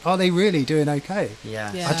really doing okay?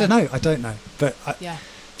 Yeah. Yeah. I don't know, but Yeah.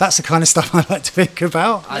 that's the kind of stuff I like to think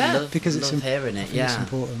about. I Yeah. love, Because love it's hearing I it. think Yeah. it's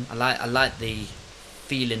important. I like the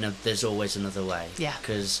feeling of there's always another way. Yeah.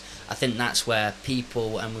 Because I think that's where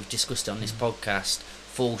people, and we've discussed it on this podcast,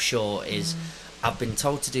 fall short is I've been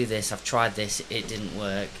told to do this, I've tried this, it didn't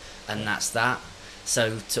work, and that's that.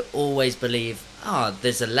 So to always believe,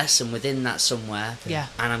 there's a lesson within that somewhere, Yeah.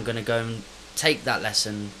 and I'm going to go and take that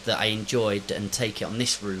lesson that I enjoyed and take it on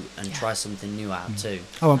this route and Yeah. try something new out too.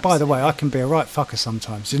 Oh, and by the way, I can be a right fucker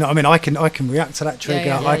sometimes. You know what I mean? I can react to that trigger.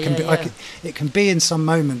 yeah, I can yeah, be. yeah. I can, it can be in some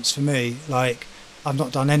moments for me like I've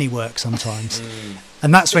not done any work sometimes,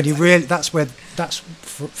 and that's when you really. That's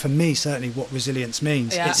for me certainly what resilience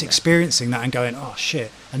means. Yeah. It's experiencing that and going, oh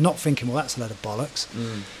shit, and not thinking, well, that's a load of bollocks.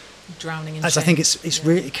 Drowning in As I shame. think it's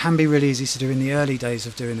really, it can be really easy to do in the early days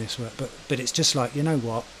of doing this work, but it's just like, you know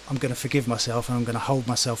what, I'm going to forgive myself and I'm going to hold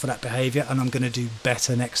myself for that behaviour and I'm going to do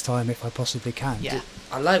better next time if I possibly can. Yeah.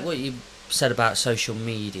 I like what you said about social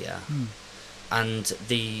media and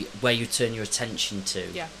the way you turn your attention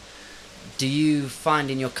to. Yeah. Do you find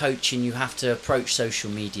in your coaching you have to approach social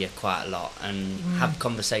media quite a lot and have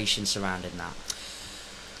conversations surrounding that?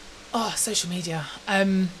 Oh, social media.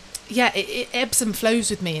 Yeah, it ebbs and flows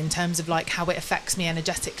with me in terms of like how it affects me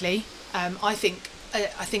energetically. I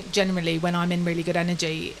think generally when I'm in really good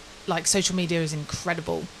energy, like social media is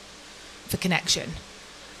incredible for connection.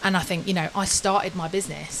 And I think, I started my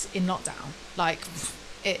business in lockdown. Like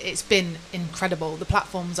it's been incredible. The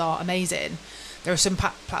platforms are amazing. There are some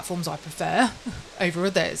platforms I prefer over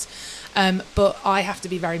others. But I have to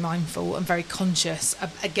be very mindful and very conscious.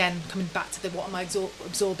 Again, coming back to what am I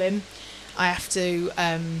absorbing? I have to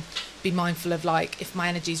be mindful of like if my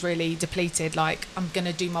energy's really depleted, like I'm going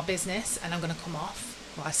to do my business and I'm going to come off.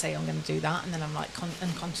 Well, I say I'm going to do that and then I'm like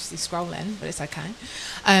unconsciously scrolling, but it's okay.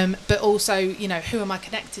 But also, who am I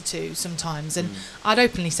connected to sometimes? And I'd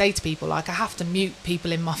openly say to people, like I have to mute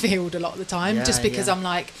people in my field a lot of the time just because I'm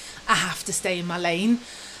like, I have to stay in my lane.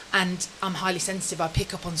 And I'm highly sensitive. I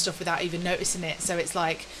pick up on stuff without even noticing it. So it's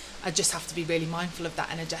like, I just have to be really mindful of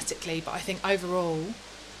that energetically. But I think overall,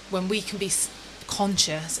 when we can be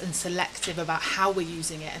conscious and selective about how we're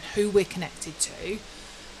using it and who we're connected to,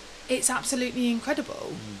 it's absolutely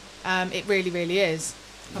incredible. It really, really is.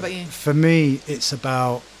 How about you? For me, it's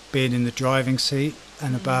about being in the driving seat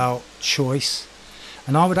and about choice.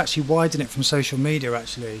 And I would actually widen it from social media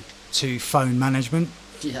actually to phone management.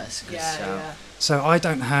 Yes, good Yeah, shout. yeah. So I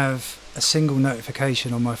don't have a single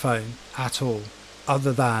notification on my phone at all,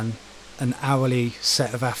 other than an hourly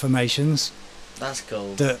set of affirmations That's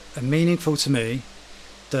cool. that are meaningful to me,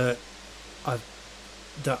 that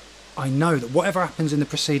I know that whatever happens in the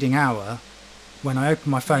preceding hour, when I open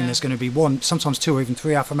my phone, Yeah. there's going to be one, sometimes two or even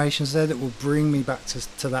three affirmations there that will bring me back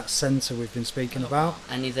to that centre we've been speaking about.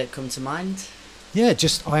 Any that come to mind? Yeah,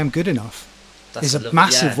 just I am good enough That's is a lovely-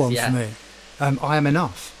 massive yeah, one yeah. for me. I am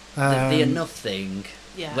enough. The enough thing,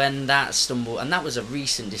 Yeah. when that stumbled, and that was a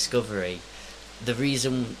recent discovery. The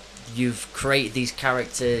reason you've created these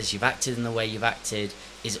characters, you've acted in the way you've acted,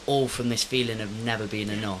 is all from this feeling of never being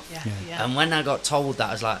enough. Yeah, Yeah. yeah. And when I got told that,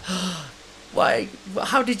 I was like, why?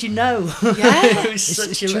 How did you know? Yeah. It was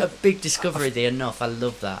It's such true. a big discovery, the enough. I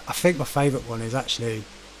love that. I think my favourite one is actually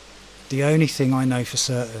the only thing I know for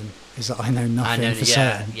certain is that I know nothing for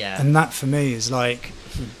certain. yeah. And that for me is like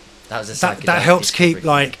That was a that psychedelic helps keep discovery.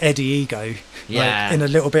 like Eddie ego Yeah. like, in a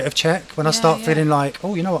little bit of check when I Yeah, start yeah. feeling like,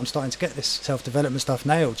 oh, you know what, I'm starting to get this self-development stuff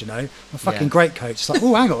nailed, you know. I'm a fucking Yeah. great coach. It's like,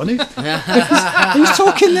 oh, hang on, who's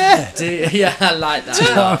talking there? Yeah, I like that. Do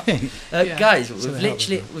you know what I mean? Uh, guys, So we've it helps,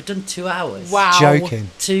 literally man. we've done 2 hours. Wow. Joking.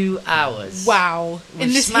 2 hours. Wow. We've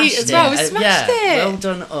In this smashed heat as it. well. We smashed yeah, it. Well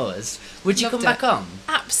done, us. Would you Loved come it. back on?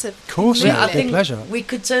 Absolutely. Of course, Well, yeah, I big think pleasure. we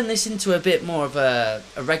could turn this into a bit more of a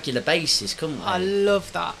regular basis, couldn't we? I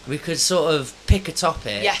love that. We could sort of pick a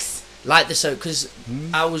topic. Yes. Like the because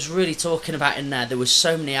I was really talking about in there was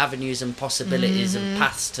so many avenues and possibilities and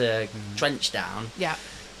paths to trench down. Yeah.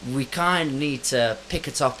 We kind of need to pick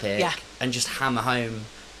a topic Yeah. and just hammer home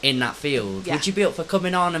in that field. Yeah. Would you be up for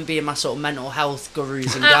coming on and being my sort of mental health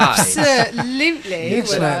gurus and guides? Absolutely. Yes,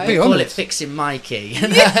 would mate. I? Be Call honest. it Fixing Mikey.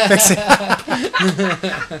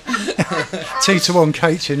 2-to-1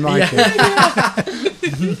 coaching, Mikey.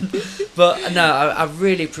 But no, I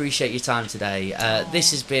really appreciate your time today.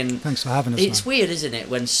 This has been... Thanks for having us, It's man. weird, isn't it,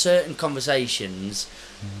 when certain conversations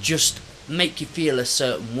just make you feel a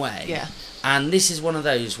certain way. Yeah. And this is one of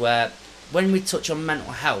those where, when we touch on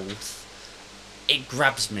mental health, it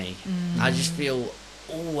grabs me. I just feel,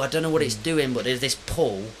 oh, I don't know what it's doing, but there's this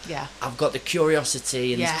pull. Yeah. I've got the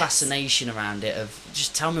curiosity and Yes. this fascination around it of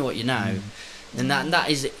just tell me what you know. And that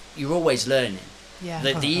is, you're always learning. Yeah.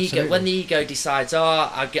 The Oh, ego, absolutely. when the ego decides,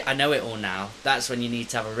 I know it all now, that's when you need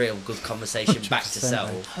to have a real good conversation back to 100%,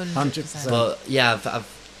 self. 100%. But yeah, I've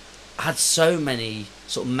had so many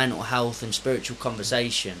sort of mental health and spiritual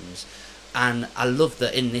conversations, and I love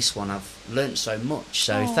that in this one I've learnt so much.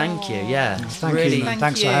 So thank you. Yeah, Aw. it's Thank really you, man.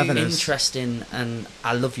 Thank Thanks for you. having us. interesting, and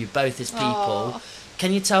I love you both as people. Aw.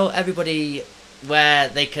 Can you tell everybody where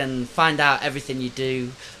they can find out everything you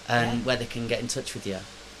do and Yeah. where they can get in touch with you?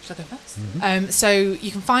 Should I go first? Mm-hmm. So you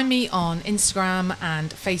can find me on Instagram and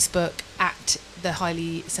Facebook at The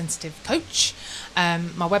Highly Sensitive Coach.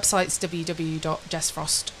 My website's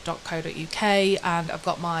www.jessfrost.co.uk, and I've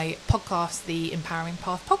got my podcast, The Empowering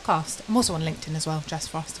Path Podcast. I'm also on LinkedIn as well, Jess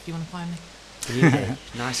Frost, if you want to find me. Beauty.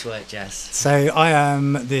 Nice work, Jess. So I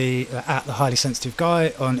am at the Highly Sensitive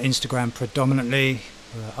Guy on Instagram predominantly.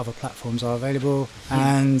 Other platforms are available,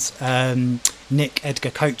 and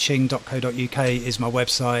nickedgarcoaching.co.uk is my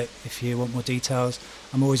website if you want more details.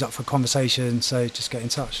 I'm always up for conversation, so just get in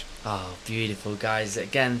touch. Oh, beautiful, guys.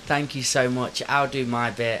 Again, thank you so much. I'll do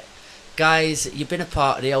my bit. Guys, you've been a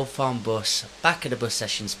part of the Old Farm Bus, Back of the Bus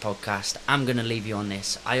Sessions podcast. I'm going to leave you on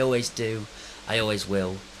this. I always do. I always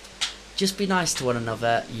will. Just be nice to one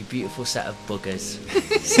another, you beautiful set of buggers.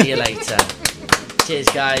 See you later. Cheers,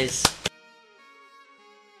 guys.